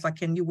of class, like,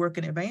 can you work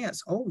in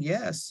advance? Oh,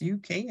 yes, you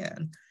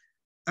can.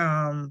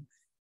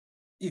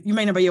 You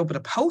may not be able to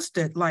post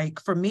it. Like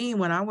for me,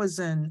 when I was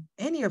in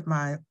any of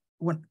my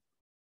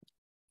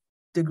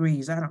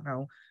degrees, I don't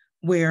know,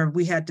 where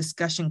we had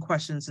discussion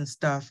questions and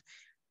stuff,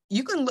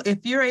 you can,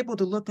 if you're able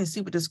to look and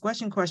see what this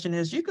question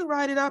is, you can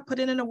write it up, put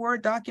it in a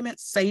Word document,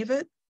 save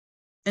it,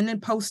 and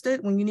then post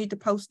it when you need to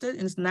post it.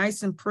 And it's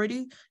nice and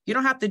pretty. You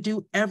don't have to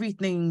do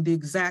everything the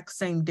exact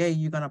same day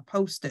you're going to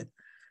post it,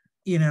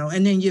 you know.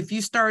 And then if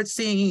you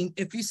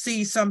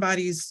see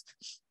somebody's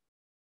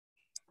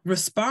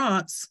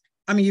response,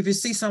 I mean, if you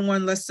see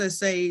someone, let's just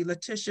say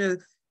Letitia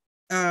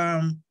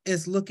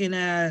is looking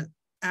at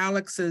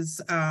Alex's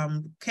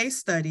case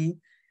study,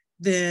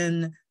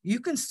 then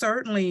you can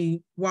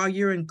certainly, while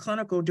you're in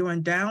clinical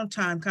during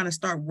downtime, kind of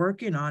start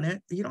working on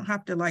it. You don't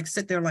have to like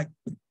sit there like,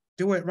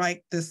 do it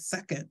right this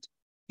second.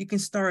 You can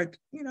start,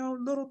 you know,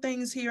 little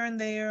things here and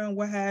there and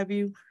what have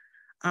you.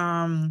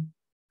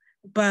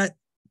 But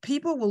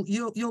people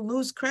you'll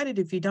lose credit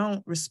if you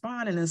don't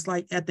respond. And it's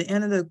like at the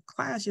end of the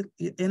class,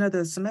 end of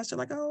the semester,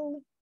 like,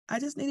 oh, I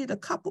just needed a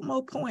couple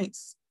more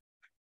points.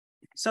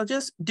 So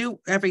just do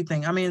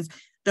everything. I mean,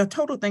 the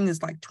total thing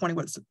is like 20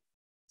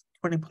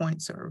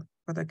 points or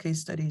other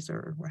case studies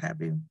or what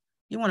have you.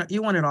 You want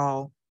it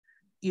all.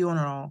 You want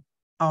it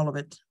all of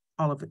it.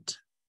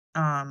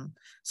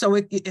 So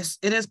it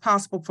is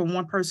possible for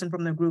one person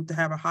from the group to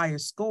have a higher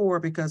score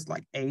because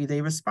like they did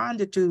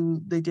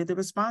the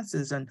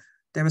responses and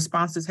their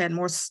responses had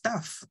more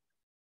stuff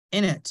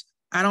in it.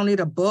 I don't need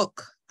a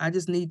book. I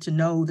just need to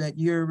know that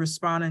you're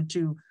responding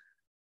to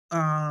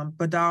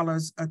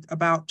Badala's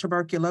about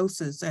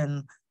tuberculosis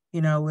and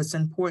you know, it's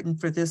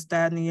important for this,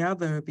 that, and the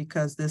other,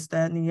 because this,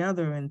 that, and the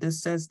other, and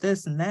this says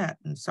this and that,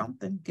 and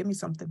something. Give me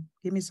something.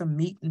 Give me some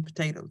meat and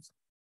potatoes.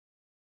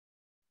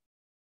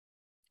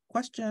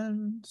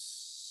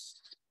 Questions?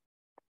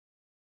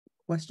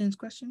 Questions.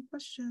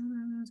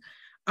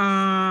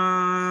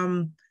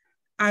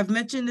 I've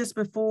mentioned this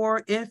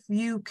before. If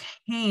you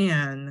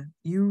can,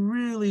 you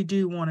really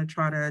do want to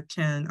try to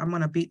attend, I'm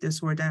going to beat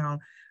this word down,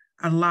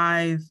 a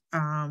live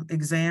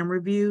exam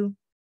review.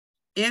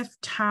 If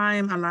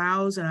time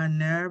allows, and I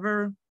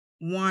never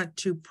want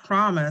to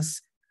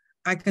promise,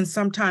 I can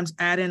sometimes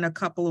add in a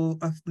couple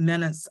of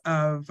minutes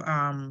of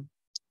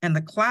in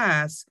the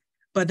class,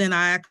 but then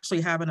I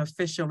actually have an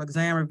official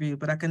exam review.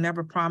 But I can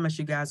never promise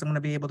you guys I'm going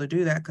to be able to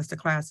do that, because the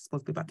class is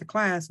supposed to be about the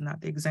class, not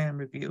the exam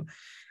review.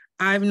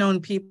 I've known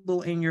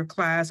people in your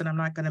class, and I'm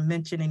not going to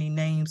mention any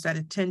names, that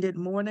attended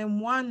more than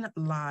one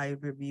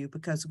live review,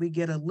 because we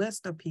get a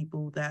list of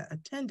people that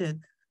attended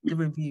the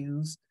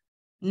reviews,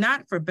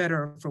 not for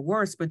better or for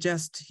worse, but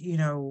just, you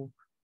know,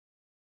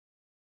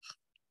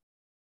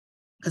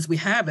 because we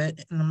have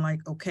it. And I'm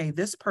like, okay,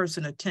 this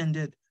person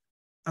attended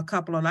a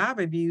couple of live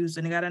reviews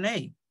and they got an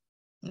A.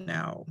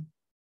 Now,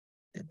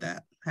 did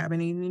that have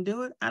anything to do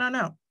with it? I don't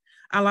know.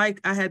 I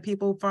had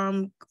people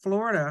from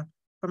Florida,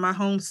 from my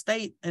home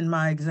state, in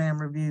my exam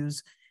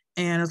reviews.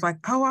 And it's like,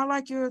 oh, I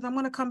like yours. I'm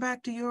going to come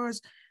back to yours.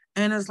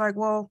 And it's like,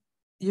 well,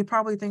 you're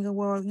probably thinking,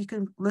 well, you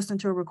can listen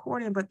to a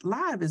recording, but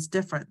live is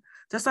different.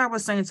 Just like I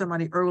was saying to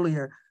somebody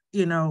earlier,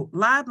 you know,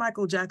 live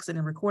Michael Jackson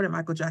and recorded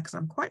Michael Jackson,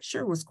 I'm quite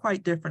sure was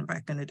quite different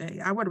back in the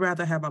day. I would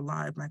rather have a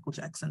live Michael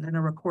Jackson than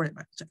a recorded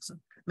Michael Jackson.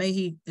 May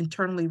he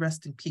eternally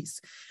rest in peace.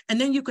 And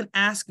then you can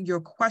ask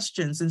your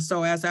questions. And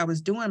so as I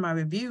was doing my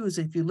reviews,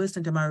 if you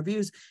listen to my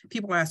reviews,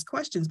 people ask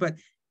questions, but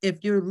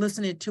if you're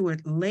listening to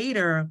it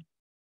later,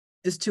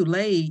 it's too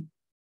late.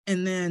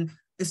 And then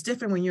it's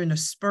different when you're in the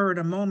spur of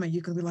the moment.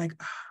 You can be like,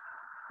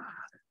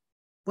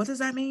 what does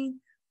that mean?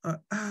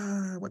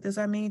 What does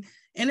that mean?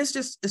 And it's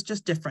just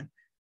different.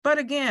 But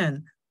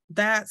again,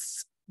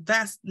 that's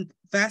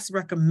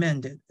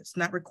recommended. It's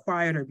not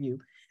required of you.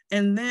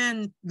 And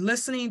then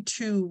listening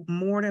to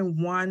more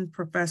than one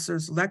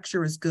professor's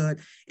lecture is good.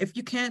 If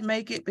you can't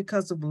make it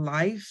because of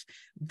life,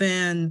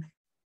 then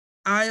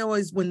I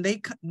always, when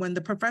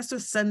the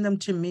professors send them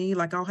to me,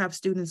 like I'll have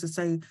students that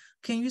say,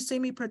 can you see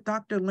me put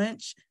Dr.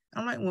 Lynch?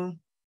 I'm like, well,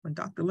 when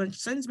Dr. Lynch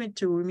sends me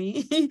to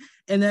me,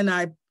 and then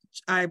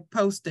I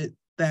post it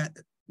that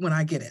when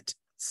I get it.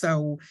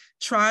 So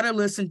try to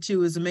listen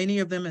to as many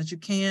of them as you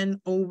can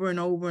over and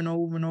over and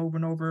over and over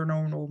and over and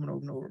over and over and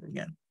over and over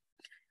again.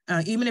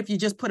 Even if you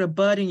just put a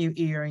bud in your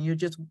ear and you're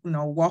just, you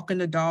know, walking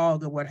the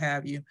dog or what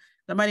have you,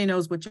 nobody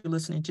knows what you're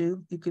listening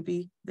to. They could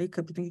be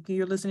thinking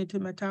you're listening to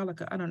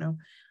Metallica. I don't know.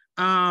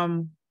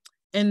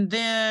 And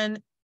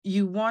then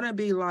you want to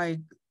be like,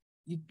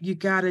 you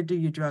got to do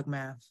your drug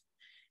math.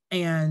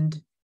 And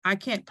I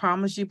can't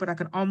promise you, but I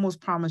can almost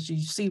promise you,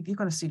 you're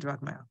going to see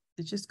drug math.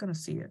 You're just going to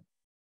see it.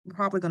 You're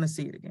probably going to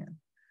see it again.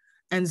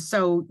 And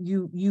so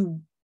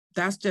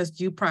that's just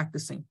you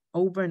practicing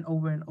over and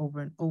over and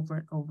over and over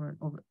and over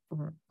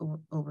and over and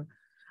over.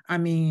 I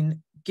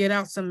mean, get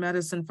out some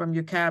medicine from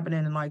your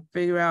cabinet and like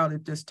figure out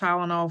if there's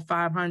Tylenol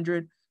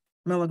 500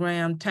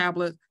 milligram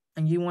tablet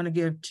and you want to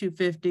give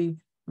 250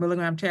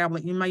 milligram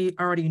tablet, you might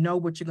already know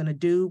what you're going to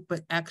do,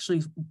 but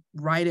actually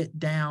write it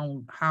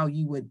down how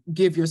you would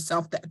give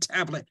yourself that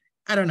tablet.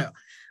 I don't know.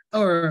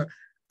 Or,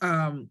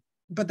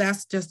 but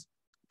that's just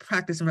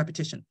practice and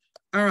repetition.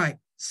 All right.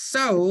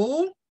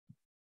 So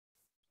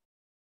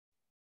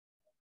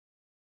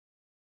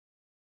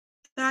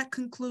that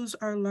concludes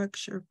our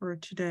lecture for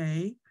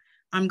today.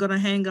 I'm going to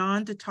hang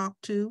on to talk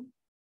to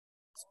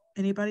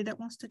anybody that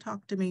wants to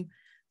talk to me.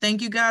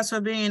 Thank you guys for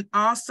being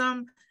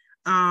awesome.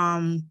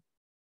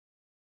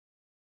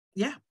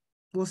 Yeah,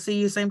 we'll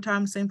see you same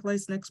time, same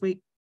place next week.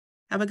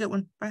 Have a good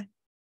one. Bye.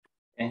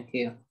 Thank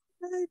you.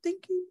 Bye.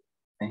 Thank you.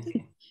 Thank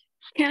you.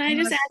 Can I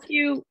just ask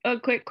you a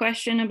quick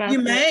question about You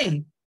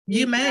may.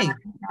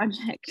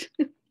 project?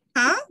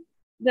 Huh?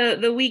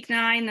 The week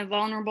 9, the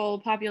vulnerable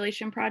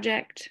population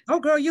project. Oh,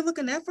 girl, you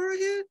looking that far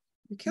ahead?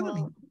 You're killing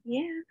me.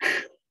 Yeah.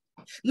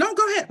 No,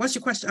 go ahead. What's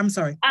your question? I'm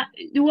sorry.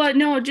 Well,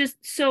 no, just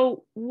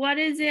so what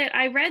is it?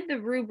 I read the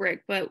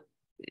rubric, but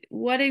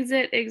what is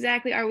it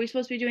exactly? Are we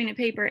supposed to be doing a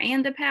paper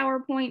and the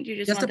PowerPoint? Do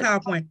you just a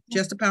want PowerPoint?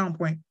 Just a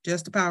PowerPoint.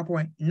 Just a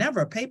PowerPoint.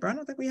 Never a paper. I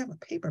don't think we have a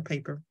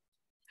paper.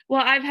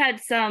 Well, I've had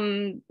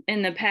some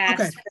in the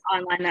past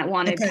online that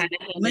wanted kind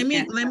of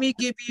let me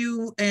give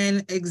you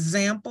an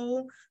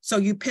example. So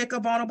you pick a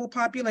vulnerable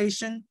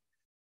population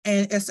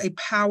and it's a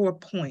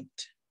PowerPoint.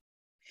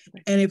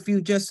 And if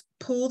you just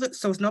pull it,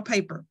 so it's no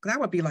paper, that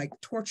would be like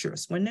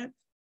torturous, wouldn't it?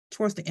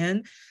 Towards the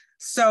end.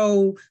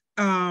 So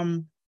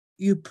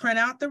you print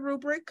out the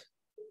rubric.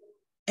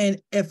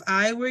 And if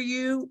I were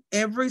you,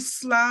 every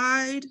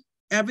slide,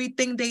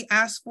 everything they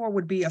ask for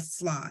would be a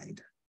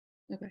slide.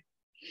 Okay.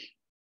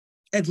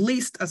 At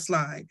least a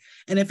slide.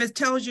 And if it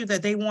tells you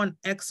that they want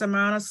X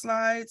amount of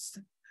slides,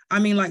 I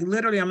mean, like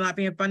literally, I'm not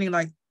being funny,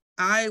 like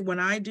when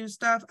I do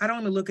stuff, I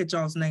don't even look at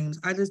y'all's names.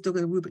 I just look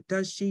at the rubric.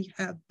 Does she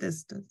have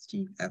this? Does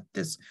she have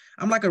this?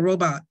 I'm like a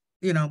robot,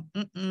 you know.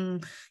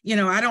 You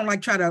know, I don't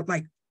like try to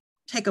like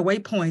take away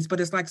points, but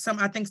it's like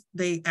I think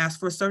they ask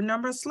for a certain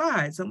number of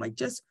slides. I'm like,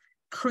 just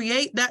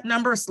create that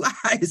number of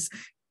slides,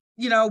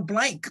 you know,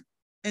 blank,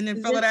 and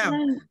then fill it out.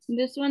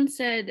 This one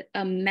said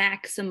a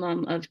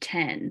maximum of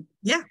 10.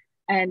 Yeah.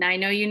 And I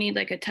know you need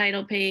like a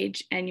title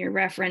page and your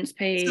reference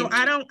page. So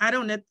I don't,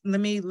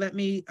 let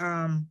me,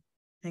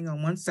 hang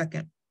on one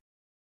second.